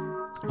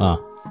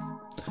go.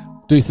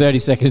 Do 30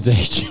 seconds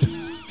each.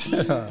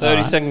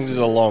 30 seconds is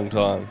a long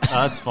time.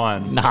 That's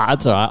fine. Nah,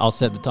 that's all right. I'll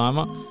set the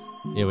timer.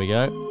 Here we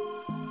go.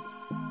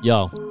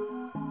 Yo.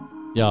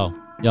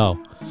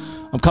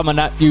 I'm coming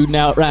at you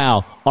now.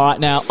 All right,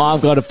 now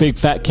I've got a big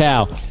fat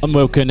cow. I'm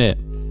milking it.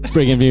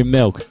 Bringing you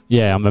milk.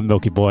 Yeah, I'm a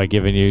milky boy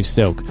giving you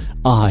silk.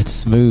 Oh, it's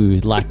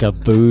smooth like a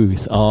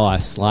booth. Oh, I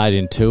slide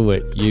into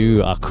it.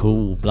 You are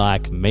cool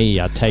like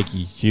me. I take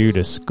you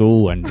to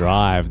school and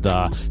drive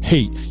the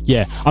heat.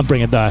 Yeah, I'm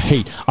bringing the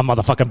heat. I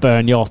motherfucking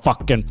burn your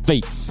fucking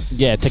feet.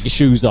 Yeah, take your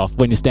shoes off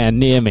when you stand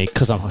near me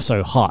because I'm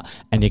so hot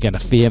and you're going to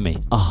fear me.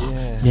 Oh,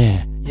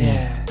 yeah.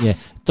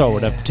 Throw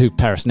it up to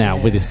Paris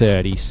now with his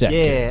 30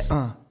 seconds.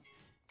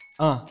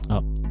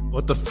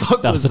 What the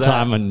fuck That was was the that?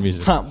 time and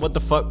music. What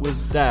the fuck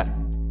was that?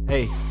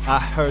 Hey, I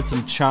heard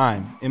some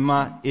chime in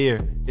my ear.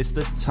 It's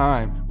the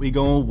time. We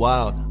going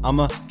wild.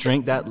 I'ma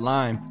drink that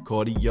lime.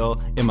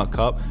 Cordial in my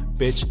cup.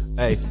 Bitch,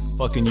 hey,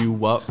 fucking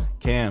you up.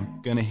 Cam,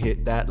 gonna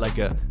hit that like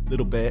a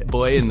little bad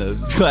boy in the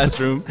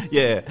classroom.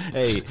 Yeah,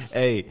 hey.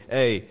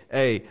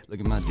 Look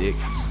at my dick.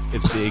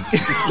 It's big.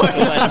 Look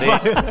at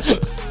my dick.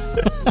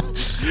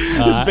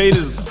 This beat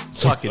is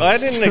fucking I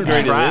didn't agree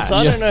to trash. this.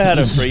 I don't know how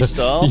to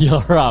freestyle.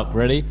 You're up.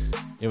 Ready?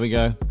 Here we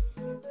go.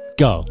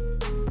 Go.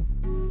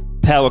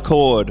 Power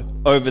cord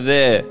over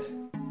there.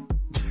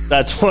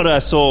 That's what I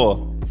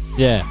saw.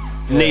 Yeah.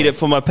 Need it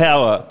for my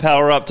power.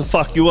 Power up to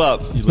fuck you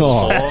up.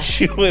 Oh.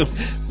 Smash you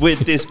with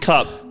this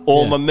cup.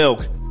 All my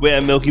milk.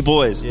 We're Milky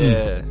Boys.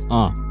 Yeah.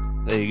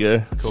 There you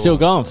go. Still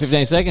going.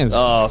 15 seconds.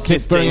 Oh,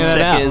 Keep 15 bringing it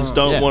out. seconds.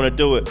 Don't Yeah. want to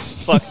do it.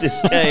 Fuck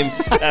this game.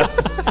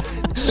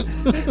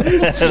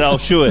 And I'll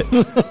chew it.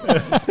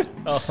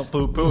 Oh,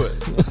 poo it.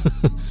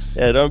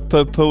 Yeah, don't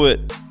poo it.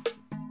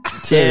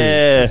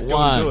 Yeah. Go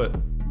One. and do it.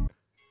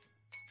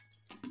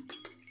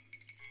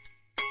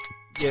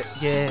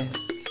 Yeah.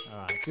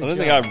 I don't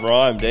think I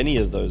rhymed any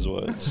of those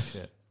words.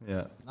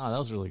 Yeah. No, that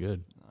was really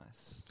good.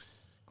 Nice.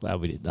 Glad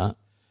we did that.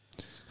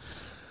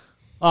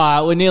 All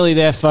right, we're nearly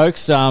there,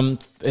 folks.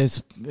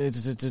 It's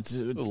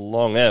A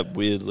long app,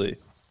 weirdly.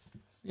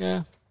 yeah,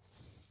 a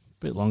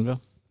bit longer.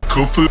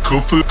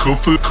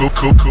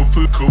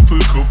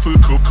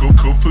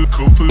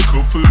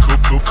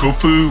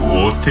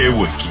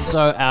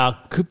 So our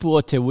kupu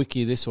o te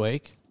wiki this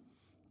week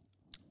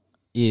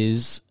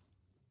is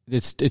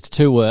it's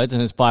 2 words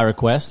and it's by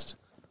request.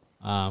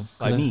 By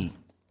me.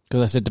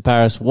 Because I said to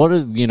Paris, what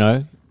is,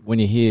 when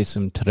you hear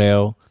some te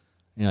reo,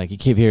 you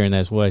keep hearing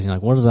those words, you're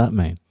like, what does that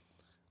mean?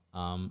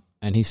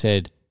 And he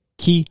said,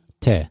 ki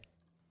te.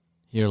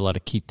 Hear a lot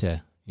of ki te,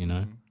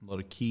 A lot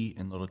of key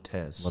and a lot of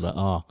tes. A lot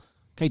of,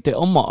 kei te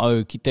oma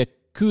au, ki te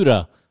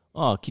kura.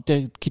 Oh, ki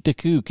te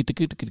ku, ki te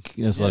ku.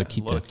 There's a lot of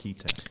ki A lot of te. key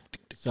te.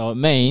 So it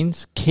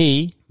means,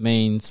 ki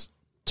means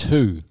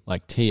to,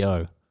 like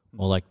T-O,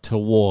 or like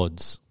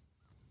towards.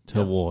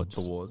 Towards.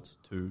 Towards.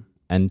 To.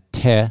 And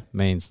te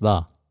means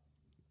the.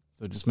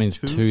 So it just means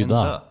to and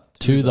the.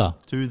 To the.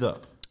 To the.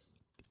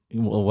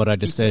 Well, what I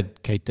just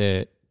said, kei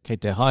te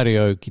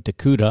haere ki te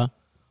kura,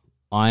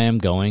 I am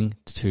going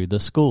to the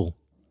school.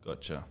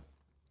 Gotcha.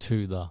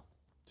 To the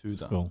To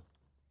the. school.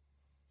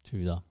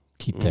 To the.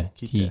 Ki te.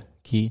 Ki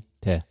Ki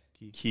te.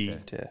 Key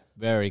te.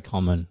 Very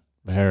common.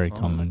 Very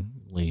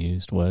commonly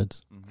used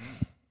words.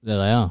 There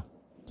they are.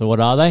 So what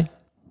are they?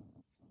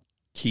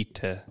 Key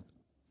te.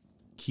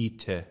 Key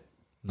te.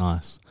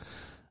 Nice.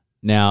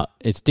 Now,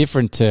 it's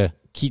different to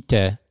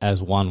kite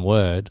as one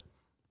word,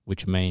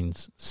 which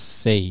means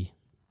see.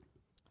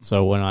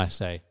 So when I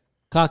say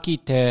ka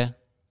kite,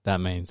 that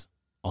means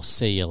I'll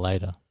see you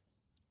later.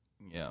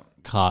 Yeah.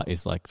 Ka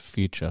is like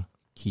future.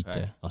 Kite,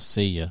 Right. I'll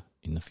see you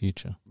in the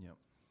future. Yep.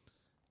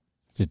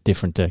 It's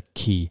different to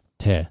ki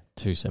te,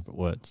 2 separate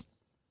words.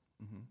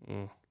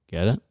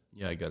 Get it?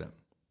 Yeah, I got it.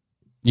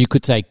 You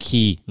could say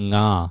ki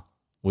nga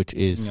which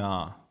is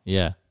Nga.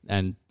 yeah,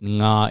 and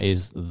nga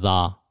is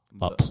the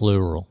but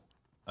plural.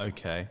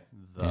 Okay.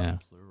 The Yeah.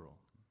 plural.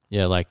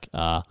 Yeah, like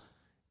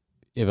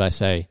if I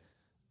say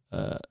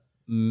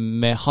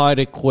me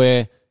haere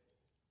koe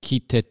ki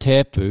te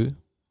tepu,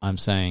 I'm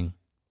saying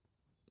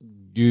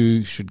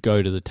you should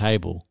go to the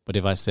table. But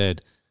if I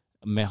said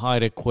me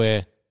haere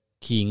koe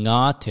ki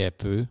ngā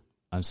tepu,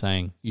 I'm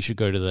saying you should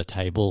go to the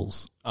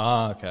tables.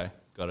 Ah, okay.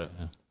 Got it.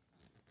 Yeah.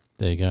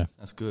 There you go.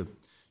 That's good.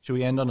 Should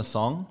we end on a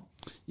song?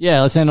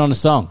 Yeah, let's end on a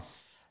song.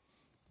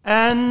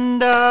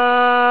 And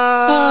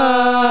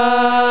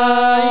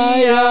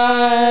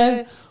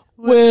I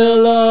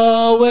will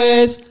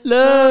always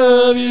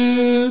love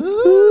you.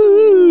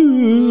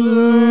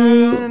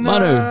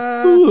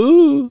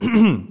 Manu.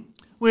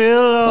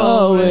 will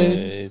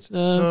Always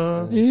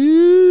love you.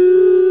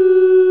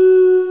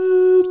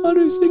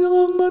 Manu, sing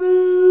along,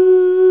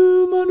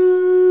 Manu.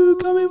 Manu,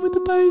 come in with the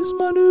bass,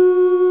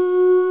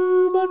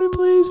 Manu. Manu,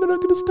 please, we're not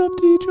going to stop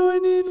till you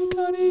join in. We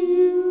can't hear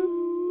you.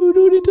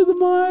 Do it into the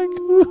mic.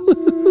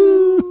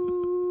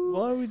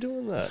 Why are we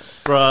doing that?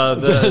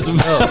 Brothers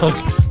Milk.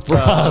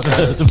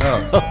 Brothers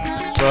Milk.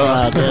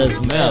 Brothers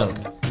Milk.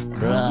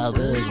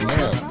 Brothers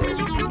Milk.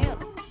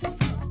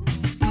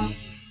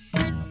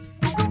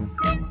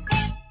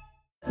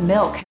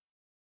 Milk.